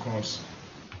sign to cos.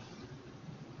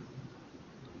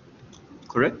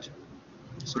 Correct?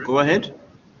 So go ahead.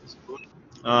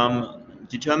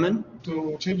 Determine.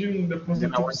 So changing the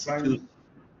positive sign.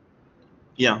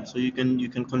 Yeah, so you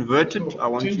can convert it. So I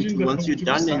want you to, once you're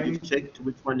done and sign, you've checked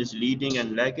which one is leading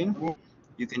and lagging,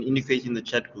 you can indicate in the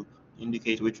chat group.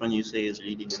 indicate which one you say is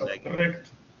leading and lagging.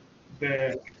 Subtract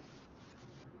the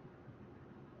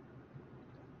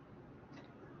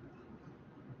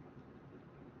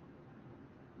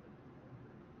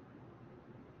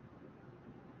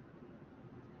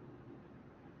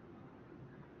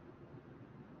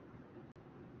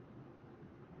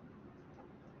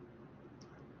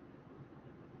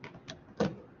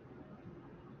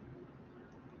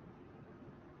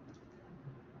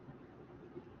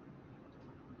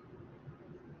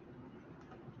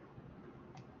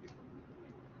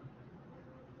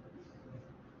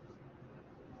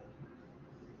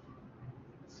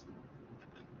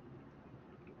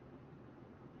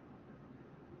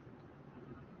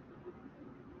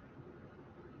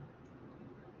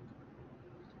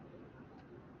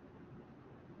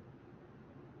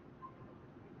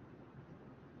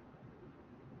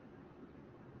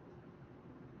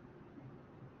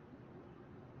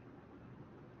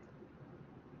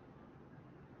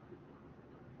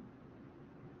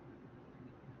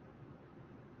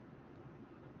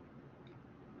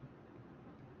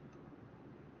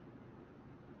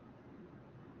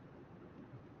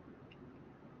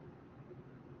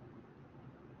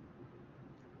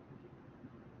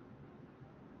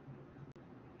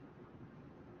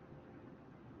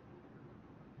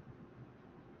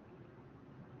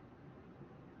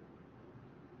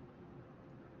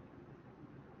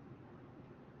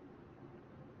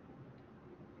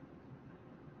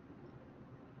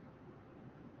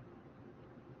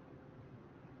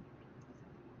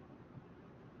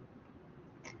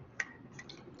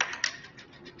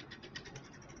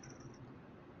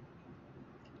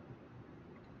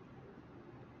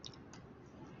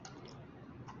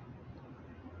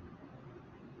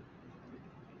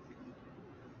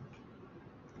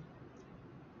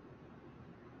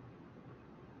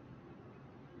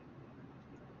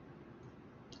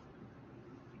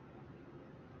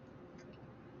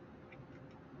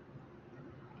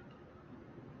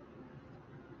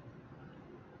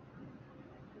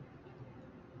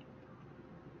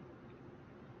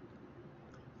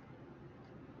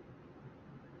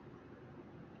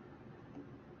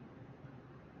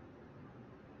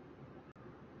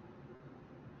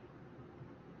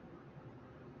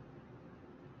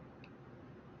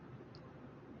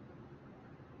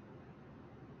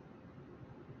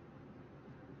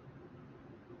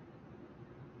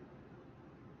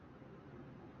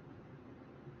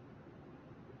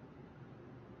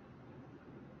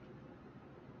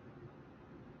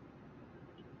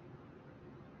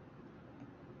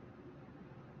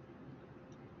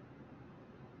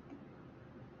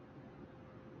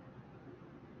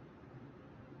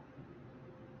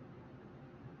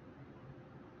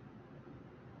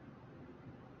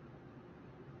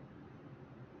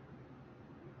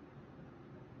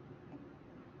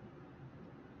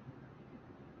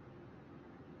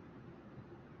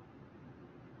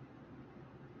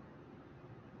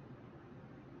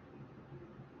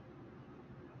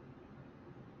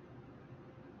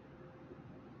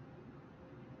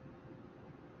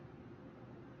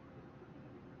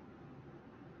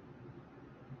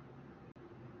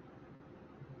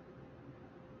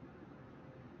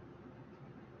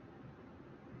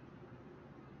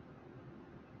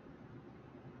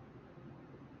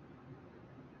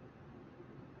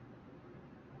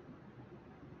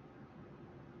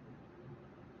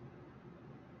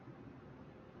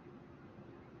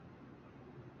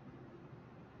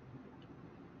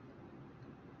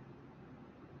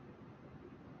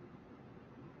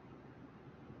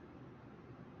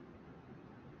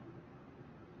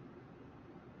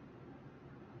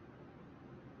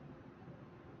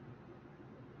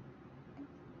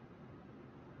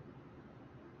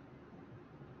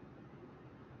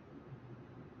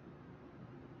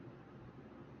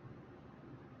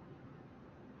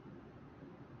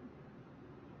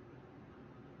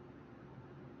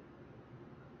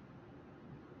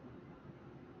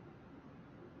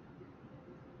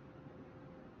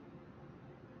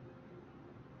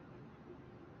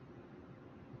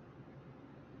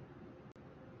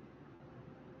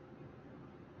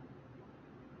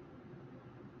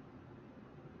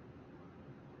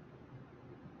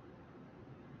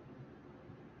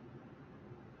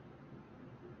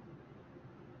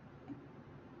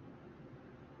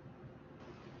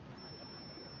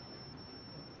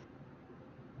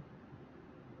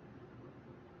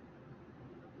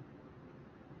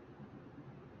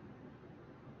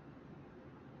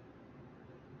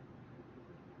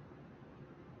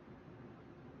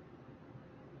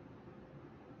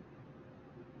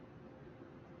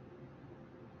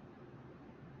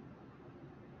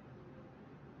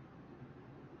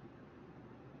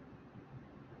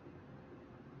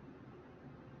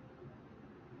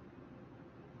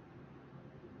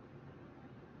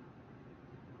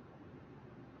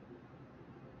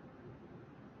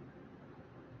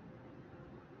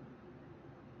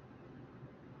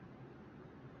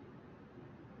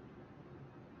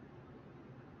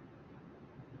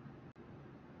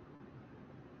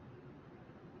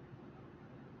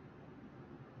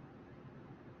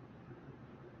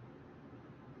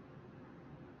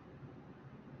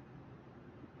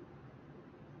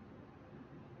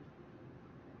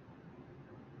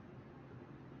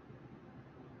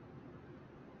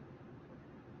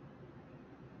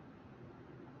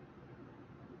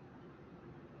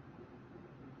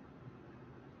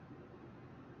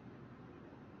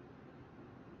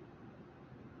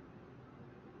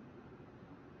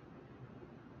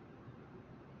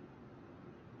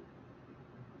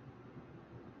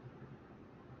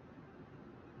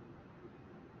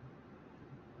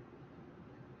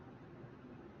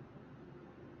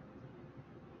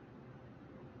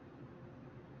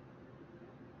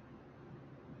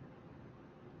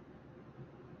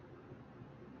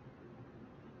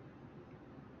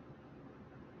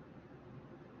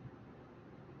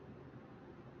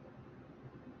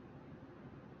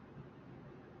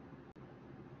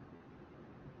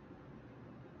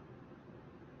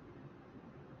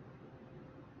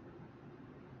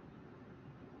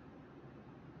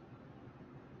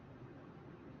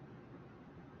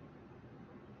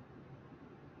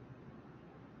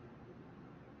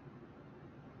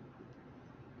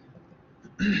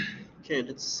Okay,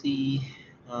 let's see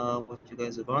what you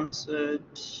guys have answered.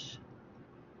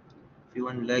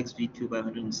 V1 lags V2 by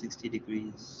 160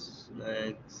 degrees.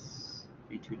 Lags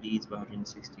V2 leads by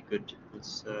 160. Good.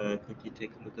 Let's quickly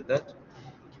take a look at that.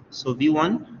 So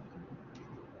V1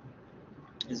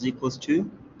 is equals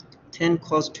to 10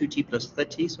 cos 2t plus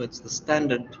 30. So it's the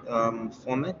standard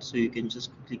format. So you can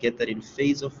just quickly get that in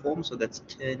phasor form. So that's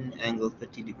 10 angle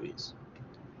 30 degrees.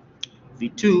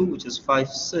 V2, which is 5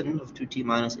 sin of 2t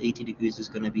minus 80 degrees, is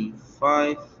going to be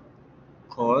 5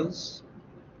 cos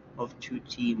of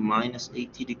 2t minus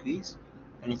 80 degrees,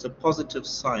 and it's a positive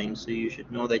sign, so you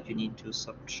should know that you need to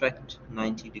subtract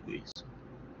 90 degrees.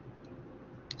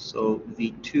 So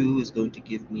V2 is going to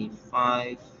give me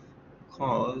 5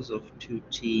 cos of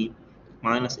 2t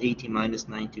minus 80 minus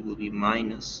 90 will be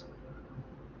minus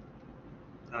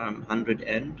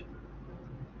 170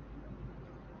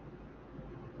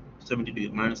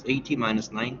 degrees, minus 80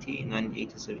 minus 90,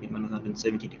 80, 70 minus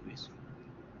 170 degrees.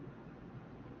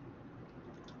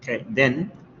 Okay, then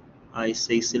I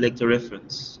say select a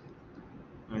reference.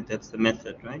 Right, that's the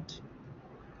method, right?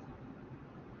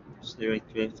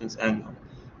 Select reference angle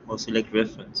or select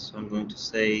reference. So I'm going to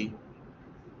say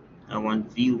I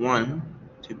want V1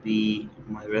 to be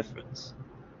my reference.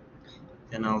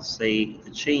 Then I'll say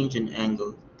the change in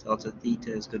angle delta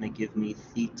theta is going to give me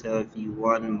theta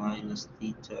V1 minus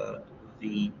theta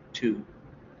V2,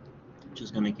 which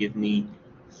is going to give me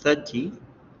 30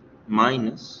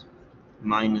 minus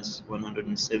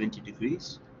 170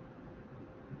 degrees,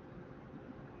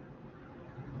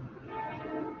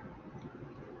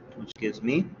 which gives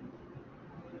me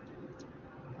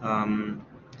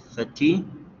 30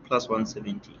 plus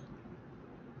 170,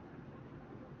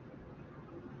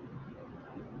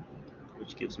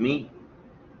 which gives me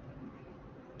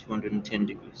 210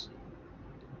 degrees.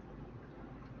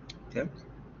 Okay,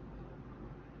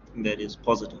 that is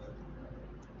positive.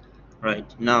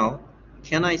 Right, now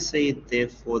can I say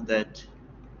therefore that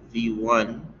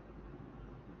V1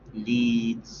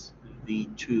 leads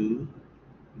V2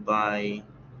 by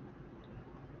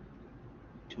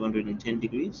 210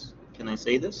 degrees? Can I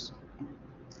say this?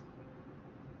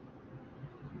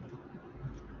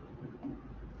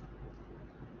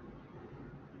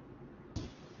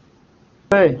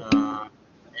 Hey,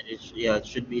 Yeah, it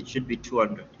should be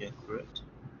 200. Yeah, correct.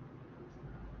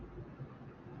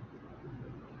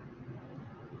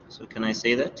 So can I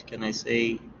say that? Can I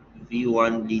say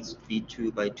V1 leads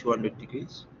V2 by 200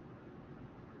 degrees?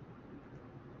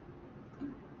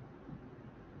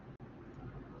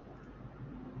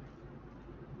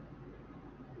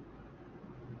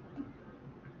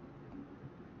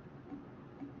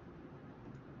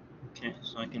 Okay,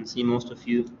 so I can see most of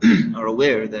you are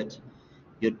aware that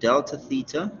your delta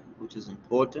theta, which is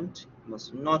important,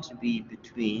 must not be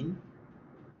between,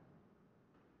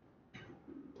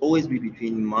 always be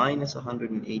between minus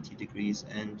 180 degrees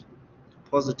and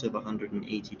positive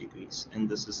 180 degrees, and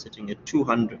this is sitting at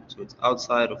 200, so it's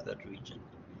outside of that region.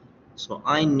 So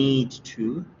I need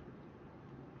to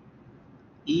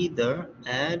either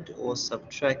add or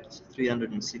subtract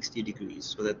 360 degrees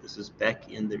so that this is back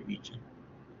in the region.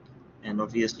 And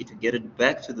obviously to get it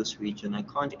back to this region, I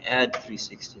can't add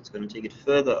 360, it's going to take it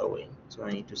further away. So I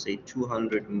need to say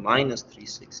 200 minus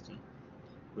 360,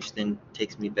 which then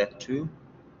takes me back to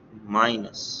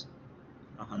minus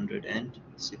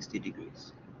 160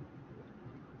 degrees.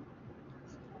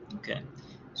 Okay,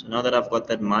 so now that I've got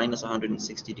that minus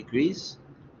 160 degrees,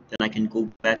 then I can go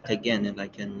back again and I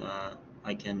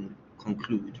can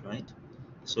conclude, right?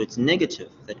 So it's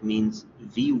negative. That means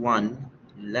V1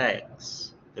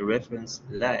 lags, the reference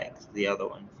lags the other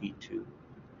one, V2,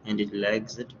 and it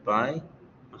lags it by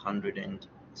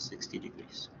 160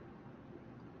 degrees.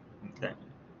 Okay,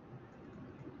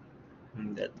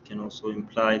 and that can also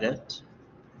imply that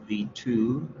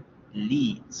V2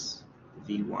 leads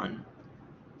V1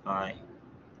 by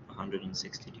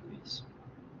 160 degrees.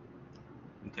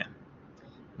 Okay.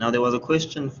 Now there was a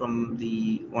question from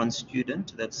the one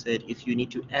student that said, if you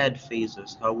need to add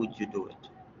phasors, how would you do it?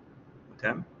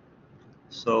 Okay.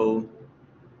 So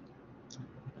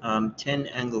 10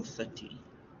 angle 30.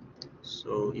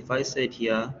 So if I said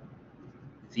here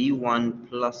V1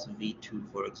 plus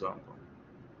V2, for example,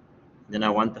 then I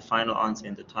want the final answer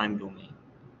in the time domain.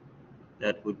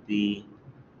 That would be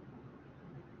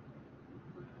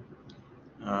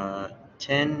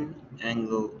 10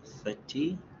 angle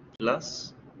 30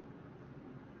 plus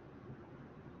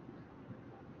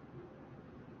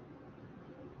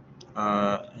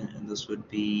and this would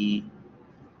be,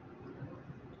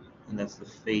 and that's the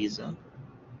phasor,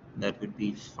 that would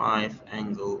be 5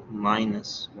 angle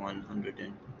minus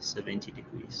 170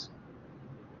 degrees.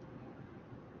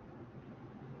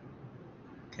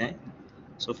 Okay,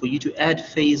 so for you to add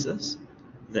phasors,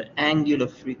 the angular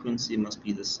frequency must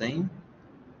be the same.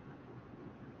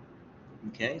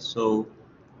 Okay, so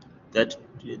that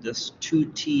this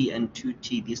 2t and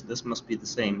 2t, this must be the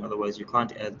same, otherwise you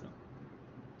can't add them.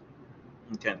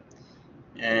 Okay,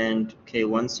 and okay,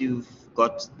 once you've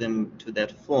got them to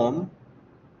that form,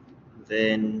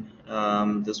 then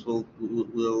this will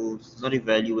it's not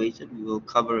evaluated. We will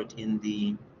cover it in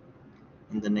the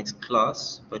next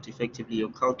class, but effectively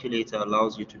your calculator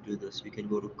allows you to do this. You can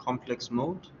go to complex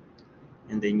mode,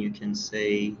 and then you can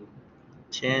say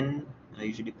 10. I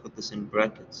usually put this in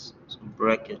brackets, so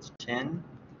bracket 10,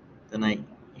 then I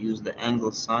use the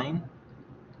angle sign,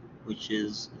 which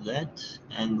is that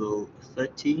angle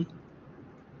 30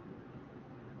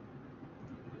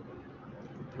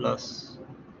 plus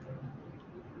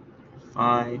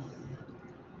 5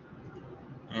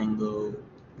 angle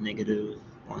negative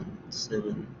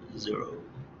 170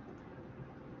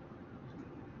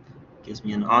 gives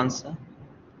me an answer.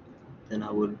 Then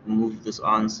I will move this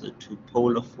answer to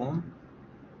polar form,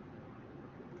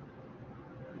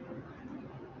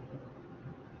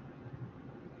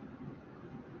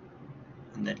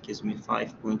 and that gives me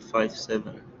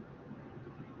 5.57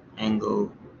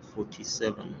 angle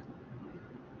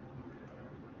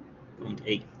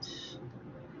 47.8.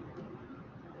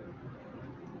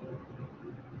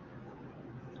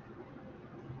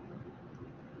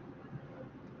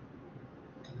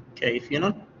 Okay, if you're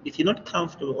not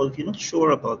comfortable, or if you're not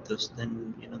sure about this,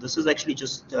 then this is actually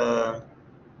just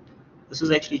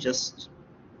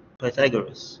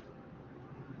Pythagoras.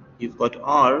 You've got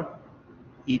r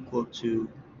equal to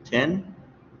 10,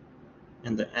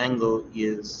 and the angle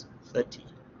is 30,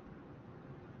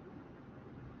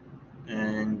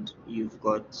 and you've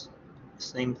got the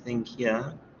same thing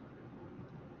here,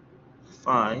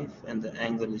 5, and the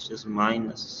angle is just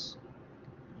minus.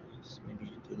 So maybe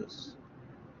you do this.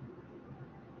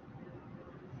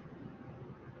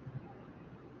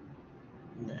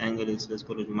 And the angle is, let's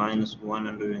call it minus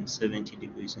 170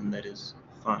 degrees, and that is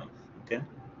 5. Okay.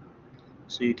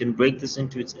 So you can break this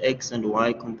into its x and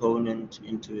y component,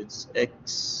 into its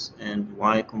x and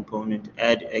y component,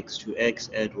 add x to x,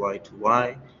 add y to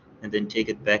y, and then take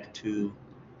it back to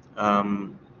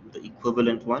the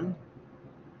equivalent one,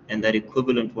 and that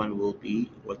equivalent one will be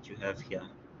what you have here,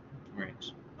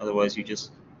 right? Otherwise you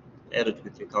just add it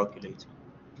with your calculator.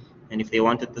 And if they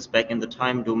wanted this back in the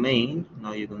time domain,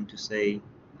 now you're going to say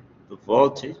the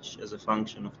voltage as a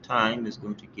function of time is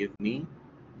going to give me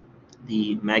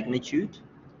the magnitude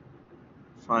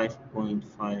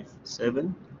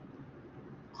 5.57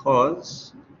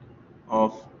 cos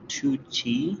of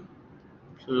 2t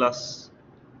plus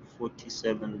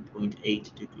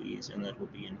 47.8 degrees, and that will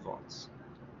be in volts.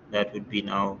 That would be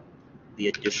now the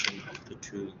addition of the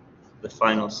two, the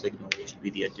final signal, which would be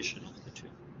the addition of the two.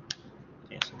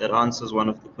 Okay, so that answers one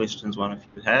of the questions one of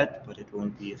you had, but it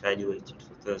won't be evaluated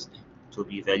for Thursday. It will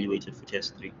be evaluated for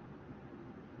test 3.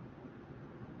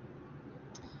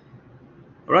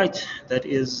 All right, that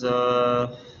is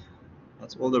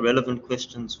that's all the relevant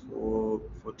questions for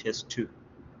test 2.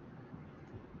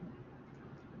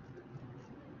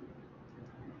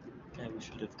 Okay, we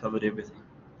should have covered everything.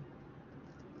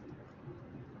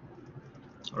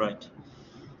 All right.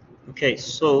 Okay,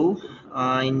 so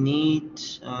I need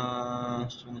just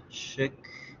want to check.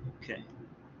 Okay.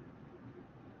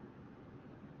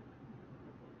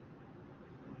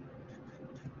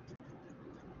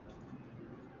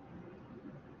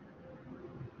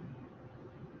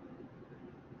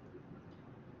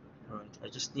 All right. I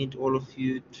just need all of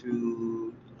you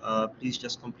to please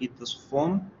just complete this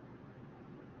form.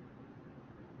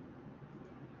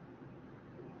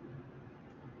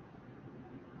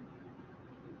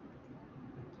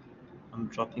 I'm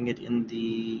dropping it in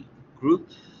the group.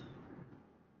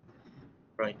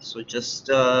 Right, so just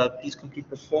please complete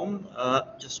the form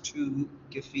just to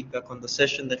give feedback on the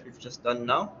session that we've just done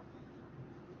now.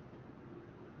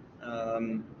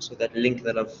 So that link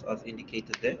that I've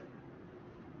indicated there.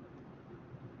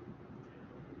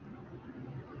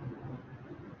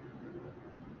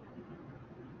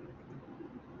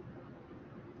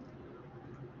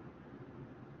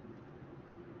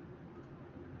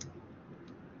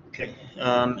 Okay,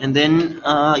 and then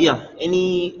yeah,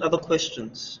 any other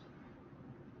questions?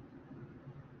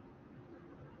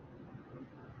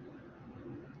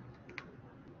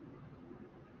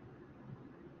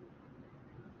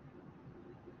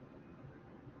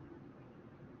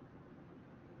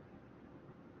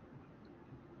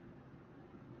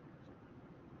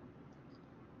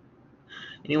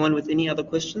 Anyone with any other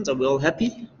questions? Are we all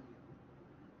happy?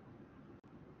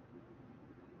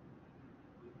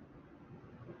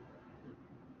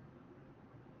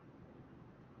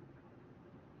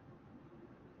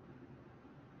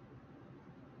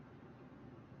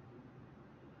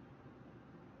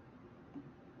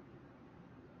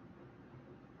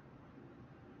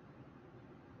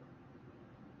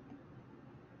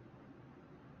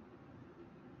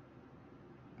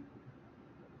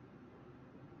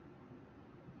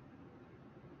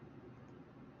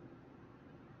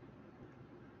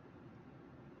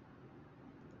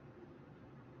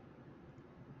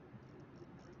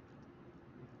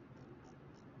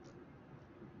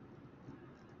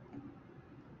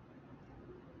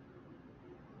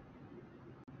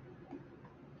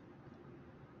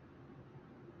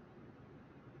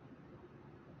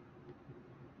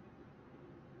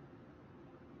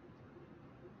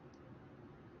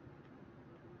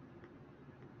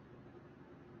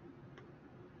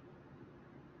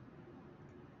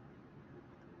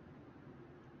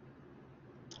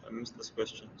 I missed this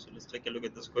question. So let's take a look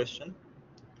at this question.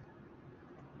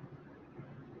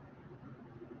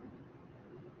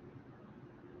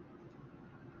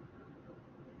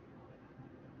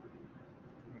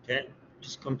 Okay,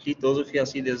 just complete those of you. I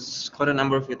see there's quite a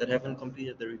number of you that haven't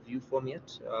completed the review form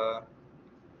yet.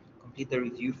 Complete the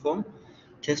review form.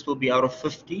 Test will be out of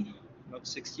 50, not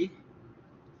 60.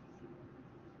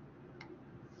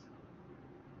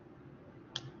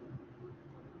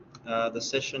 The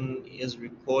session is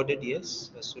recorded,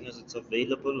 yes. As soon as it's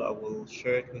available, I will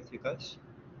share it with you guys.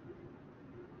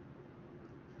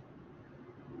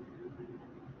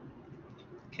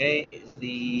 Okay,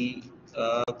 the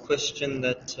question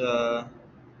that the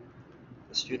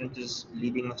student is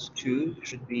leading us to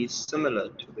should be similar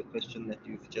to the question that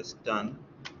you've just done.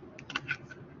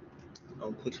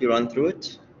 I'll quickly run through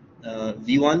it.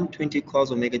 V1, 20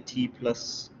 cos omega t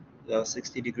plus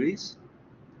 60 degrees.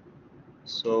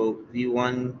 So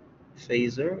V1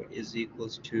 phasor is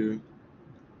equals to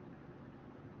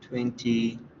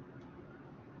 20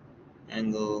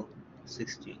 angle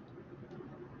 60.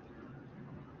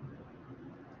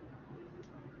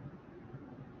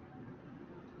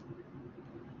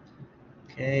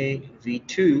 Okay,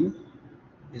 V2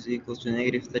 is equals to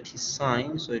negative 30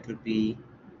 sine, so it would be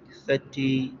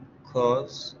 30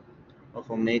 cos of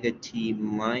omega t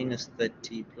minus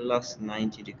 30 plus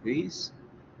 90 degrees,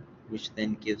 which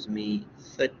then gives me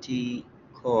 30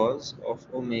 cos of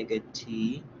omega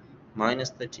t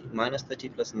minus 30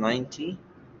 plus 90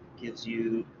 gives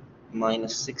you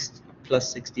minus 6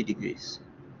 plus 60 degrees.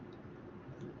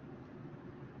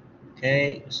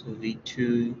 Okay, so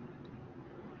V2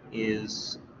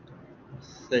 is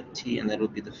 30, and that will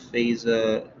be the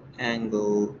phasor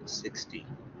angle 60.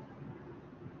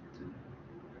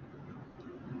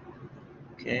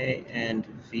 Okay, and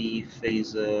V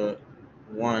phasor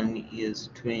 1 is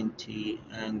 20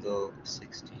 angle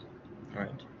 60. All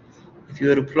right. If you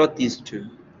were to plot these two,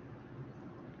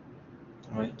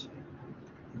 all right,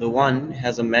 the one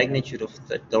has a magnitude of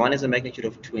the one has a magnitude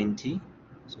of 20,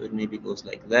 so it maybe goes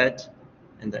like that,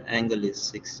 and the angle is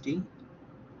 60,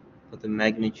 but the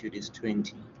magnitude is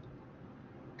 20.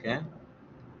 Okay,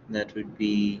 that would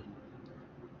be,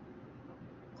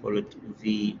 call it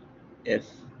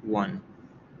VF1.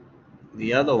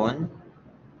 The other one,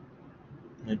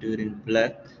 I'm gonna do it in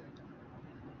black,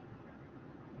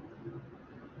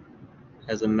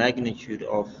 has a magnitude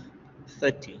of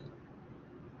 30,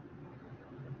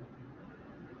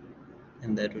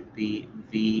 and that would be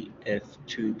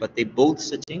VF2, but they're both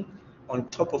sitting on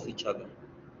top of each other.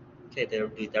 Okay, they're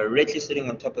directly sitting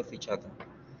on top of each other.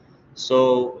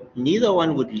 So neither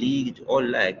one would lead or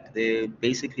lag. They're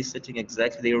basically sitting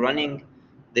exactly, they're running,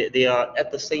 they are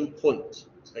at the same point.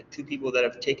 It's like two people that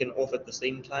have taken off at the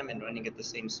same time and running at the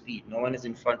same speed. No one is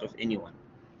in front of anyone,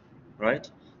 right?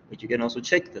 But you can also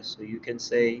check this. So you can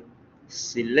say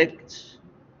select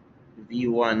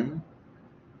V1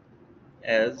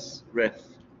 as ref.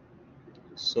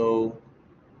 So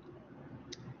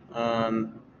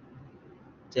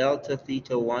delta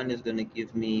theta 1 is going to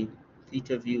give me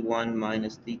theta V1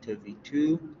 minus theta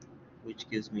V2, which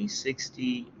gives me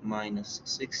 60 minus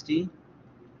 60,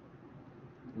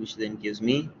 which then gives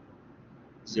me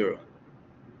 0.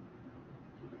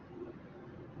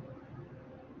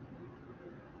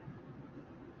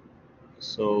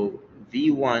 So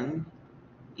V1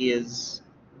 is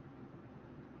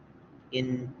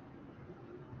in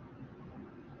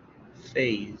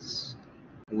phase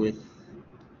with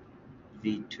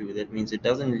V2. That means it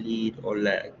doesn't lead or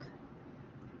lag.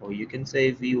 Or you can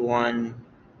say V1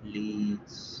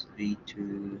 leads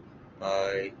V2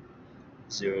 by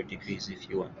 0 degrees if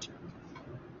you want to.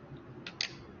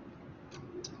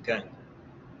 Okay.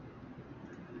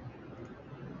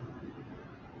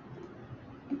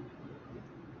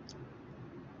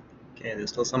 Okay, there's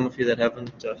still some of you that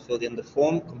haven't filled in the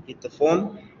form. Complete the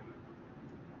form.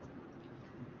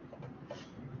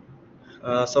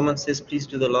 Someone says, please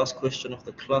do the last question of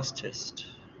the class test.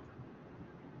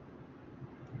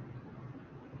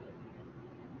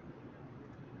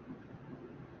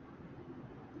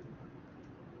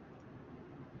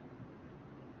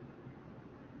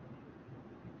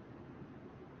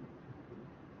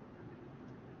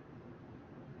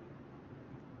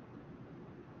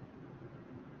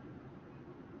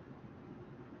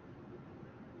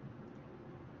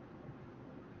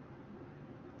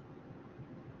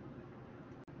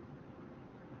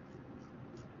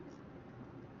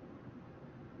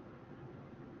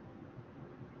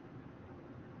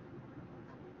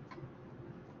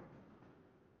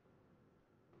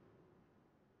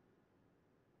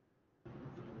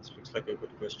 This looks like a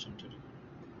good question to do.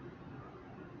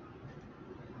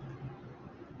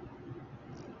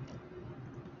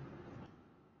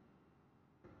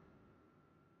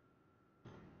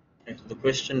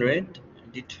 question read,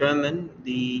 determine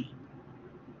the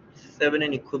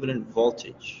Thevenin equivalent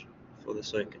voltage for the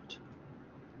circuit.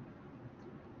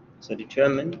 So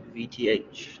determine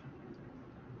VTH.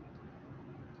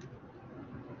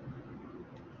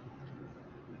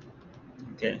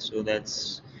 Okay, so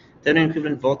that's Thevenin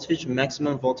equivalent voltage,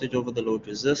 maximum voltage over the load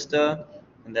resistor,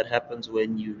 and that happens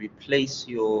when you replace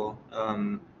your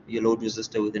load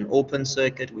resistor with an open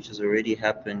circuit, which has already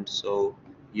happened. So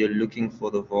you're looking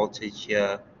for the voltage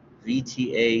here,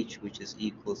 VTH, which is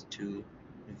equals to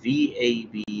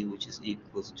VAB, which is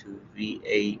equals to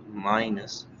VA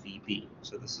minus VB.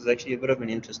 So this is actually a bit of an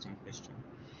interesting question.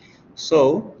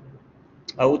 So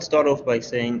I would start off by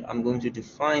saying I'm going to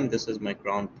define this as my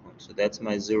ground point. So that's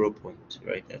my 0 point,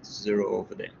 right? That's 0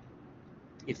 over there.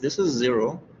 If this is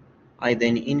 0, I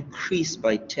then increase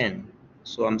by 10.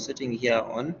 So I'm sitting here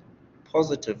on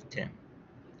positive 10,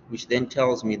 which then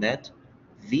tells me that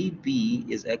VB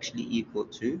is actually equal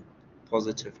to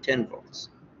positive 10 volts.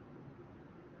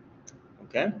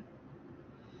 Okay?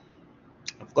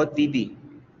 I've got VB.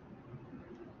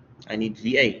 I need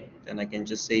VA. Then I can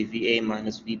just say VA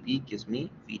minus VB gives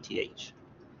me VTH.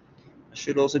 I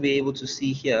should also be able to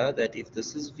see here that if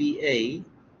this is VA,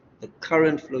 the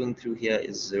current flowing through here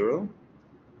is 0,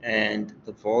 and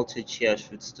the voltage here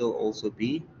should still also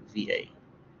be VA.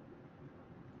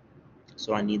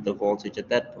 So I need the voltage at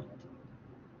that point.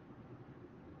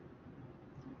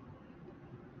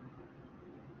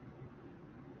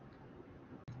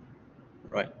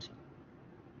 Right.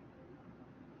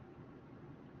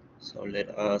 So let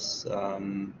us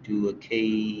do a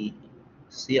KCL.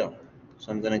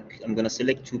 So I'm gonna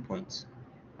select 2 points.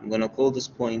 I'm gonna call this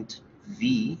point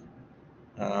V.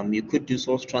 You could do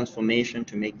source transformation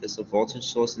to make this a voltage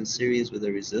source in series with a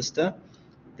resistor.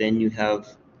 Then you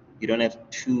don't have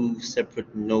 2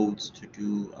 separate nodes to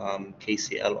do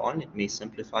KCL on. It may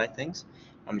simplify things.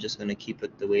 I'm just going to keep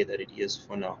it the way that it is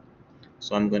for now.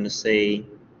 So I'm going to say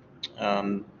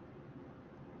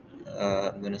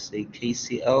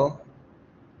KCL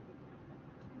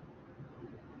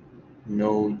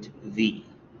node V,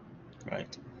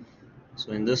 right?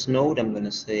 So in this node, I'm going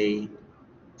to say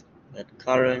that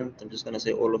current, I'm just going to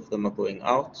say all of them are going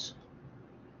out.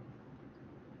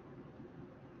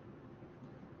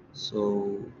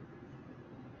 So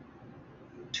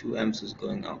 2 amps is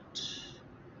going out.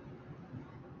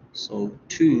 So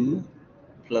 2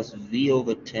 plus V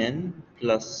over 10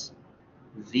 plus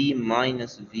V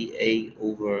minus VA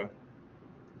over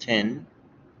 10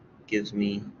 gives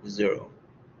me 0.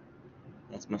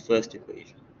 That's my first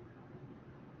equation.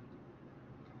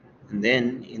 And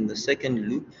then in the second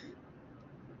loop,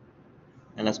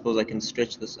 and I suppose I can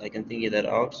stretch this, I can figure that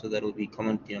out, so that will be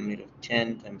common denominator of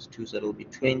 10 times 2, so that will be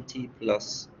 20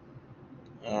 plus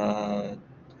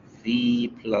V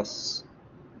plus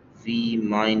V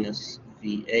minus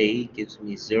VA gives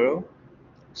me 0.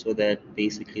 So that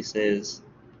basically says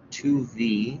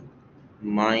 2V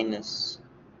minus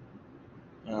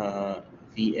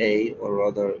VA, or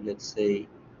rather, let's say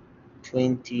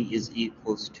 20 is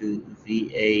equals to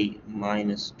VA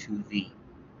minus 2V.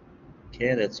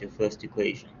 Okay, that's your first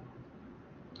equation,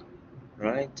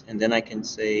 right? And then I can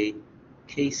say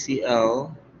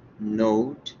KCL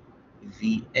node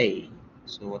VA.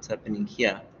 So what's happening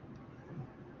here?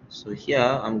 So here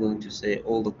I'm going to say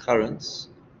all the currents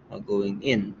are going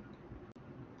in.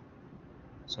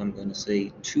 So I'm going to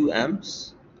say 2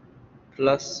 amps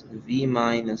plus V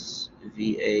minus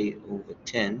VA over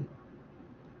 10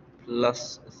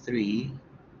 plus 3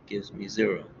 gives me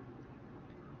 0.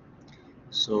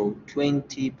 So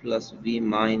 20 plus V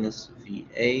minus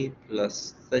VA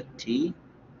plus 30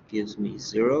 gives me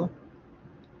 0.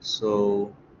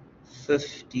 So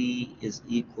 50 is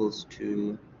equals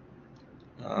to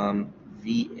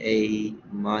VA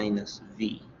minus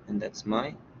V, and that's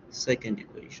my second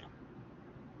equation.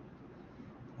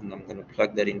 And I'm going to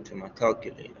plug that into my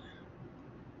calculator.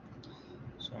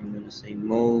 So I'm going to say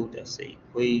mode, I say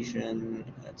equation,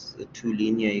 that's the 2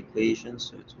 linear equations,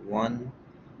 so it's 1.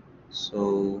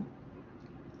 So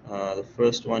the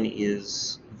first one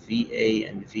is VA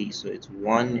and V, so it's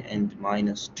 1 and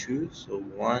minus 2, so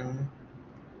 1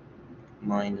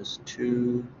 minus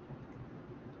 2,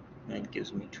 that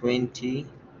gives me 20.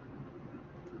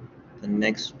 The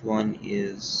next one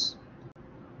is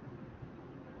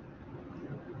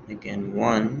again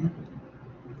 1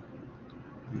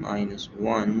 minus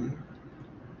 1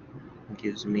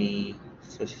 gives me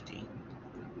 50.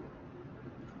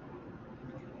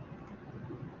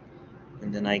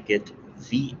 And then I get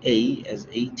VA as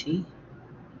 80.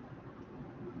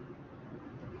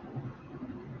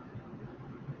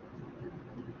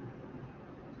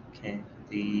 Okay,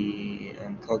 the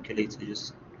calculator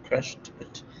just crashed,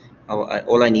 but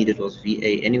all I needed was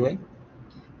VA anyway.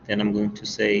 Then I'm going to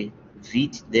say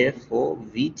therefore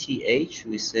VTH,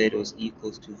 we said was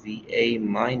equals to VA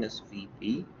minus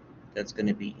VB. That's going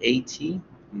to be 80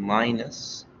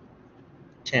 minus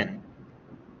 10.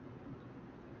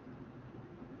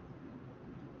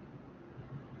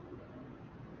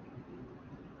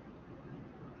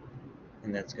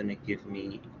 And that's going to give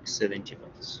me 70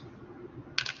 volts.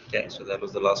 Okay, so that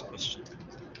was the last question.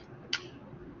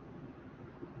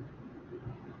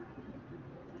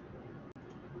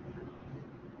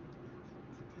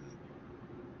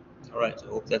 All right, I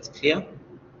hope that's clear.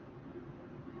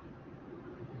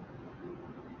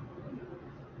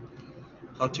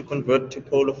 How to convert to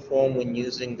polar form when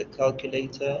using the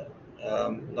calculator,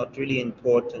 not really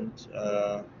important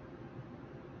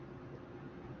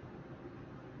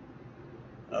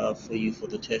for you for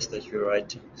the test that you're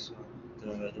writing. So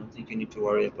I don't think you need to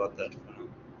worry about that for now.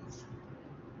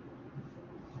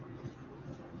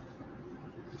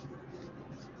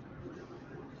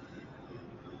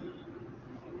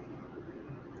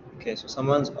 Okay, so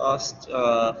someone's asked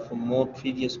for more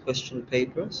previous question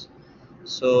papers.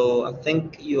 So I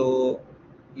think your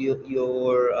 2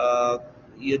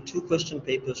 question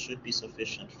papers should be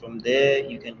sufficient. From there,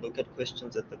 you can look at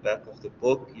questions at the back of the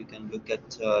book. You can look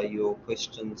at your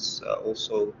questions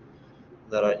also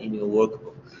that are in your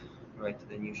workbook, right?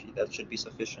 Then usually that should be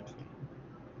sufficient.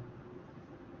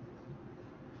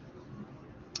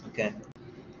 Okay.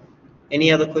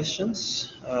 Any other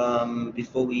questions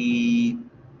before we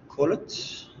call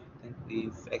it? I think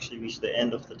we've actually reached the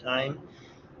end of the time.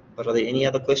 But are there any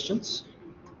other questions?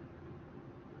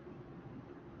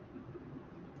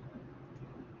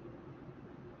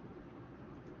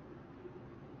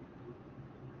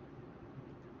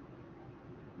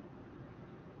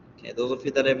 Okay, those of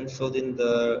you that haven't filled in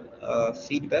the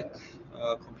feedback,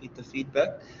 complete the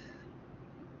feedback.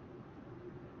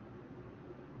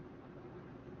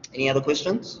 Any other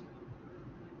questions?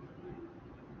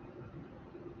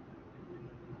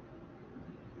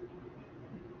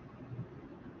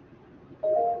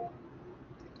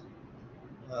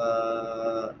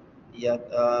 Yeah,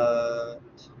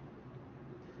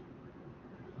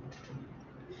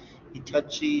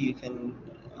 Itachi, you can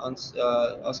answer,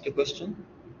 ask your question.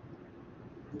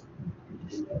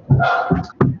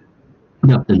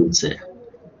 Good afternoon, sir.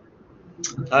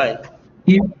 Hi.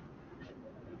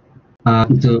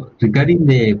 So regarding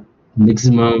the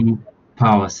maximum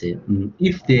power, sir,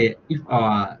 if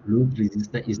our load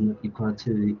resistor is not equal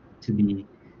to the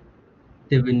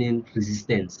Thevenin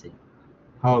resistance, sir,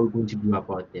 how are we going to do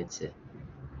about that, sir?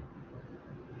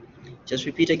 Just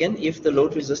repeat again. If the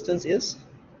load resistance is?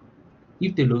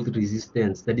 If the load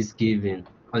resistance that is given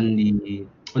on the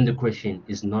question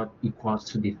is not equal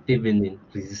to the Thevenin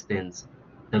resistance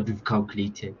that we've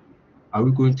calculated, are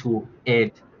we going to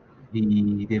add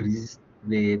the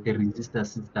resistors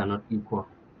since they are not equal?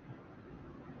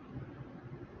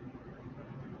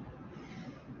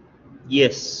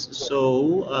 Yes.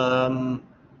 So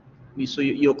so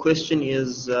your question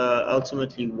is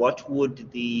ultimately what would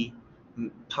the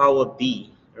power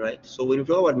be, right? So when we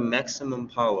talk about maximum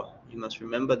power, you must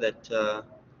remember that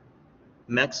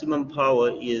maximum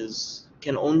power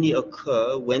can only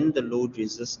occur when the load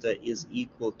resistor is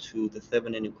equal to the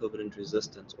Thevenin equivalent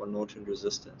resistance or Norton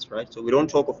resistance, right? So we don't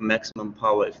talk of maximum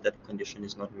power if that condition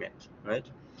is not met, right?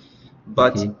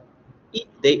 But okay.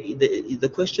 The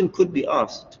question could be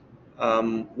asked,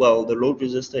 well, the load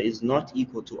resistor is not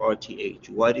equal to RTH.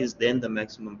 What is then the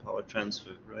maximum power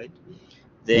transfer, right?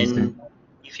 Then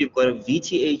if you've got a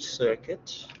VTH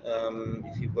circuit,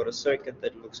 if you've got a circuit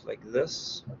that looks like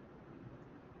this,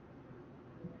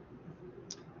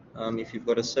 if you've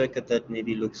got a circuit that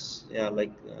maybe looks, yeah,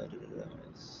 like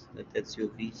that's your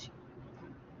VT.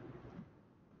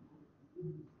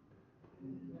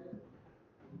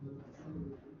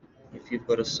 If you've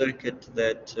got a circuit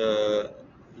that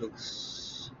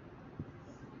looks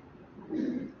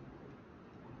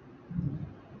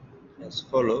as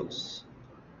follows,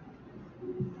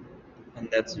 and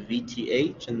that's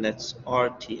VTH and that's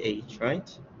RTH,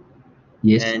 right?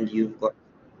 Yes. And you've got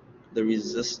the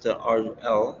resistor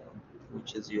RL,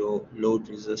 which is your load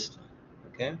resistor,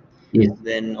 okay? Yes.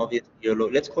 Then obviously your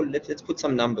load, let's put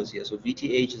some numbers here. So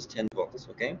VTH is 10 volts,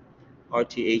 okay?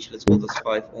 RTH, let's call this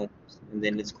 5 ohms, and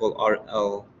then let's call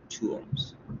RL 2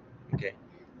 ohms, okay?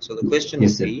 So the question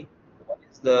would be, what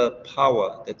is the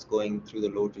power that's going through the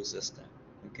load resistor,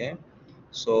 okay?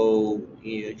 So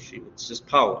it's just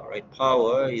power, right?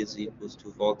 Power is equals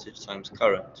to voltage times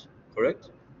current, correct?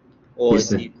 Or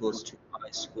Yes, it's equals to I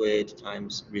squared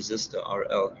times resistor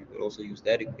RL. You could also use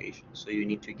that equation. So you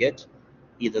need to get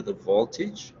either the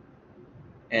voltage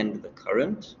and the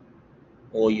current,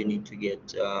 or you need to get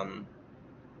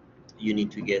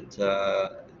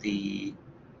the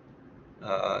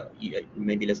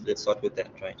maybe let's start with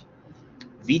that, right?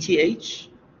 VTH.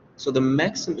 So the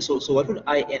maximum. So what would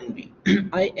IN be?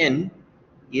 IN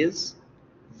is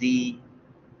the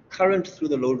current through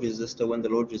the load resistor when the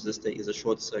load resistor is a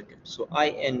short circuit. So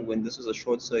IN when this is a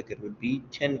short circuit would be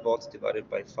 10 volts divided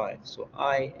by 5. So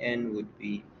IN would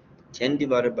be 10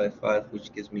 divided by 5,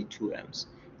 which gives me 2 amps.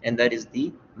 And that is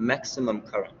the maximum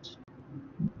current.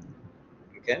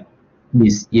 Okay?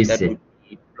 Yes, yes, That sir. would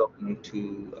be belonging to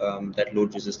that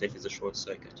load resistor if it's a short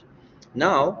circuit.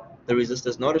 Now, the resistor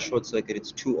is not a short circuit,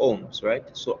 it's 2 ohms, right?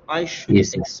 So I should Yes,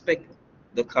 sir. expect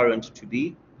the current to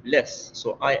be less.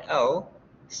 So IL,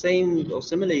 same or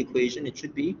similar equation, it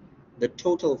should be the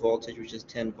total voltage, which is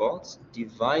 10 volts,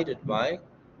 divided by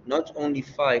not only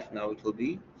 5 now, it will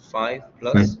be 5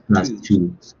 plus 5 plus 2. So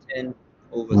 2. it's 10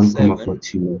 over 7.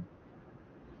 1,42.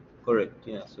 Correct,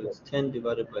 yeah. So it's 10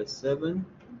 divided by 7,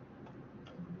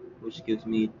 which gives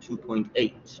me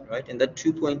 2.8, right? And that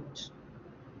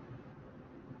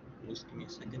just give me a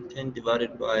second, 10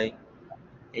 divided by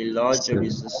a larger 7.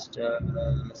 resistor,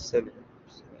 7.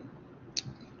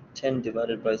 10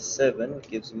 divided by 7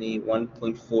 gives me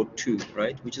 1.42,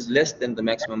 right? Which is less than the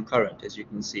maximum current, as you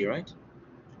can see, right?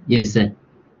 Yes, sir.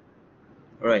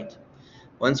 Right.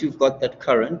 Once you've got that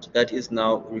current, that is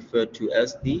now referred to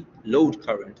as the load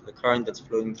current, the current that's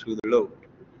flowing through the load.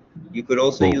 You could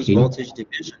also use Okay. voltage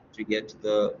division to get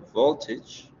the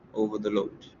voltage over the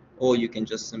load, or you can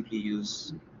just simply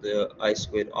use the I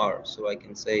squared R. So I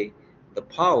can say the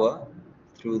power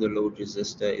through the load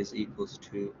resistor is equals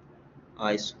to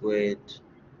I squared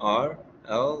R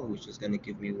L, which is going to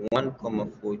give me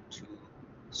 1,42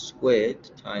 squared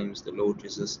times the load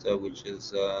resistor, which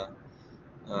is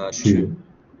 2,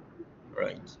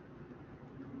 right?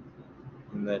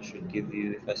 And that should give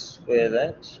you, if I square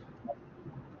that,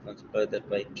 multiply that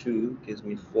by 2, gives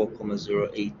me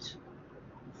 4,08.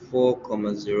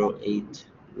 4,08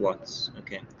 watts.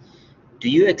 Okay. Do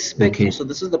you expect, Okay. so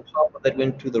this is the power that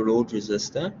went to the load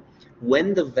resistor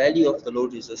when the value of the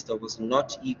load resistor was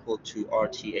not equal to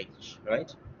RTH,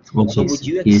 right? Okay, So would sir.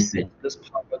 you Yes, sir. expect this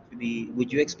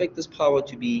power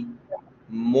to be,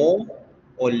 more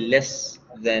or less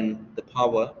than the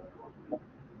power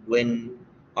when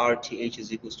RTH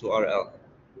is equals to RL?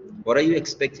 What are you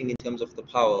expecting in terms of the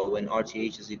power when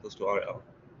RTH is equals to RL?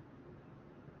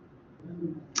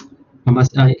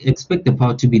 I expect the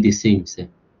power to be the same, sir.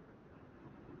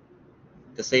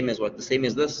 The same as what? The same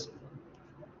as this?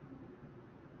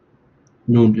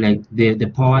 No, like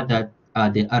the power that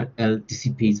the RL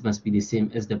dissipates must be the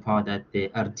same as the power that the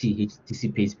RTH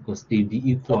dissipates because they'll be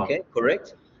equal. Okay,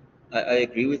 correct. I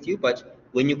agree with you, but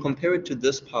when you compare it to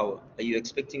this power, are you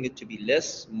expecting it to be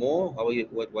less, more? How are you?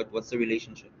 What's the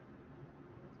relationship?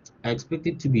 I expect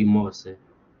it to be more, sir.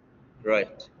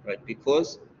 Right, right.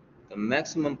 Because the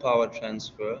maximum power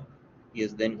transfer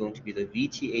is then going to be the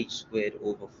VTH squared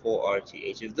over 4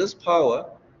 RTH. If this power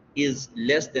is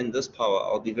less than this power,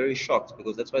 I'll be very shocked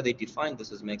because that's why they defined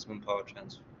this as maximum power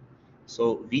transfer.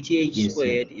 So VTH Yes,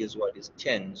 squared is what is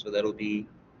 10. So that'll be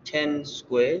 10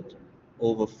 squared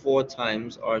over 4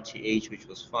 times RTH, which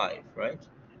was 5, right?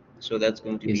 So that's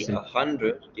going to be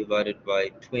 100 divided by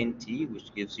 20,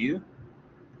 which gives you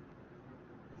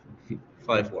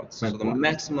 5 watts. So the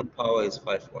maximum power is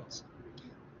 5 watts.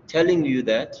 Telling you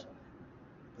that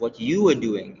what you were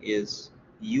doing is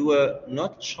you were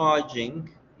not charging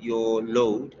your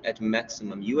load at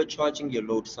maximum. You were charging your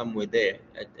load somewhere there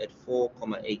at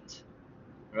 4,8.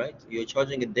 Right? You're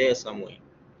charging it there somewhere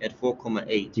at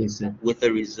 4,8 yes, with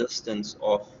a resistance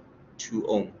of 2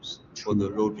 ohms for the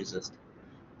load resistor.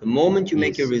 The moment you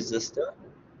make a resistor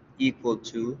equal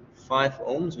to 5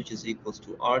 ohms, which is equals to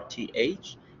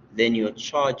RTH, then you're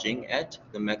charging at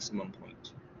the maximum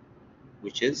point,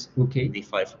 which is the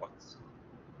 5 watts.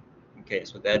 Okay,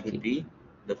 so that would be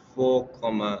the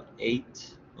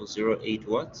 4,8 or 0.8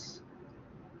 watts,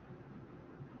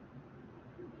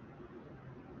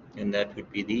 and that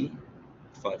would be the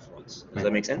 5 watts. Does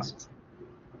that make sense?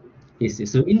 Yes,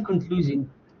 yes. So in conclusion,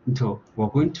 we're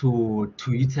going to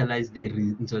utilize the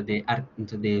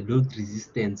load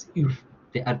resistance if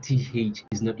the RTH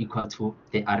is not equal to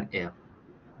the RL.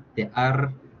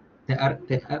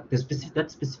 That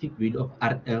specific value of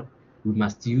RL, we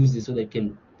must use it so that we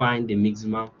can find the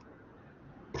maximum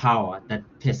power that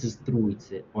passes through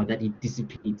it or that it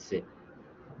dissipates it.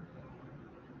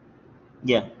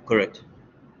 Yeah, correct.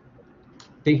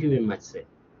 Thank you very much, sir.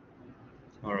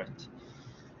 All right.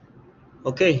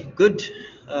 Okay, good.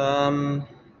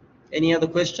 Any other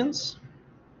questions?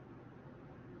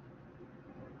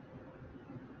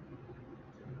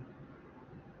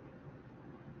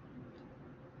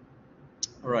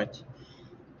 All right.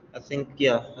 I think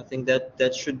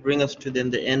that should bring us to then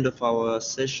the end of our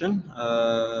session.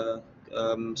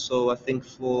 So I think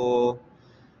to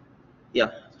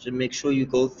make sure you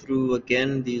go through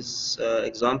again these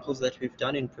examples that we've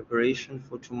done in preparation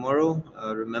for tomorrow.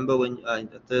 Remember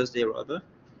Thursday rather.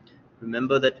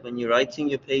 Remember that when you're writing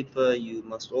your paper, you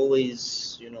must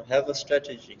always, have a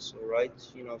strategy. So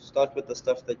start with the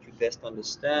stuff that you best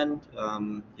understand.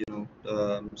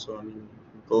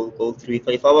 Go through.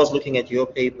 If I was looking at your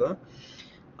paper,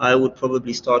 I would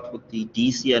probably start with the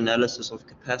DC analysis of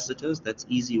capacitors. That's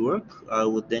easy work. I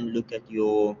would then look at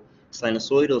your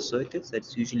sinusoidal circuits.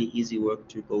 That's usually easy work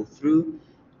to go through.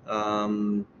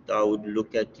 I would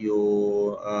look at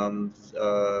your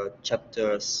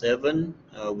chapter 7,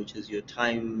 which is your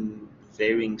time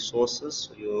varying sources.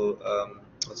 So your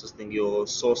your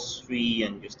source free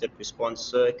and your step response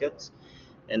circuits.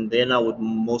 And then I would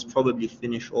most probably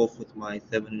finish off with my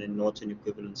Thevenin and Norton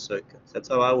equivalent circuits. That's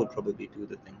how I would probably do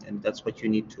the thing, and that's what you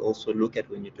need to also look at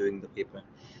when you're doing the paper.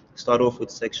 Start off with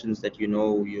sections that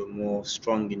you're more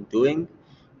strong in doing.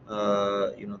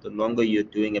 The longer you're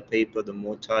doing a paper, the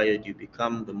more tired you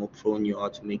become, the more prone you are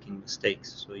to making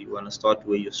mistakes. So you want to start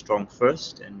where you're strong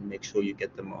first and make sure you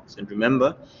get the marks. And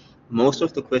remember, most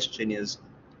of the question is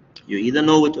you either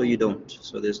know it or you don't.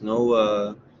 So there's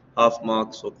no half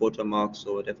marks or quarter marks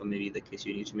or whatever may be the case.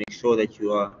 You need to make sure that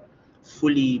you are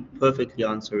fully, perfectly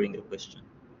answering the question.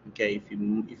 Okay,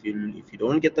 if you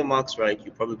don't get the marks right,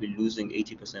 you're probably losing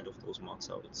 80% of those marks,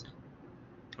 I would say.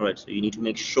 All right, so you need to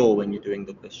make sure when you're doing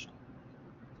the question.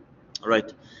 All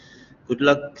right, good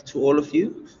luck to all of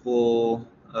you for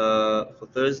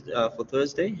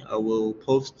Thursday. I will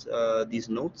post these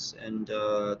notes and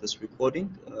this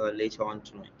recording later on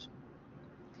tonight.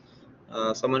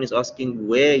 Someone is asking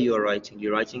where you're writing.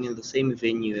 You're writing in the same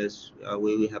venue as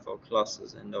where we have our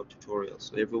classes and our tutorials.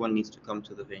 So everyone needs to come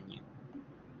to the venue.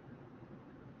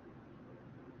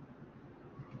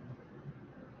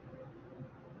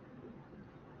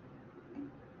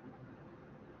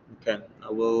 Okay, I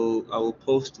will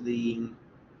post the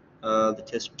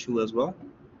test 2 as well,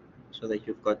 so that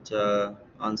you've got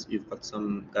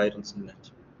some guidance in that.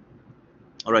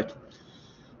 All right,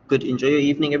 good. Enjoy your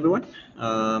evening, everyone.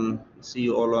 See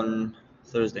you all on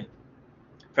Thursday.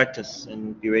 Practice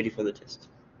and be ready for the test.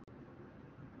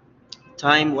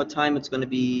 What time? It's going to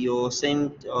be your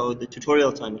same the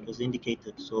tutorial time. It was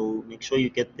indicated, so make sure you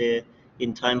get there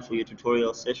in time for your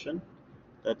tutorial session.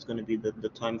 That's going to be the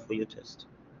time for your test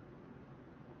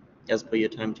as per your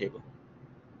timetable.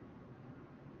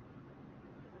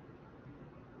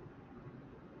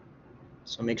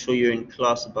 So make sure you're in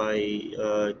class by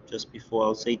just before,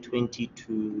 I'll say 20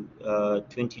 to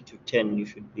 10. You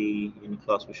should be in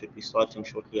class. We should be starting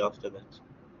shortly after that.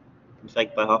 In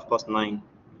fact, by 9:30,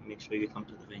 make sure you come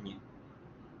to the venue.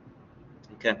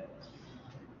 Okay.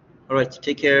 All right.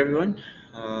 Take care, everyone.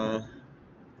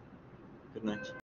 Good night.